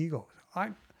any egos.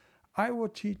 I will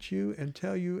teach you and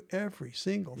tell you every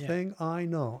single thing I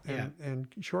know and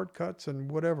shortcuts and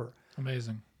whatever.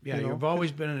 Amazing. Yeah, you've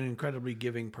always been an incredibly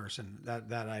giving person.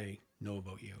 That I know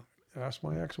about you. Ask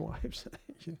my ex-wives.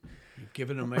 You've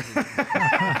given them everything.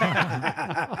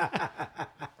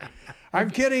 I'm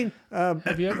kidding.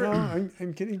 Have you ever? No,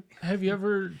 I'm kidding. Have you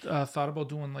ever thought about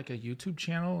doing like a YouTube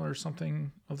channel or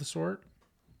something of the sort,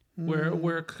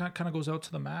 where it kind of goes out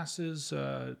to the masses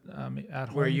at home,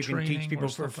 Where you can training teach people or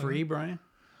for something? free, Brian?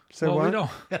 So Well, what? we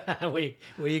don't.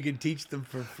 Where you can teach them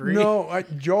for free? No,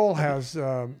 Joel has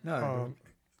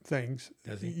things.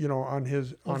 Does he? On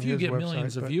his Well, on if you his get website,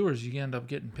 millions of but- viewers, you end up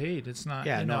getting paid. It's not.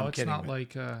 Yeah, no, I'm it's kidding, not but-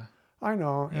 like. I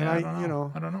know, and Yeah, I don't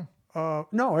know. I don't know.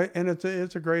 no, and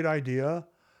it's a great idea.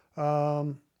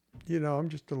 I'm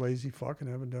just a lazy fuck and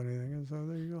haven't done anything, and so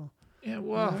there you go. Yeah,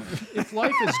 well, if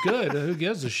life is good, who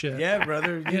gives a shit? Yeah,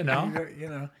 brother. You know. You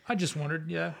know. I just wondered.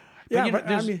 Yeah. Yeah, you know, but I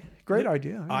there's- mean, great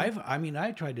idea.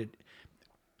 I tried to.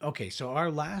 Okay, so our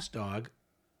last dog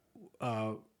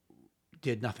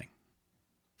did nothing.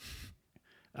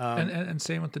 And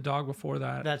same with the dog before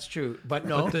that. That's true, but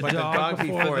no, the but dog the dog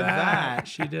before that,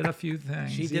 she did a few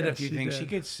things. she did a Yes, few things. She did.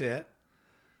 could sit.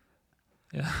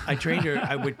 Yeah. I trained her.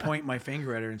 I would point my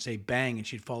finger at her and say "bang," and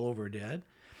she'd fall over dead.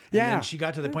 And Yeah. then she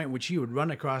got to the point where she would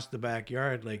run across the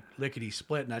backyard like lickety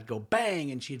split, and I'd go bang,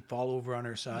 and she'd fall over on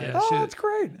her side. Yeah. Oh, she- that's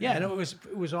great. Yeah, no,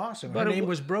 it was awesome. But Her it name w-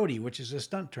 was Brody, which is a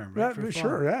stunt term, right? That, for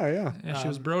sure. fun. Yeah. Yeah, she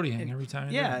was brodying every time.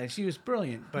 you did Yeah, it. she was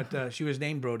brilliant, but she was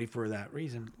named Brody for that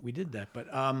reason. We did that, but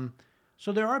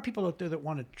so there are people out there that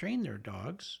want to train their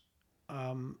dogs.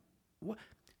 What,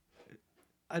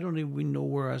 I don't even know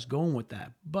where I was going with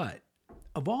that, but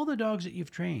of all the dogs that you've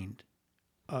trained,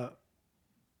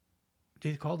 do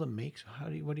you call them makes?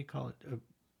 What do you call it?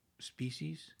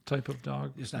 Species? Type of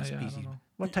dog. It's not Yeah, I don't species. know.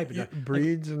 What type of dog?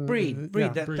 Breeds and Breed. yeah.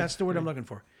 That's the word I'm looking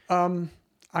for.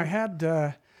 I had,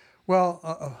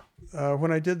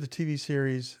 when I did the TV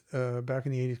series back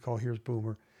in the 80s called Here's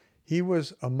Boomer, he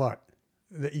was a mutt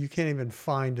that you can't even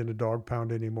find in a dog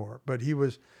pound anymore. But he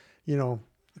was,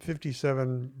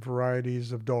 57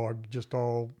 varieties of dog, just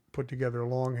all put together,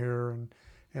 long hair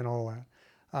and all that.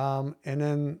 And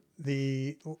then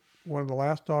one of the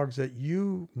last dogs that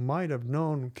you might have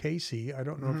known, Casey. I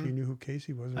don't know if you knew who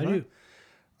Casey was. Or I not.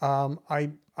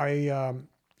 do.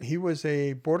 He was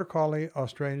a Border Collie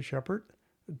Australian Shepherd,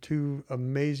 two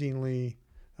amazingly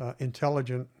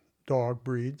intelligent dog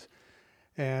breeds.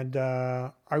 And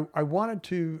I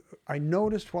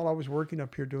noticed while I was working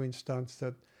up here doing stunts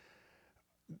that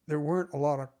there weren't a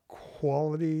lot of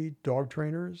quality dog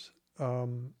trainers.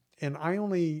 And I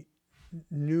only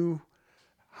knew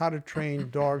how to train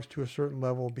dogs to a certain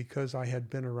level because I had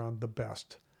been around the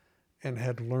best and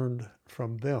had learned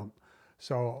from them.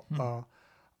 So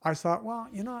I thought, well,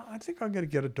 I think I'm going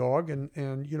to get a dog and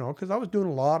because I was doing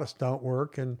a lot of stunt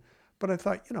work but I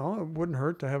thought, it wouldn't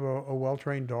hurt to have a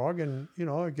well-trained dog and,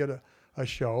 I'd get a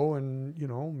show and,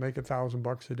 make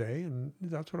 $1,000 a day. And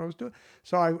that's what I was doing.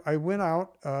 So I went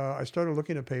out, I started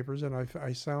looking at papers, and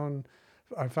I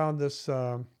found this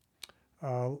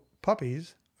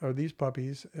these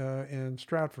puppies in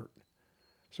Stratford.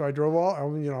 So I drove I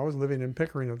was living in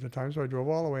Pickering at the time, so I drove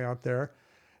all the way out there,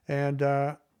 and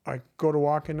I go to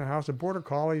walk in the house, and border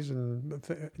collies and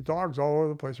dogs all over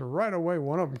the place. And right away,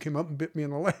 one of them came up and bit me in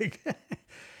the leg.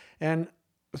 And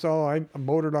so I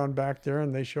motored on back there,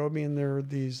 and they showed me, and there were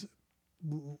these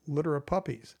litter of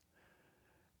puppies.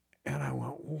 And I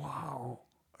went, wow,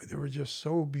 they were just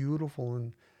so beautiful.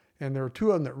 And there were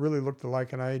two of them that really looked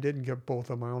alike, and I didn't get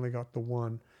both of them. I only got the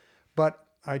one. But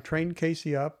I trained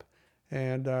Casey up,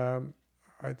 and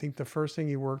I think the first thing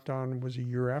he worked on was a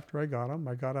year after I got him.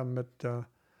 I got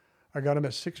him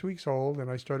at 6 weeks old, and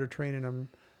I started training him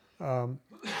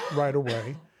right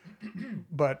away,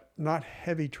 but not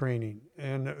heavy training.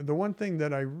 And the one thing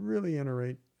that I really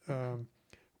iterate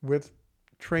with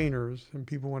trainers, and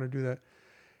people want to do that,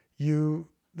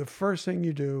 the first thing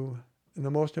you do, and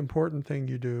the most important thing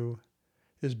you do,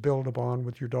 is build a bond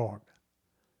with your dog.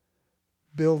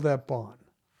 Build that bond.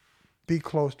 Be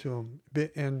close to him.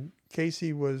 And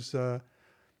Casey was,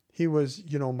 he was,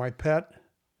 my pet.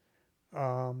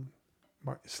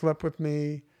 Slept with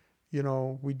me.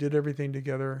 We did everything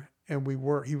together, and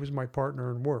he was my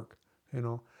partner in work.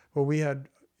 But we had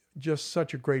just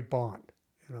such a great bond.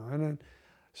 And then,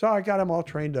 so I got him all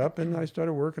trained up, and I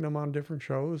started working him on different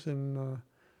shows, and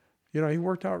he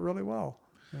worked out really well.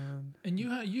 And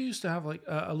you used to have like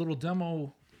a little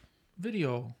demo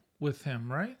video with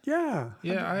him, right? Yeah.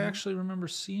 Yeah, I actually remember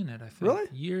seeing it, I think. Really?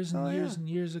 Years and years and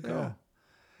years ago.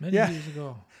 Yeah. Many years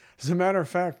ago. As a matter of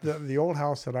fact, the old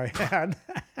house that I had...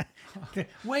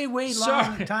 way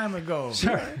long time ago.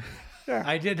 Sorry. Yeah.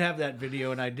 I did have that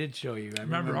video, and I did show you. I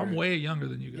remember I'm way younger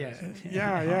than you guys.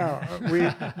 Yeah.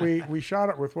 We shot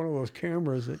it with one of those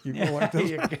cameras that you go like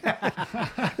this.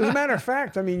 As a matter of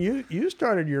fact, I mean, you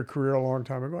started your career a long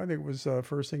time ago. I think it was the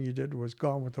first thing you did was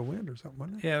Gone with the Wind or something,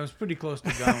 wasn't it? Yeah, it was pretty close to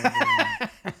Gone with the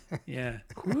Wind. Yeah.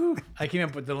 Woo. I came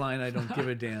up with the line, "I don't give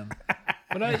a damn."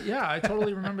 But I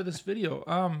totally remember this video.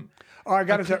 I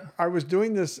got to tell, I was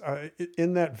doing this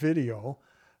in that video.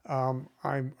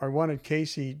 I wanted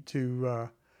Casey to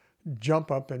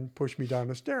jump up and push me down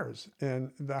the stairs.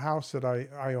 And the house that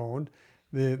I owned,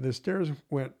 the stairs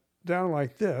went down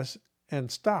like this and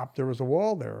stopped. There was a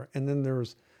wall there, and then there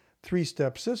was 3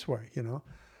 steps this way,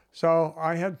 So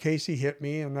I had Casey hit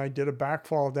me, and I did a back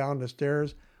fall down the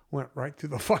stairs, went right through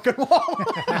the fucking wall.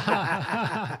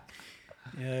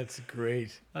 Yeah, that's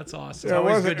great. That's awesome. It's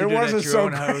always good to do that at your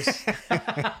own house.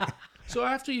 So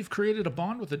after you've created a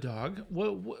bond with a dog,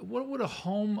 what would a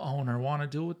homeowner want to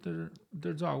do with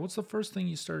their dog? What's the first thing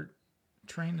you start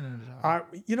training a dog?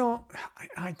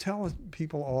 I tell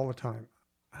people all the time,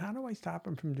 how do I stop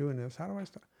him from doing this? How do I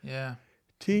stop? Yeah.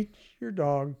 Teach your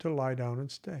dog to lie down and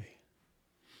stay.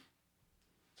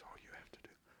 That's all you have to do.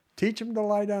 Teach him to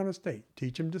lie down and stay.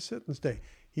 Teach him to sit and stay.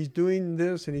 He's doing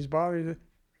this and he's bothering you.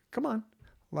 Come on,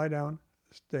 lie down,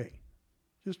 stay.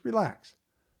 Just relax.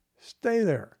 Stay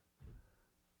there.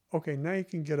 Okay, now you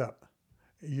can get up.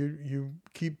 You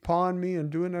keep pawing me and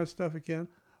doing that stuff again.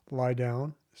 Lie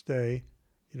down, stay.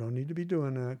 You don't need to be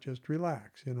doing that. Just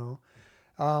relax,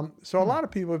 So a lot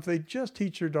of people, if they just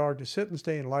teach their dog to sit and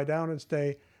stay and lie down and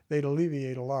stay, they'd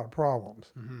alleviate a lot of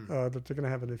problems that they're going to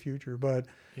have in the future. But,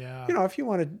 if you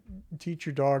want to teach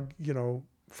your dog,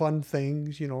 fun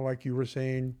things, like you were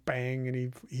saying, bang,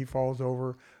 and he falls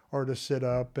over, or to sit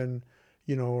up and,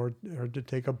 or to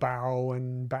take a bow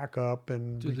and back up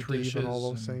and retrieve and all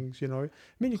those things, I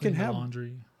mean, you can have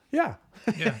laundry. Yeah.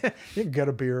 Yeah. You can get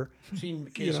a beer. I've seen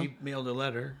Casey mailed a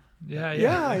letter. Yeah,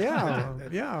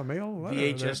 mail a letter.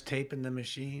 VHS tape in the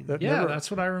machine.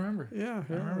 That's what I remember. Yeah.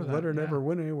 I remember that. Letter never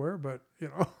went anywhere, but,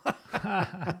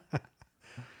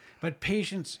 But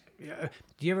patience,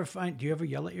 do you ever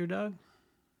yell at your dog?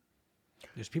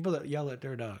 There's people that yell at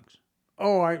their dogs.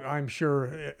 Oh, I'm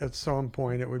sure at some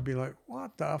point it would be like,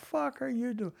 what the fuck are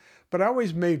you doing? But I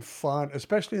always made fun,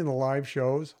 especially in the live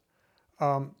shows,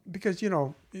 because,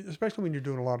 especially when you're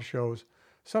doing a lot of shows,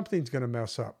 something's going to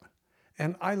mess up.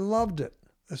 And I loved it,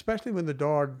 especially when the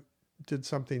dog did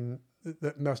something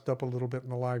that messed up a little bit in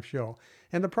the live show.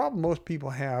 And the problem most people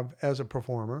have as a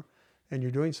performer, and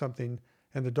you're doing something,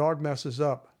 and the dog messes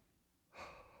up,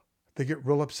 they get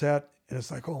real upset. And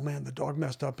it's like, oh man, the dog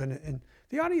messed up, and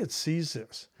the audience sees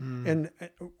this. And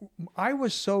I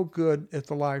was so good at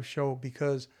the live show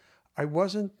because I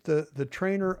wasn't the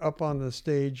trainer up on the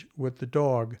stage with the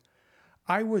dog.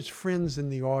 I was friends in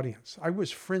the audience. I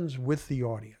was friends with the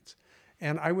audience,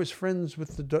 and I was friends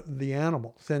with the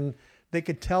animals. And they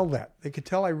could tell that. They could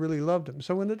tell I really loved him.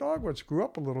 So when the dog would screw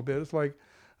up a little bit, it's like,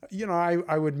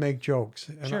 I would make jokes.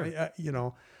 And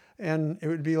Sure. and it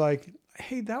would be like,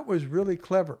 hey, that was really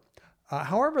clever.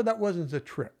 However, that wasn't a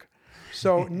trick.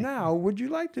 So now, would you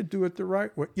like to do it the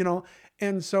right way?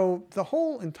 And so the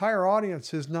whole entire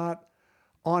audience is not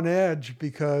on edge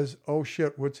because, oh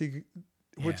shit, what's he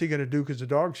going to do because the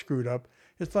dog screwed up?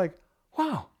 It's like,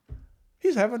 wow,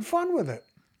 he's having fun with it.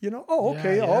 Oh,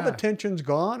 okay, all the tension's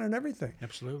gone and everything.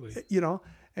 Absolutely.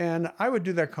 And I would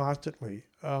do that constantly.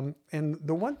 And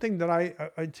the one thing that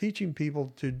I'm teaching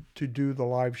people to do the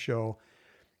live show,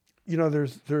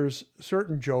 there's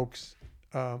certain jokes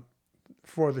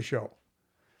for the show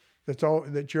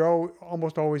that you're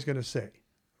almost always going to say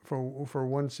for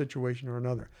one situation or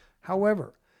another.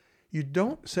 However, you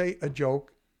don't say a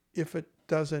joke if it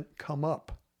doesn't come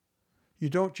up. You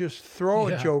don't just throw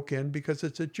a joke in because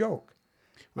it's a joke.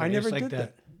 Well, I never like did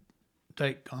that.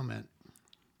 Dyke comment.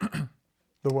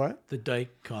 The what? The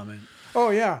Dyke comment.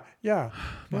 Oh yeah.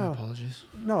 My apologies.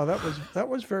 No, that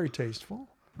was very tasteful.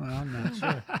 Well, I'm not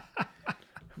sure.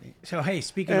 So hey,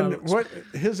 speaking And of what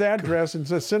his address and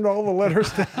says send all the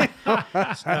letters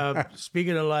to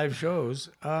speaking of live shows,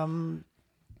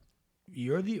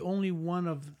 you're the only one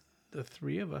of the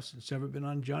three of us that's ever been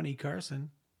on Johnny Carson.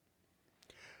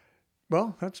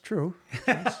 Well, that's true.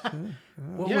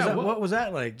 What was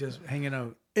that like? Just hanging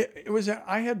out. It was.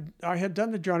 I had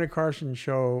done the Johnny Carson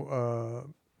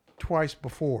show twice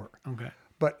before. Okay.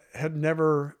 But had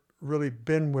never really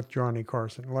been with Johnny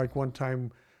Carson. Like one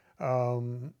time,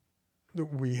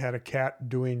 we had a cat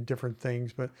doing different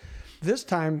things. But this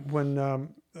time, when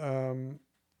the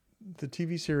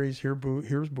TV series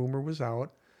Here's Boomer was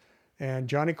out, and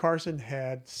Johnny Carson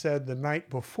had said the night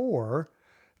before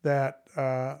that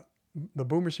the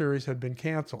Boomer series had been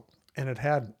canceled, and it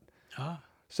hadn't.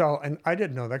 So, and I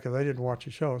didn't know that because I didn't watch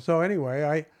the show. So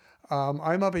anyway,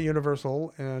 I'm up at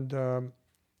Universal, and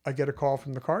I get a call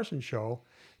from the Carson show.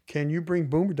 Can you bring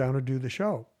Boomer down to do the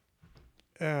show?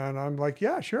 And I'm like,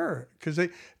 yeah, sure. Because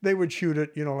they would shoot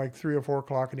it, like 3 or 4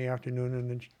 o'clock in the afternoon and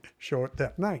then show it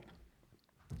that night.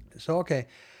 So, okay.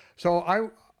 So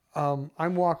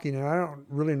I'm walking and I don't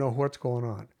really know what's going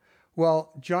on.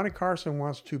 Well, Johnny Carson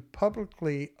wants to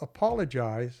publicly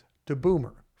apologize to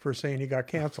Boomer for saying he got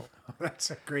canceled.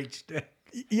 That's a great stick.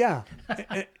 Yeah.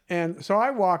 And so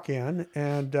I walk in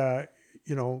and,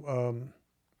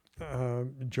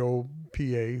 Joe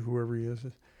P.A., whoever he is,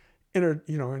 and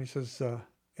he says,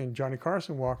 and Johnny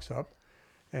Carson walks up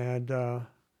and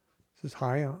says,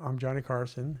 hi, I'm Johnny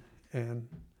Carson. And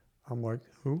I'm like,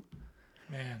 who?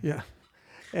 Man. Yeah.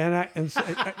 And so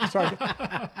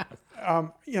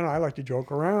I like to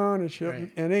joke around and shit.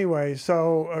 Right. And anyway,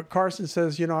 so Carson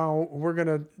says, I'm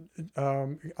going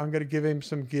to give him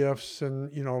some gifts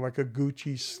and, like a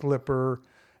Gucci slipper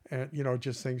and,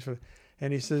 just things for,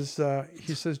 and he says,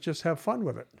 just have fun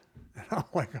with it. And I'm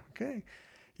like, okay,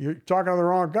 you're talking to the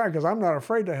wrong guy because I'm not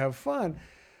afraid to have fun.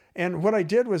 And what I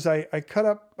did was I cut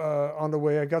up on the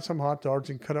way. I got some hot dogs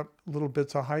and cut up little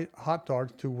bits of hot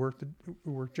dogs to work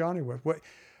Johnny with.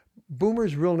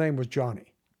 Boomer's real name was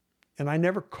Johnny, and I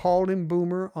never called him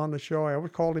Boomer on the show. I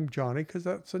always called him Johnny because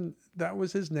that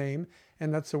was his name,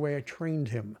 and that's the way I trained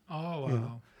him. Oh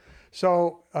wow!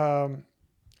 So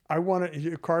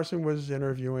Carson was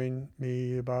interviewing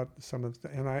me about some of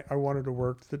and I wanted to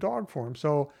work the dog for him.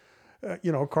 So.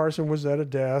 Carson was at a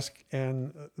desk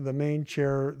and the main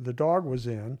chair the dog was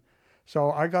in. So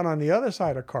I got on the other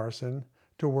side of Carson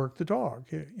to work the dog,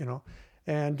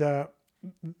 and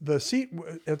the seat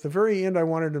at the very end, I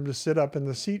wanted him to sit up and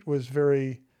the seat was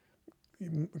very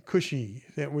cushy.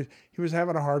 He was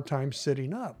having a hard time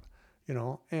sitting up,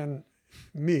 and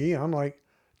I'm like,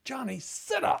 Johnny,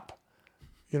 sit up.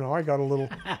 I got a little,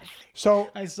 so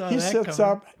he sits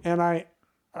up and I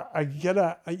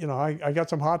got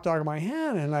some hot dog in my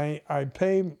hand and I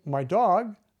pay my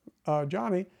dog,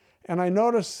 Johnny, and I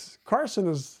notice Carson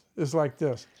is like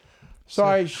this. So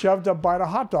I shoved a bite of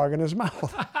hot dog in his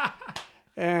mouth.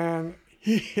 And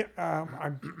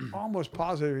I'm almost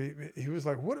positive he was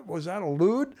like, what was that, a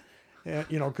lewd? And,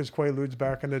 because Quaaludes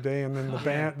back in the day, and then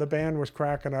the band was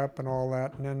cracking up and all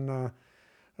that. And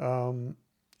then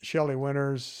Shelley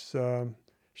Winters,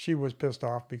 she was pissed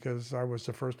off because I was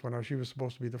the first one out. She was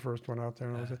supposed to be the first one out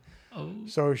there.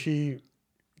 So she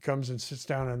comes and sits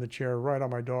down in the chair right on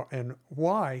my dog. And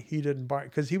why he didn't bite,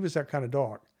 because he was that kind of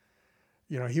dog.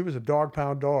 He was a dog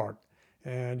pound dog.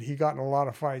 And he got in a lot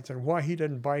of fights. And why he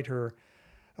didn't bite her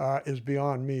is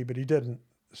beyond me, but he didn't.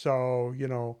 So,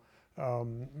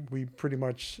 we pretty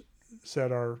much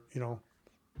said our,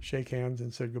 shake hands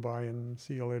and said goodbye and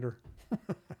see you later.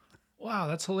 Wow,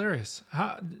 that's hilarious.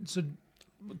 So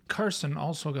Carson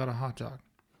also got a hot dog.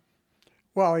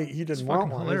 Well, he didn't want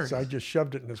fucking one. hilarious. I just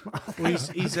shoved it in his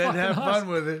mouth. He said, "Have fun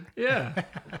with it." Yeah.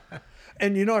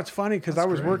 And you know, it's funny because I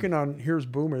was great. working on Here's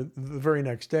Boomer the very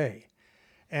next day.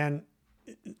 And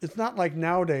it's not like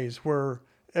nowadays where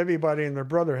everybody and their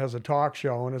brother has a talk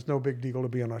show and it's no big deal to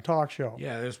be on a talk show.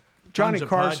 Yeah, there's Johnny tons of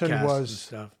Carson podcasts was- and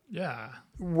stuff. Yeah.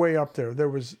 Way up there. There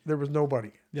was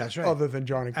nobody That's right. other than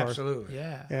Johnny Carson. Absolutely.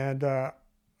 Yeah. And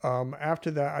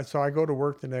after that, so I go to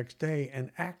work the next day,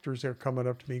 and actors are coming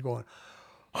up to me going,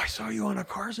 "I saw you on a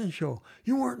Carson show.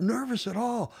 You weren't nervous at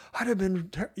all. I'd have been,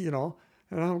 and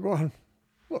I'm going,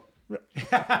 "Well,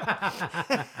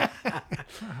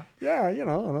 yeah,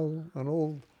 an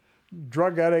old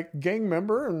drug addict gang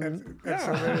member, and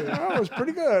that was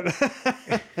pretty good."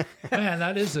 Man,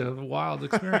 that is a wild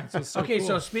experience. It's so Okay, cool.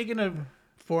 so speaking of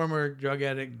former drug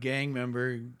addict gang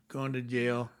member going to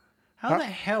jail, how the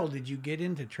hell did you get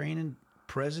into training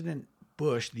President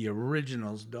Bush, the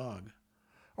original's dog?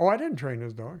 Oh, I didn't train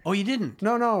his dog. Oh, you didn't?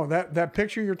 No, that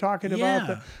picture you're talking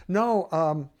Yeah.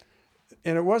 about.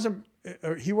 And it wasn't.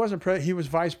 He wasn't. He was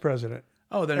vice president.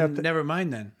 Oh, then At the- never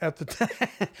mind then. At the time,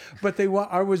 but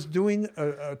I was doing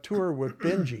a tour with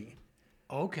Benji,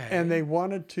 Okay. and they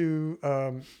wanted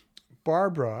to.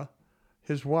 Barbara,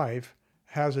 his wife,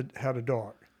 had a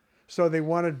dog, so they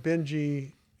wanted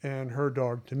Benji and her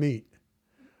dog to meet.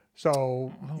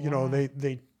 So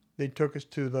they took us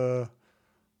to the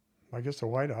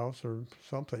White House or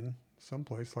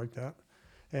someplace like that,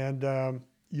 and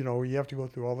you have to go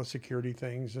through all the security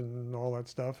things and all that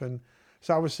stuff, and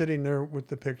so I was sitting there with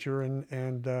the picture,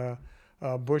 and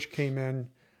Bush came in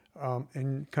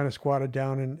and kind of squatted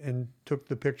down and took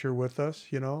the picture with us,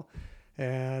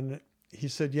 and he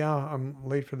said, "Yeah, I'm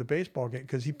late for the baseball game,"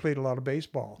 because he played a lot of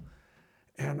baseball.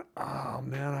 And oh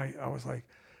man, I was like,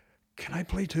 "Can I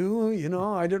play too?"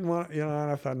 I didn't want, and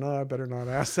I thought, no, I better not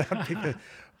ask that, because,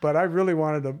 but I really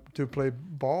wanted to play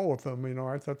ball with them.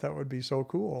 I thought that would be so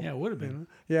cool. Yeah, it would have been.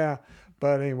 Yeah,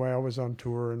 but anyway, I was on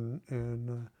tour and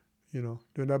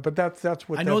doing that. But that's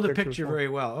what I that know the picture's picture for. very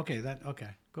well. Okay,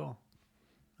 cool.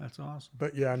 That's awesome.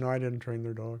 But yeah, no, I didn't train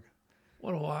their dog.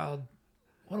 What a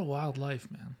wild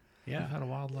life, man. Yeah. You've had a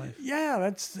wild life. Yeah,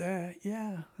 that's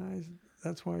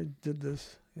that's why I did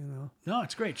this. No,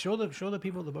 it's great. Show the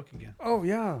people the book again. Oh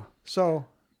yeah, so.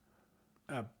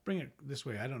 Bring it this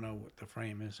way. I don't know what the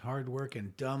frame is. Hard work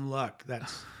and dumb luck.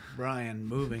 That's Bryan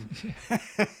moving.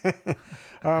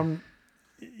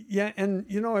 Yeah, and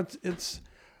it's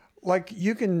like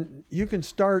you can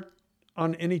start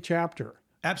on any chapter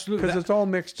Absolutely. because it's all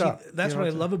mixed up. That's what I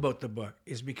love about the book,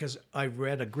 is because I've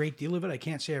read a great deal of it. I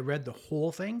can't say I read the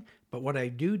whole thing, but what I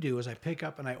do is I pick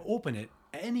up and I open it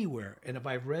anywhere. And if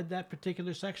I've read that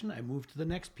particular section, I move to the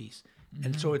next piece. Mm-hmm.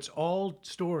 And so it's all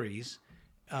stories.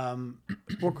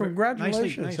 Well,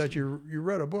 congratulations nicely. that you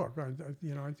read a book. I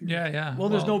think Yeah. Well,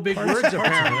 there's no big words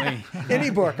apparently. any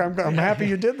book. I'm happy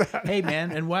you did that. Hey,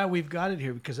 man, and while we've got it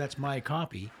here, because that's my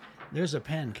copy, there's a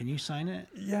pen. Can you sign it?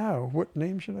 Yeah. What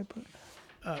name should I put?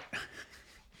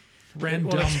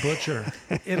 Random Butcher.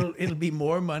 It'll be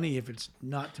more money if it's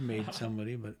not to made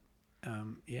somebody, but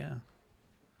yeah.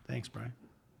 Thanks, Bryan.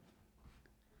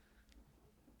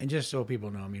 And just so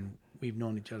people know, I mean, we've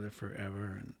known each other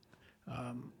forever, and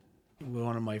we're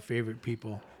one of my favorite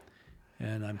people,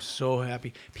 and I'm so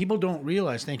happy. People don't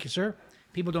realize. Thank you, sir.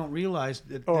 People don't realize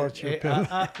that. Oh, it's your pen.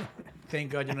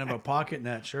 Thank God you don't have a pocket in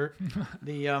that shirt.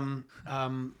 The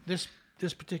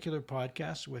this particular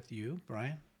podcast with you,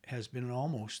 Bryan, has been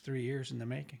almost 3 years in the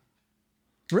making.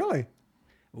 Really?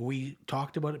 We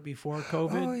talked about it before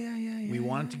COVID. Oh yeah. We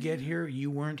wanted to get here. You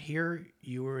weren't here.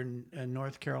 You were in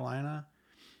North Carolina,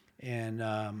 and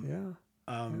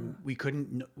we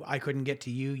couldn't. I couldn't get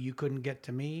to you. You couldn't get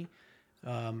to me,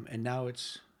 and now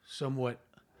it's somewhat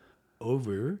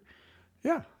over.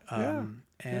 Yeah.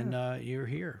 You're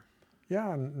here.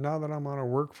 Yeah. And now that I'm on a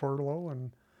work furlough,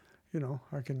 and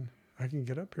I can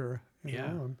get up here. Yeah.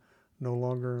 I'm no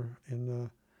longer in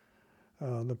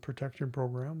the protection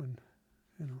program, and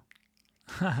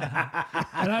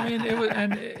And I mean,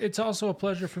 it's also a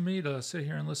pleasure for me to sit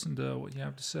here and listen to what you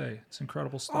have to say. It's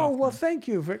incredible stuff. Oh well, man. thank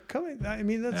you for coming. I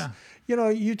mean, that's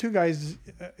you two guys.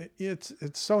 It's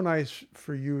so nice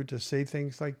for you to say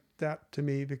things like that to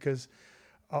me, because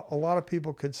a lot of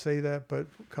people could say that, but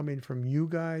coming from you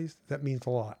guys, that means a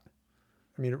lot.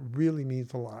 I mean, it really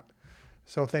means a lot.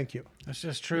 So thank you. That's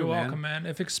just true, You're man. welcome, man.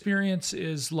 If experience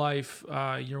is life,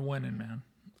 you're winning, man.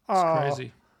 It's Oh,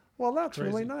 crazy. Well, that's Crazy.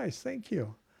 really nice. Thank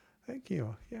you.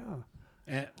 Yeah.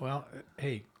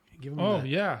 Hey, give him Oh that.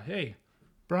 yeah. Hey,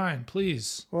 Bryan,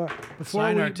 please. What? Before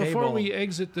Sign we our table.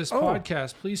 exit this Oh.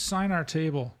 podcast, please sign our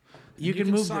table. You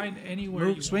can sign anywhere.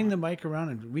 You swing want, the mic around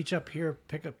and reach up here,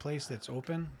 pick a place that's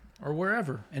open, or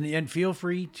wherever. and feel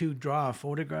free to draw a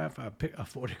photograph.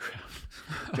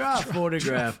 Draw a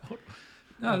photograph.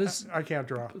 No, this. I can't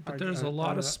draw. But there's a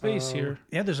lot of space here.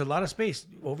 Yeah, there's a lot of space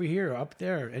over here, up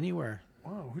there, anywhere.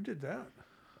 Wow, who did that?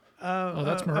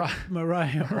 That's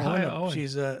Mariah. Mariah Owen.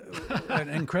 She's an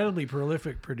incredibly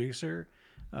prolific producer.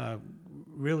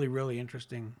 Really, really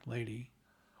interesting lady.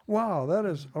 Wow, that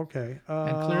is okay.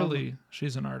 And clearly,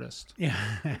 she's an artist. Yeah.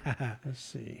 Let's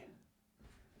see.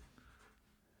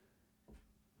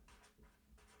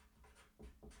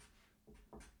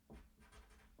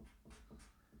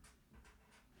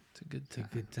 It's a good To time.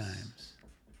 good times.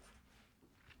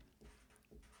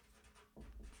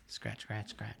 Scratch, scratch,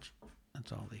 scratch.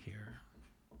 That's all they hear.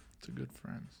 It's a good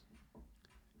friends.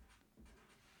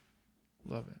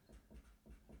 Love it.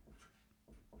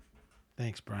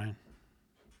 Thanks, Brian.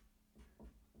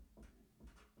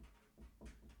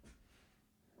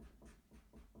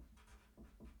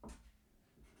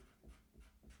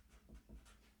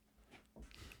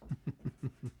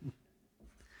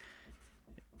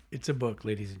 It's a book,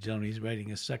 ladies and gentlemen. He's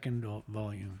writing a second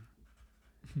volume.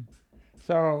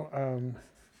 So,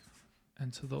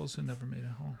 And to those who never made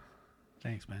it home.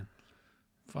 Thanks, man.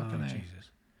 Fucking A. Jesus.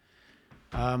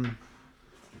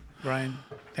 Brian,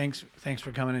 thanks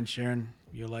for coming and sharing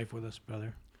your life with us,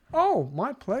 brother. oh,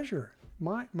 my pleasure.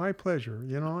 My pleasure.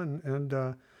 You know,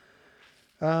 and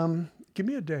give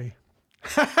me a day.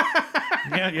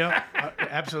 Yeah,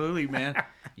 absolutely, man.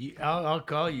 I'll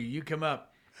call you. You come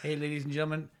up. Hey, ladies and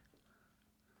gentlemen,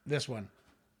 this one.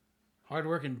 Hard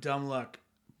work and dumb luck.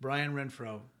 Bryan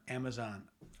Renfro, Amazon.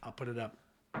 I'll put it up.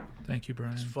 Thank you,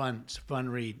 Brian. It's fun. It's a fun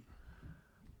read.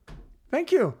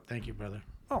 Thank you. Thank you, brother.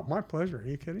 Oh, my pleasure. Are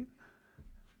you kidding?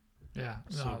 Yeah,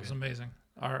 So no, it was good. amazing.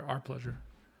 Our pleasure.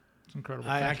 It's incredible.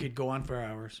 I Thank you. could go on for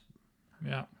hours,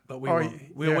 Yeah. but we Oh,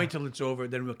 won't. We'll yeah. wait till it's over,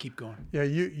 then we'll keep going. Yeah,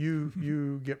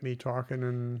 you get me talking,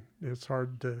 and it's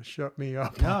hard to shut me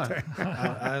up. No,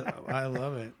 I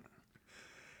love it.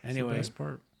 It's the Anyway, best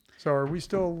part. So, are we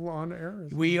still on air?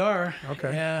 we are.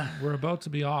 Okay. Yeah. We're about to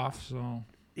be off, so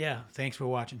Yeah. Thanks for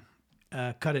watching.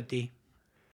 Cut it, D.